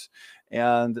debaters,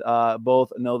 and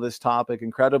both know this topic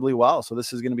incredibly well. So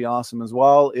this is going to be awesome as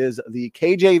well. Is the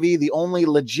KJV the only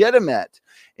legitimate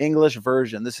English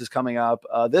version? This is coming up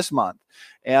this month.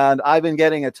 And I've been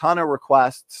getting a ton of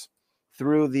requests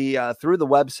through the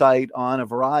website on a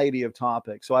variety of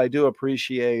topics. So I do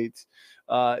appreciate,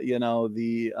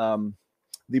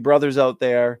 the brothers out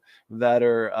there that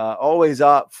are always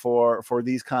up for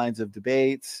these kinds of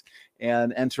debates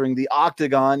and entering the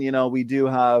octagon. You know, we do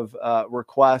have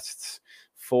requests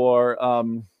for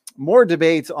more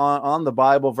debates on the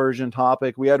Bible version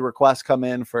topic. We had requests come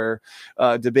in for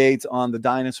debates on the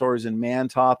dinosaurs and man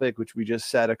topic, which we just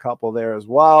said a couple there as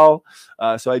well.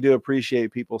 So I do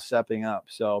appreciate people stepping up.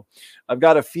 So I've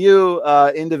got a few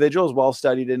individuals,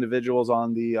 well-studied individuals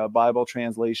on the Bible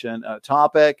translation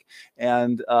topic,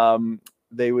 and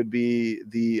they would be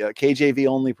the KJV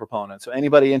only proponents. So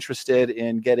anybody interested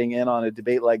in getting in on a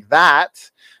debate like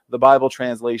that, the Bible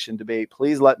translation debate,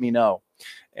 please let me know.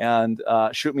 And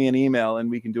shoot me an email, and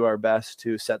we can do our best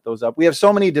to set those up. We have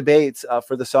so many debates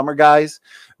for the summer, guys,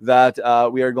 that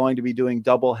we are going to be doing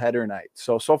double header nights.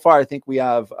 So far, I think we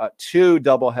have 2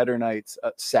 double header nights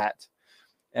set.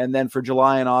 And then for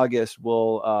July and August,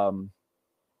 we'll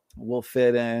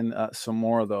fit in some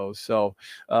more of those. So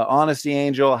Honesty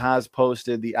Angel has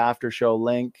posted the after show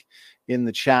link in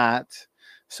the chat.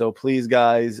 So please,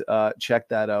 guys, check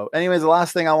that out. Anyways, the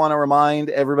last thing I want to remind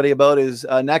everybody about is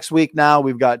next week now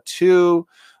we've got two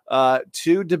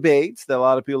debates that a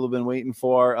lot of people have been waiting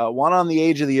for. One on the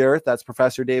age of the earth. That's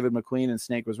Professor David McQueen and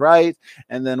Snake Was Right.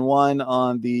 And then one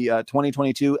on the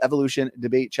 2022 Evolution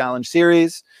Debate Challenge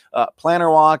Series,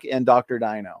 Planner Walk and Dr.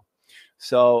 Dino.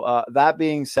 So that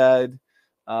being said,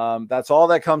 that's all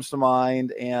that comes to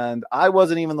mind. And I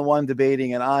wasn't even the one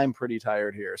debating, and I'm pretty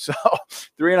tired here. So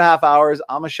 3.5 hours,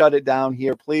 I'm going to shut it down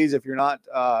here. Please, if you're not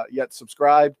yet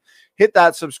subscribed, hit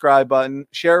that subscribe button,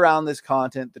 share around this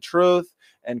content. The truth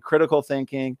and critical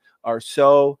thinking are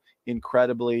so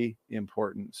incredibly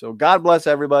important. So God bless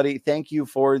everybody. Thank you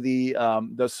for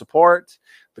the support,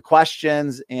 the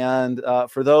questions, and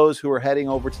for those who are heading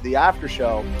over to the after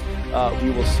show, we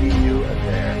will see you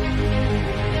there.